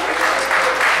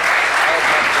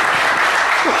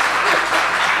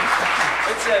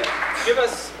 Give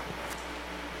us,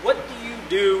 what do you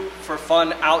do for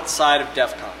fun outside of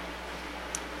DEF CON?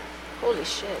 Holy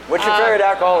shit. What's your favorite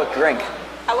alcoholic drink?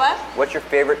 What? What's your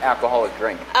favorite alcoholic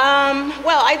drink?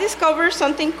 Well, I discovered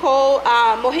something called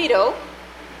mojito,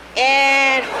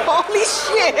 and holy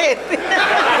shit!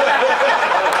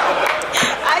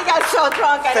 I got so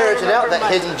drunk I Ferreted didn't out remember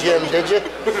that hidden gem, did you?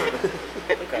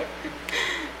 Okay.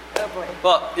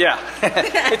 Well, yeah,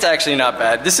 it's actually not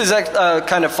bad. This is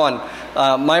kind of fun.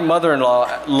 My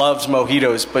mother-in-law loves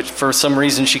mojitos, but for some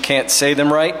reason she can't say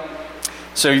them right.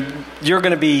 So you're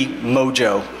going to be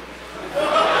Mojo.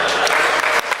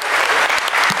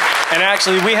 And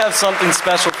actually, we have something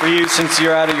special for you since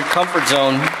you're out of your comfort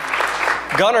zone.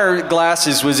 Gunner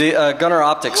Glasses was Gunner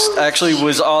Optics actually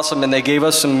was awesome, and they gave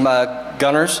us some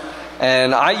gunners.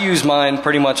 And I use mine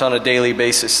pretty much on a daily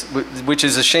basis, which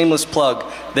is a shameless plug.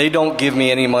 They don't give me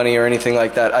any money or anything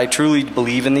like that. I truly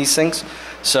believe in these things.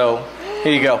 So,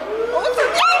 here you go.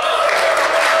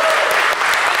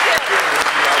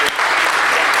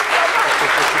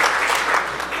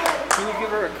 Can you give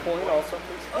her a coin also,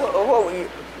 please?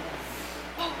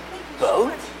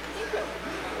 Boat?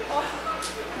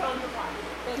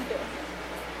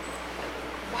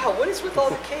 Wow, what is with all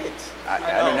the kids? I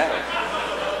don't know.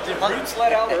 Did Roots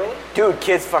let out early? Dude,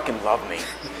 kids fucking love me.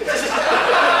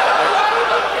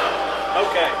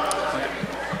 Okay.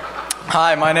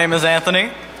 Hi, my name is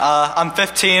Anthony. I'm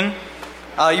 15.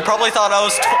 You probably thought I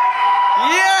was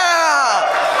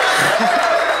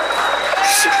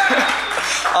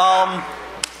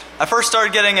I first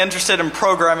started getting interested in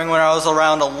programming when I was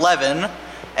around 11,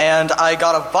 and I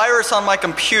got a virus on my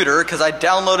computer because I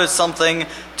downloaded something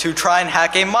to try and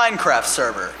hack a Minecraft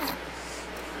server.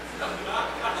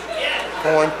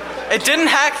 It didn't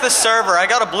hack the server. I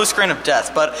got a blue screen of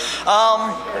death, but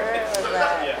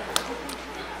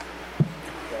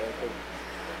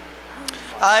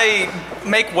I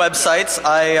make websites.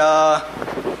 I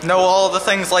know all the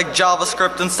things like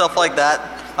JavaScript and stuff like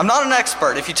that. I'm not an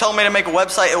expert. If you tell me to make a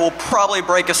website, it will probably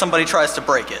break if somebody tries to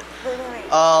break it.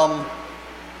 Alright,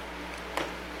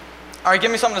 give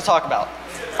me something to talk about.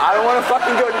 I don't want to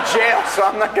fucking go to jail, so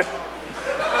I'm not gonna...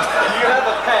 You have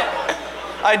a pet.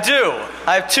 I do.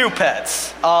 I have two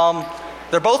pets.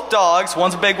 They're both dogs.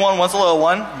 One's a big one, one's a little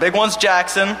one. Big one's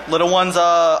Jackson, little one's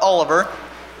Oliver.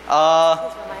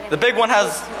 The big one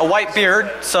has a white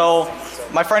beard, so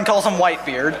my friend calls him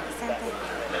Whitebeard.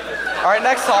 Alright,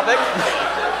 next topic.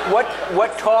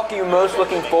 What talk are you most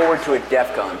looking forward to at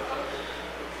DEF CON?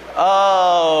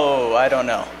 Oh, I don't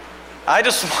know. I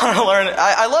just want to learn.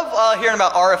 I love hearing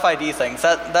about RFID things.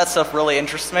 That stuff really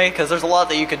interests me because there's a lot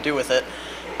that you could do with it.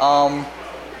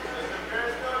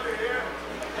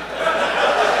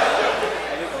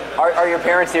 Are your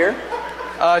parents here?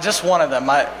 Just one of them.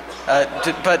 But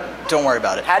don't worry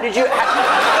about it. How did you?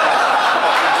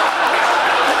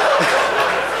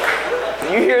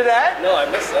 You hear that? No, I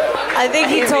missed that. I think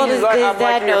he told his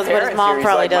dad knows, but his mom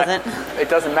probably doesn't. It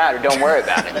doesn't matter. Don't worry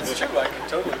about it. That's true. I could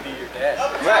totally be your dad.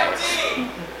 Right.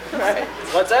 Right.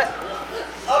 What's that?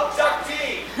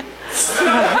 Abductee.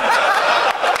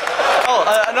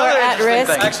 Another interesting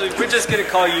thing. Actually, we're just gonna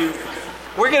call you.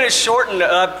 We're gonna shorten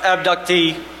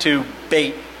abductee to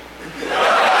bait.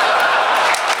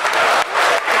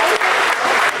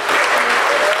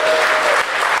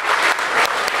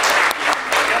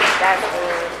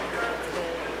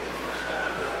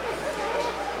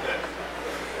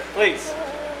 Please.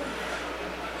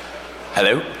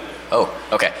 Hello? Oh,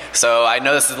 okay. So I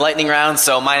know this is lightning round,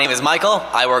 so my name is Michael.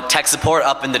 I work tech support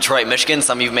up in Detroit, Michigan.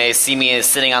 Some of you may see me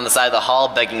sitting on the side of the hall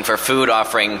begging for food,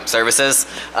 offering services.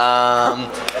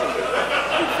 Not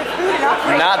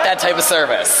that type of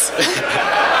service.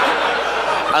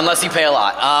 Unless you pay a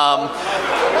lot.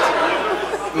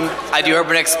 I do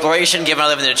urban exploration, given I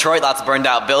live in Detroit, lots of burned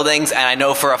out buildings, and I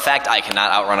know for a fact I cannot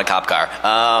outrun a cop car.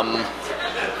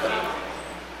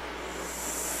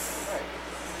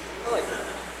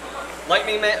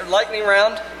 Lightning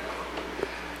round.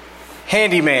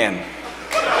 Handyman.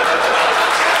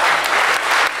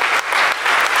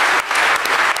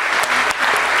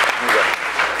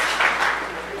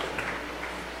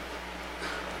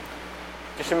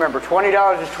 Just remember,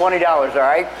 $20 is $20, all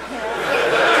right?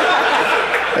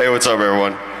 Hey, what's up,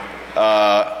 everyone?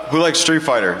 Who likes Street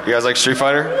Fighter? You guys like Street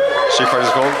Fighter? Street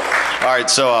Fighter's cool? All right,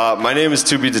 so my name is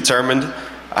To Be Determined,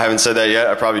 I haven't said that yet.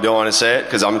 I probably don't want to say it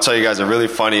because I'm going to tell you guys a really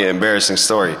funny, embarrassing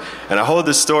story. And I hold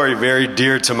this story very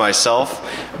dear to myself,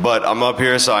 but I'm up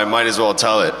here, so I might as well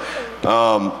tell it.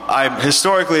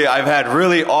 Historically, I've had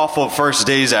really awful first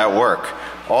days at work.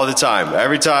 All the time.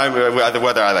 Every time,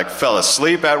 whether I like fell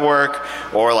asleep at work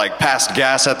or like passed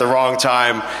gas at the wrong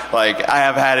time, like I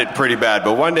have had it pretty bad.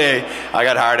 But one day I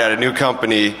got hired at a new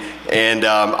company and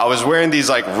I was wearing these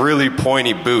like really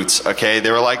pointy boots, okay? They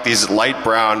were like these light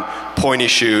brown pointy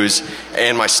shoes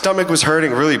and my stomach was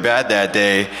hurting really bad that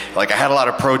day. Like I had a lot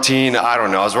of protein, I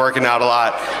don't know, I was working out a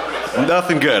lot.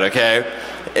 Nothing good, okay?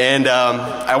 And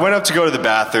I went up to go to the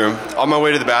bathroom. On my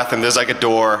way to the bathroom, there's like a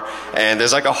door, and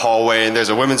there's like a hallway, and there's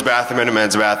a women's bathroom and a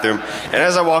men's bathroom. And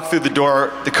as I walk through the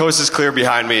door, the coast is clear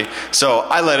behind me, so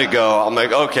I let it go. I'm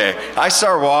like, okay. I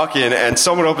start walking, and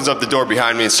someone opens up the door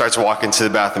behind me and starts walking to the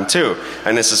bathroom too.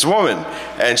 And it's this woman,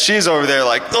 and she's over there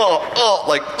like,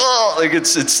 like it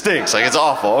stinks, like it's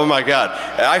awful. Oh my God.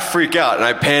 And I freak out, and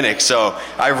I panic, so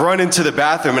I run into the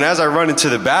bathroom, and as I run into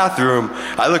the bathroom,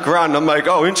 I look around, and I'm like,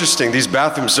 oh, interesting, these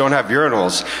bathrooms don't have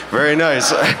urinals. Very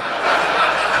nice.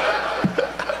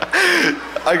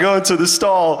 I go into the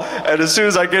stall, and as soon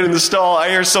as I get in the stall, I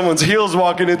hear someone's heels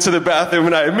walking into the bathroom,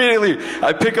 and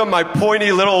I pick up my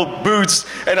pointy little boots,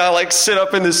 and I like sit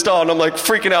up in the stall, and I'm like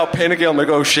freaking out, panicking. I'm like,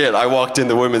 oh shit, I walked in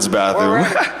the women's bathroom.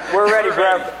 We're ready,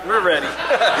 bro. We're ready.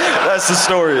 That's the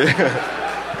story.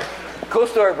 Cool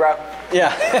story, bro.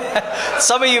 Yeah.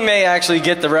 Some of you may actually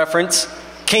get the reference.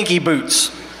 Kinky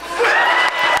boots.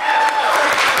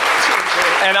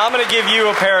 And I'm going to give you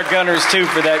a pair of gunners, too,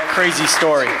 for that crazy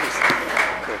story.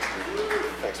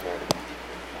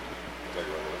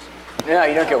 No,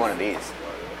 you don't get one of these.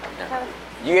 No.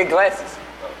 You get glasses.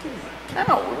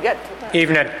 No, we got...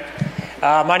 Evening.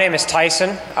 My name is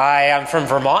Tyson. I am from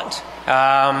Vermont.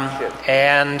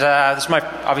 And this is my,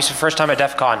 obviously, first time at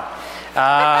DEF CON.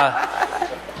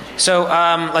 So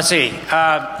let's see.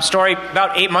 Story,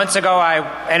 about 8 months ago,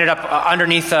 I ended up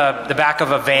underneath the back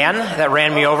of a van that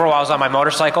ran me over while I was on my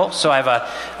motorcycle. So I have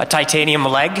a titanium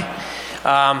leg.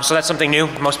 So that's something new.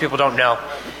 Most people don't know.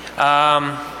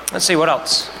 Let's see, what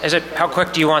else? How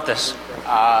quick do you want this?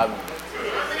 How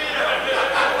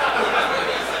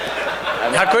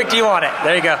quick do you want it?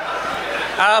 There you go.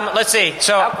 Let's see.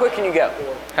 So how quick can you go?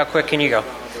 How quick can you go?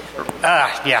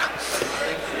 Yeah.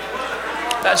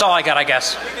 That's all I got, I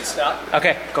guess. You can stop.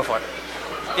 Okay, go for it.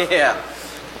 Yeah.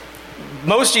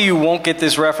 Most of you won't get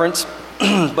this reference,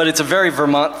 but it's a very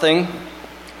Vermont thing.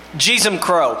 Jeezum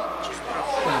Crow.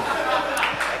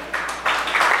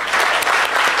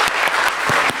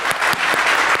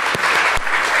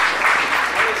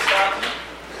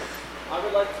 I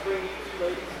would like to bring you two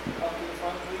ladies up to the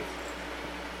front, please.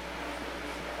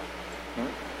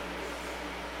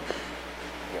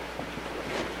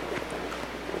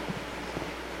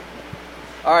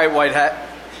 All right, white hat.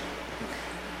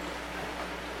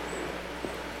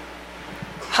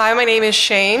 Hi, my name is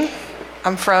Shane.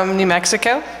 I'm from New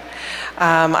Mexico.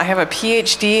 I have a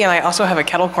PhD and I also have a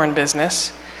kettle corn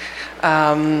business.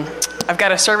 I've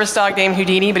got a service dog named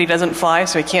Houdini, but he doesn't fly,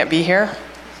 so he can't be here.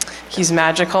 He's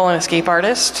magical and escape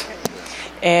artist.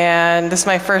 And this is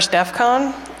my first DEF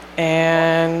CON.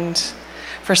 And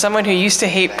for someone who used to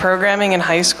hate programming in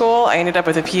high school, I ended up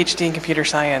with a PhD in computer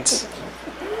science.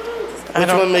 Which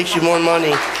one makes you more money?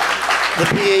 The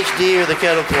PhD or the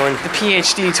kettle corn? The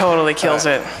PhD totally kills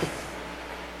it.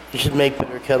 You should make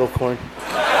better kettle corn.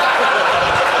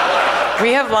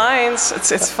 We have lines.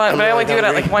 It's fun, but I only do it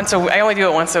like once a week. I only do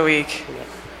it once a week.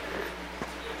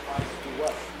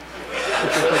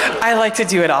 I like to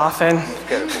do it often.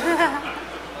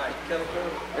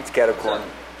 It's kettle corn.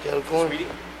 Kettle corn?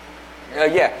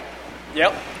 Yeah.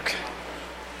 Yep. Okay.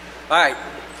 All right.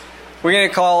 We're going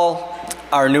to call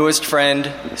our newest friend,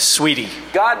 Sweetie.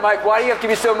 God, Mike, why do you have to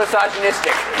be so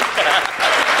misogynistic?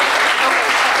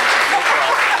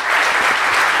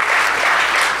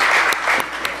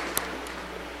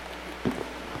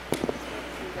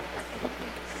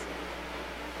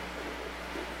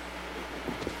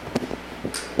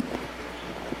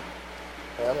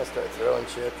 I'm gonna start throwing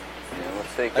shit. Yeah,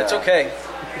 let's take That's okay.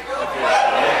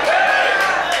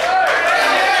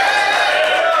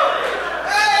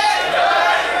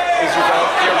 Is your dog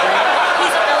here?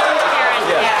 He's a vegetarian.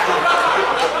 Yeah.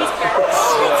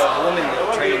 The woman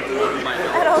trained my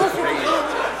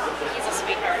He's a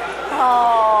sweetheart.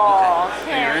 Oh, Are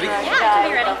you ready? Yeah, I can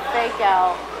be ready. Fake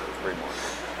out.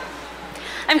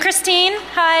 I'm Christine.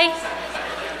 Hi.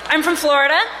 I'm from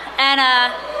Florida, and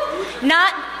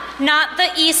not the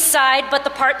east side, but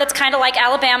the part that's kind of like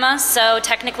Alabama, so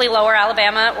technically lower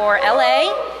Alabama or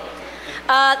LA.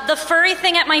 The furry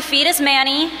thing at my feet is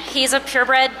Manny. He's a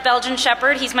purebred Belgian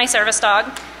Shepherd. He's my service dog.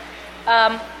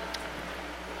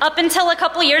 Up until a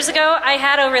couple years ago, I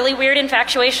had a really weird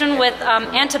infatuation with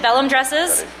antebellum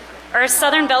dresses, or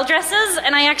Southern Belle dresses,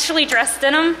 and I actually dressed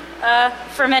in them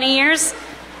for many years.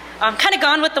 Kind of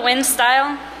Gone with the Wind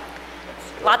style.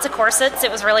 Lots of corsets.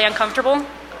 It was really uncomfortable.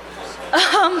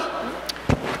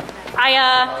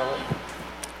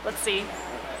 Let's see.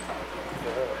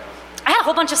 I had a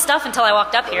whole bunch of stuff until I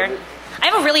walked up here. I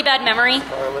have a really bad memory.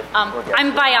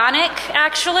 I'm bionic,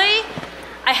 actually.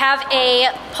 I have a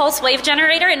pulse wave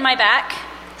generator in my back,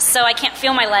 so I can't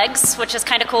feel my legs, which is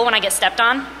kind of cool when I get stepped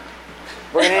on.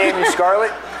 We're going to name you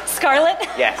Scarlet? Scarlet?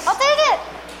 Yes. I'll take it.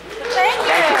 Thank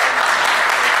you.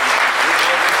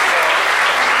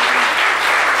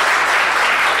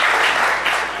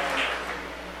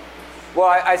 Well,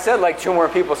 I said like 2 more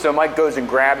people, so Mike goes and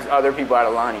grabs other people out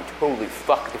of line. He totally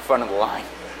fucked the front of the line.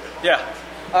 Yeah.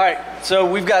 All right, so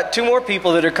we've got 2 more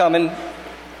people that are coming.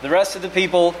 The rest of the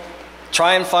people,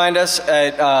 try and find us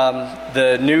at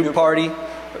the Noob party.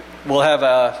 We'll have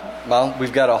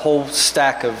we've got a whole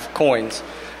stack of coins.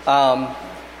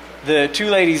 The 2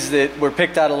 ladies that were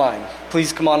picked out of line,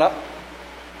 please come on up.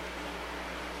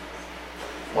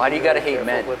 Why do you gotta hate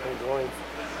men?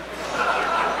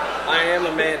 I am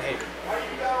a man hater.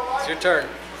 It's your turn.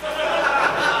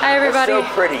 Hi, everybody. That's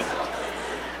so pretty.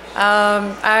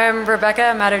 I'm Rebecca.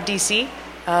 I'm out of DC,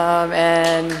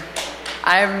 and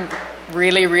I'm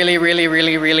really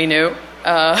new.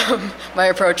 My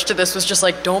approach to this was just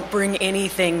like, don't bring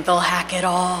anything; they'll hack it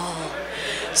all.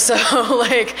 So,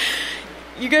 like,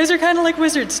 you guys are kind of like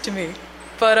wizards to me.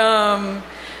 But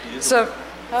so,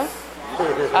 huh?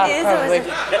 Probably.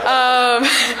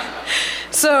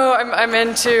 So I'm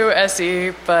into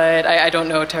SE, but I don't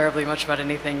know terribly much about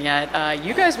anything yet.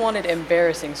 You guys wanted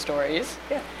embarrassing stories.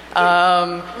 Yeah.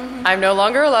 I'm no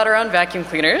longer allowed around vacuum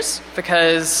cleaners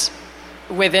because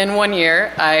within 1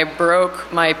 year I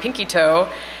broke my pinky toe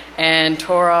and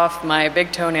tore off my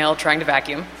big toenail trying to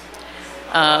vacuum.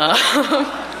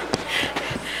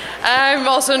 I'm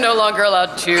also no longer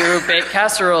allowed to bake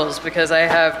casseroles because I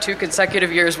have 2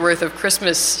 consecutive years worth of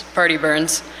Christmas party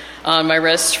burns on my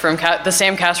wrist from the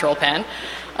same casserole pan.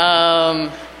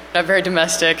 Not very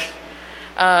domestic.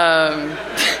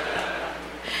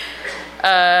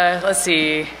 Let's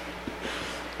see.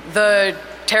 The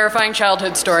terrifying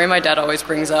childhood story my dad always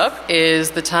brings up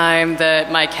is the time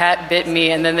that my cat bit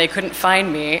me and then they couldn't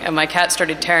find me and my cat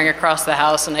started tearing across the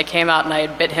house and I came out and I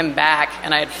had bit him back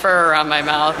and I had fur around my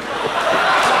mouth.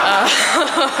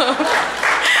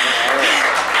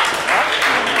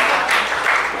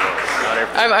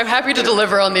 I'm happy to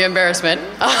deliver on the embarrassment.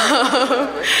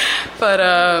 But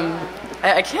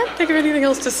I can't think of anything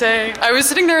else to say. I was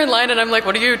sitting there in line and I'm like,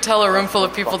 what do you tell a room full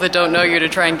of people that don't know you to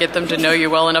try and get them to know you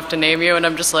well enough to name you? And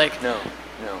I'm just like... No.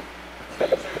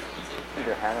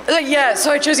 Yeah,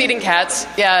 so I chose eating cats.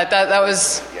 Yeah, that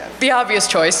was the obvious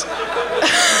choice.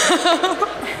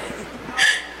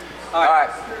 All right.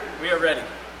 We are ready.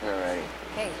 We're ready.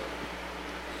 Hey.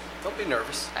 Don't be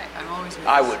nervous. I'm always nervous.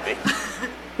 I would be.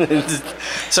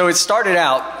 So it started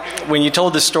out when you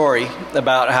told the story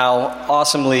about how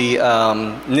awesomely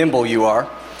nimble you are.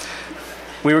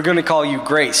 We were going to call you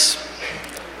Grace.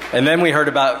 And then we heard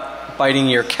about biting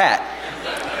your cat.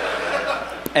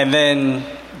 And then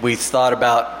we thought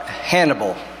about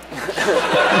Hannibal.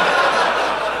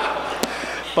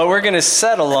 But we're going to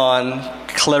settle on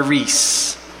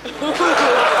Clarice.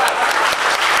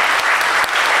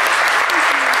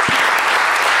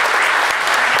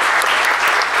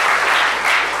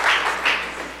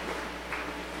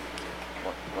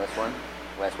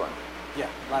 Last one. Yeah,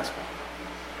 last one.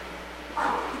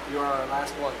 You are our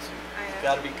last ones. You've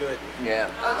got to be good.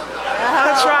 Yeah.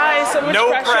 I'll try. So much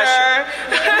pressure.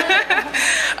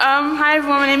 Hi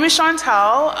everyone, my name is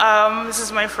Chantal. This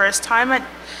is my first time at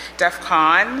DEF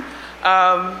CON.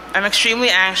 I'm extremely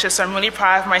anxious, so I'm really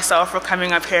proud of myself for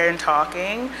coming up here and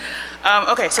talking.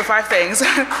 Okay, so 5 things.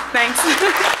 Thanks.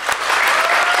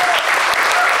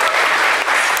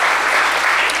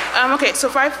 Okay, so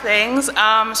 5 things. So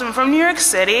I'm from New York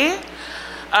City.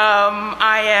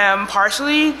 I am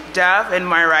partially deaf in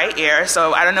my right ear,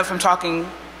 so I don't know if I'm talking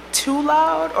too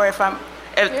loud or if I'm...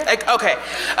 Okay.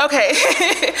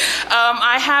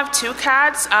 I have 2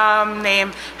 cats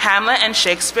named Hamlet and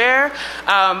Shakespeare,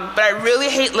 but I really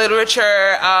hate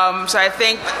literature, so I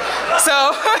think...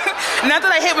 So, not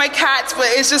that I hate my cats, but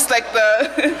it's just like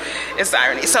it's the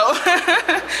irony. So,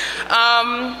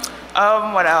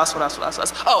 what else?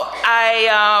 Oh,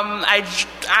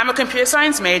 I'm a computer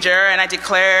science major, and I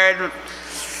declared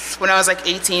when I was like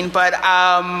 18, but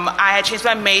I had changed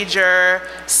my major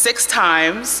 6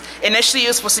 times. Initially, it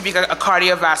was supposed to be a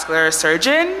cardiovascular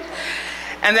surgeon.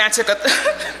 And then I took a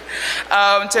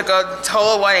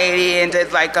total 180 and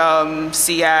did like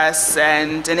CS,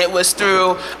 and it was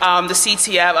through the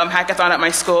CTF hackathon at my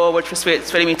school, which was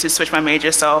persuading me to switch my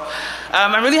major. So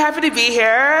I'm really happy to be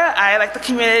here. I like the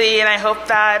community, and I hope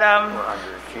that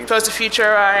towards the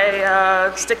future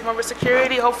I stick more with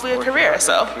security, hopefully a career.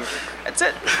 So that's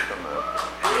it.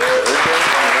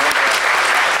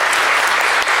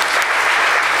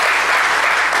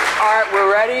 All right,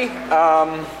 we're ready.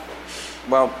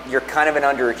 Well, you're kind of an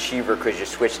underachiever because you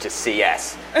switched to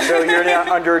CS. So you're an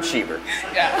underachiever.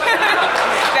 Yeah.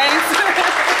 Thanks.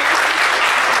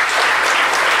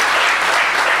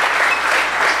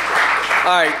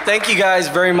 All right, thank you guys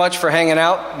very much for hanging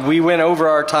out. We went over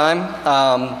our time.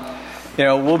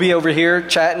 We'll be over here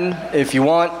chatting if you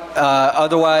want.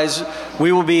 Otherwise,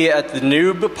 we will be at the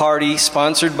Noob party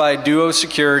sponsored by Duo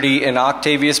Security in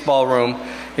Octavius Ballroom.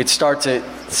 It starts at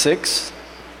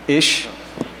 6-ish.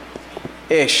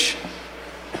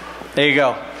 There you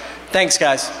go. Thanks,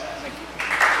 guys.